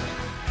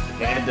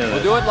 Can't do it.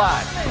 We'll do it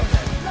live.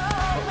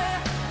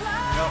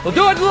 We'll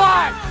do it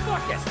live.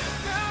 Fuck it.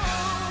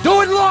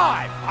 Do it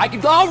live.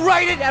 I'll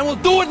write it, and we'll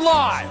do it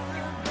live.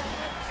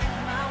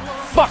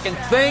 Fucking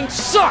thing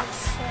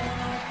sucks.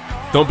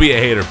 Don't be a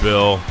hater,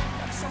 Bill.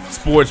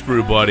 Sports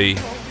Brew, buddy.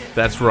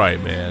 That's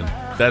right, man.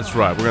 That's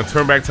right. We're gonna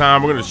turn back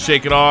time. We're gonna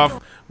shake it off.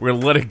 We're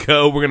gonna let it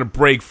go. We're gonna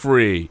break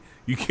free.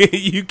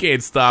 You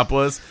can't stop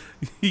us.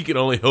 You can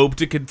only hope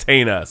to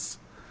contain us.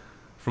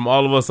 From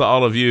all of us to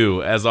all of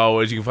you, as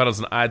always, you can find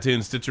us on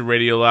iTunes, Stitcher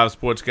Radio,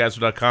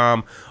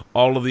 LiveSportscaster.com,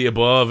 all of the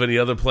above, any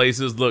other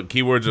places. Look,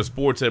 keywords are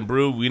sports and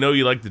brew. We know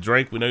you like to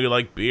drink. We know you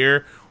like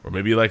beer, or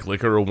maybe you like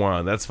liquor or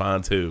wine. That's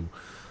fine, too.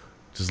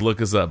 Just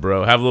look us up,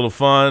 bro. Have a little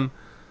fun.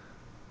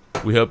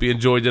 We hope you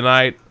enjoyed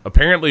tonight.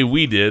 Apparently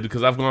we did,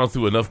 because I've gone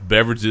through enough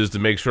beverages to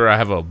make sure I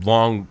have a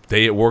long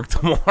day at work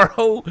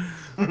tomorrow.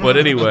 But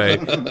anyway,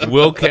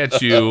 we'll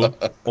catch you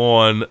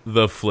on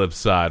the flip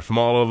side. From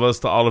all of us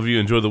to all of you,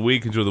 enjoy the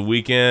week, enjoy the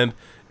weekend.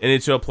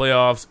 NHL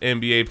playoffs,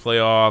 NBA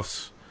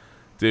playoffs.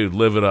 Dude,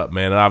 live it up,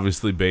 man.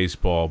 Obviously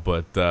baseball,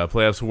 but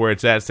playoffs are where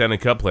it's at. Stanley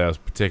Cup playoffs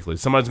particularly.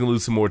 Somebody's going to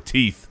lose some more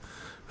teeth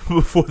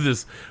before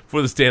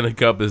the Stanley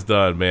Cup is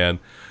done, man.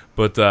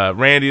 But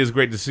Randy, it's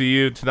great to see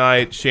you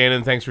tonight.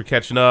 Shannon, thanks for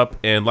catching up.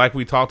 And like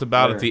we talked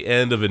about at the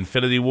end of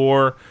Infinity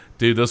War,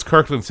 dude, those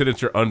Kirkland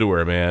Signature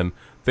underwear, man,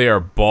 they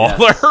are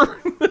baller.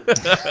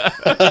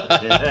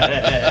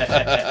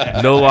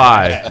 Yes. No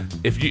lie.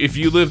 If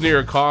you live near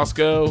a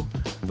Costco,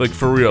 Like,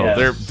 for real.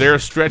 Yes. They're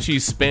stretchy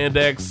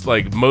spandex,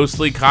 like,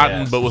 mostly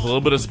cotton, Yes. but with a little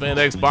bit of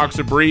spandex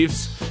boxer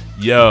briefs.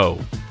 Yo.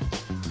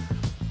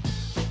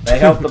 They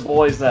help the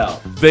boys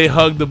out. They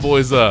hug the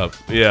boys up.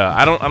 Yeah,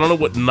 I don't know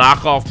what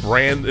knockoff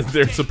brand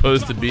they're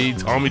supposed to be.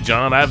 Tommy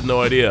John, I have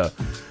no idea.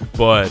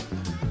 But,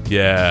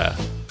 yeah.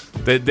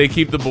 They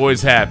keep the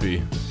boys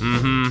happy.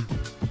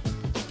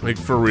 Mm-hmm. Like,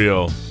 for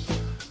real.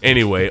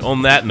 Anyway,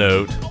 on that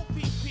note...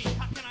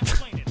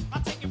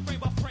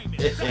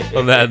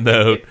 On that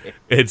note,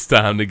 it's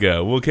time to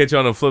go. We'll catch you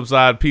on the flip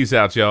side. Peace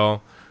out,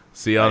 y'all.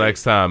 See y'all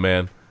next time,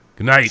 man.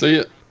 Good night. See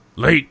ya.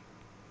 Late.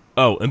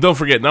 Oh, and don't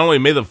forget, not only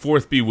may the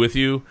 4th be with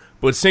you,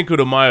 but Cinco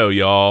de Mayo,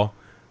 y'all.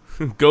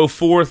 Go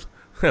forth,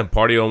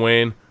 party on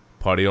Wayne,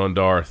 party on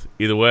Darth.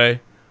 Either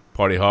way,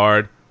 party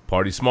hard,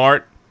 party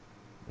smart.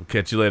 We'll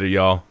catch you later,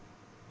 y'all.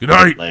 Good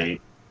night.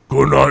 Late.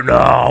 Good night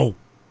now.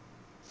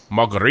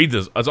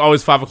 Margaritas. It's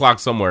always 5 o'clock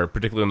somewhere,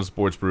 particularly on the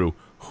Sports Brew.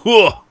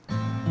 Huh.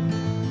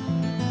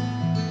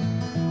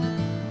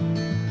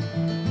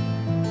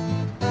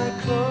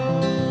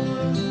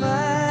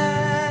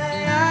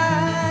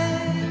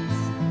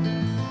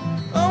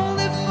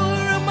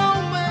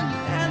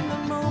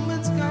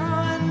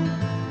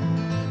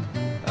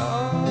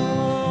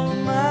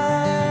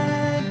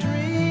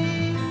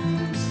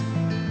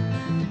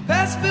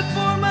 Before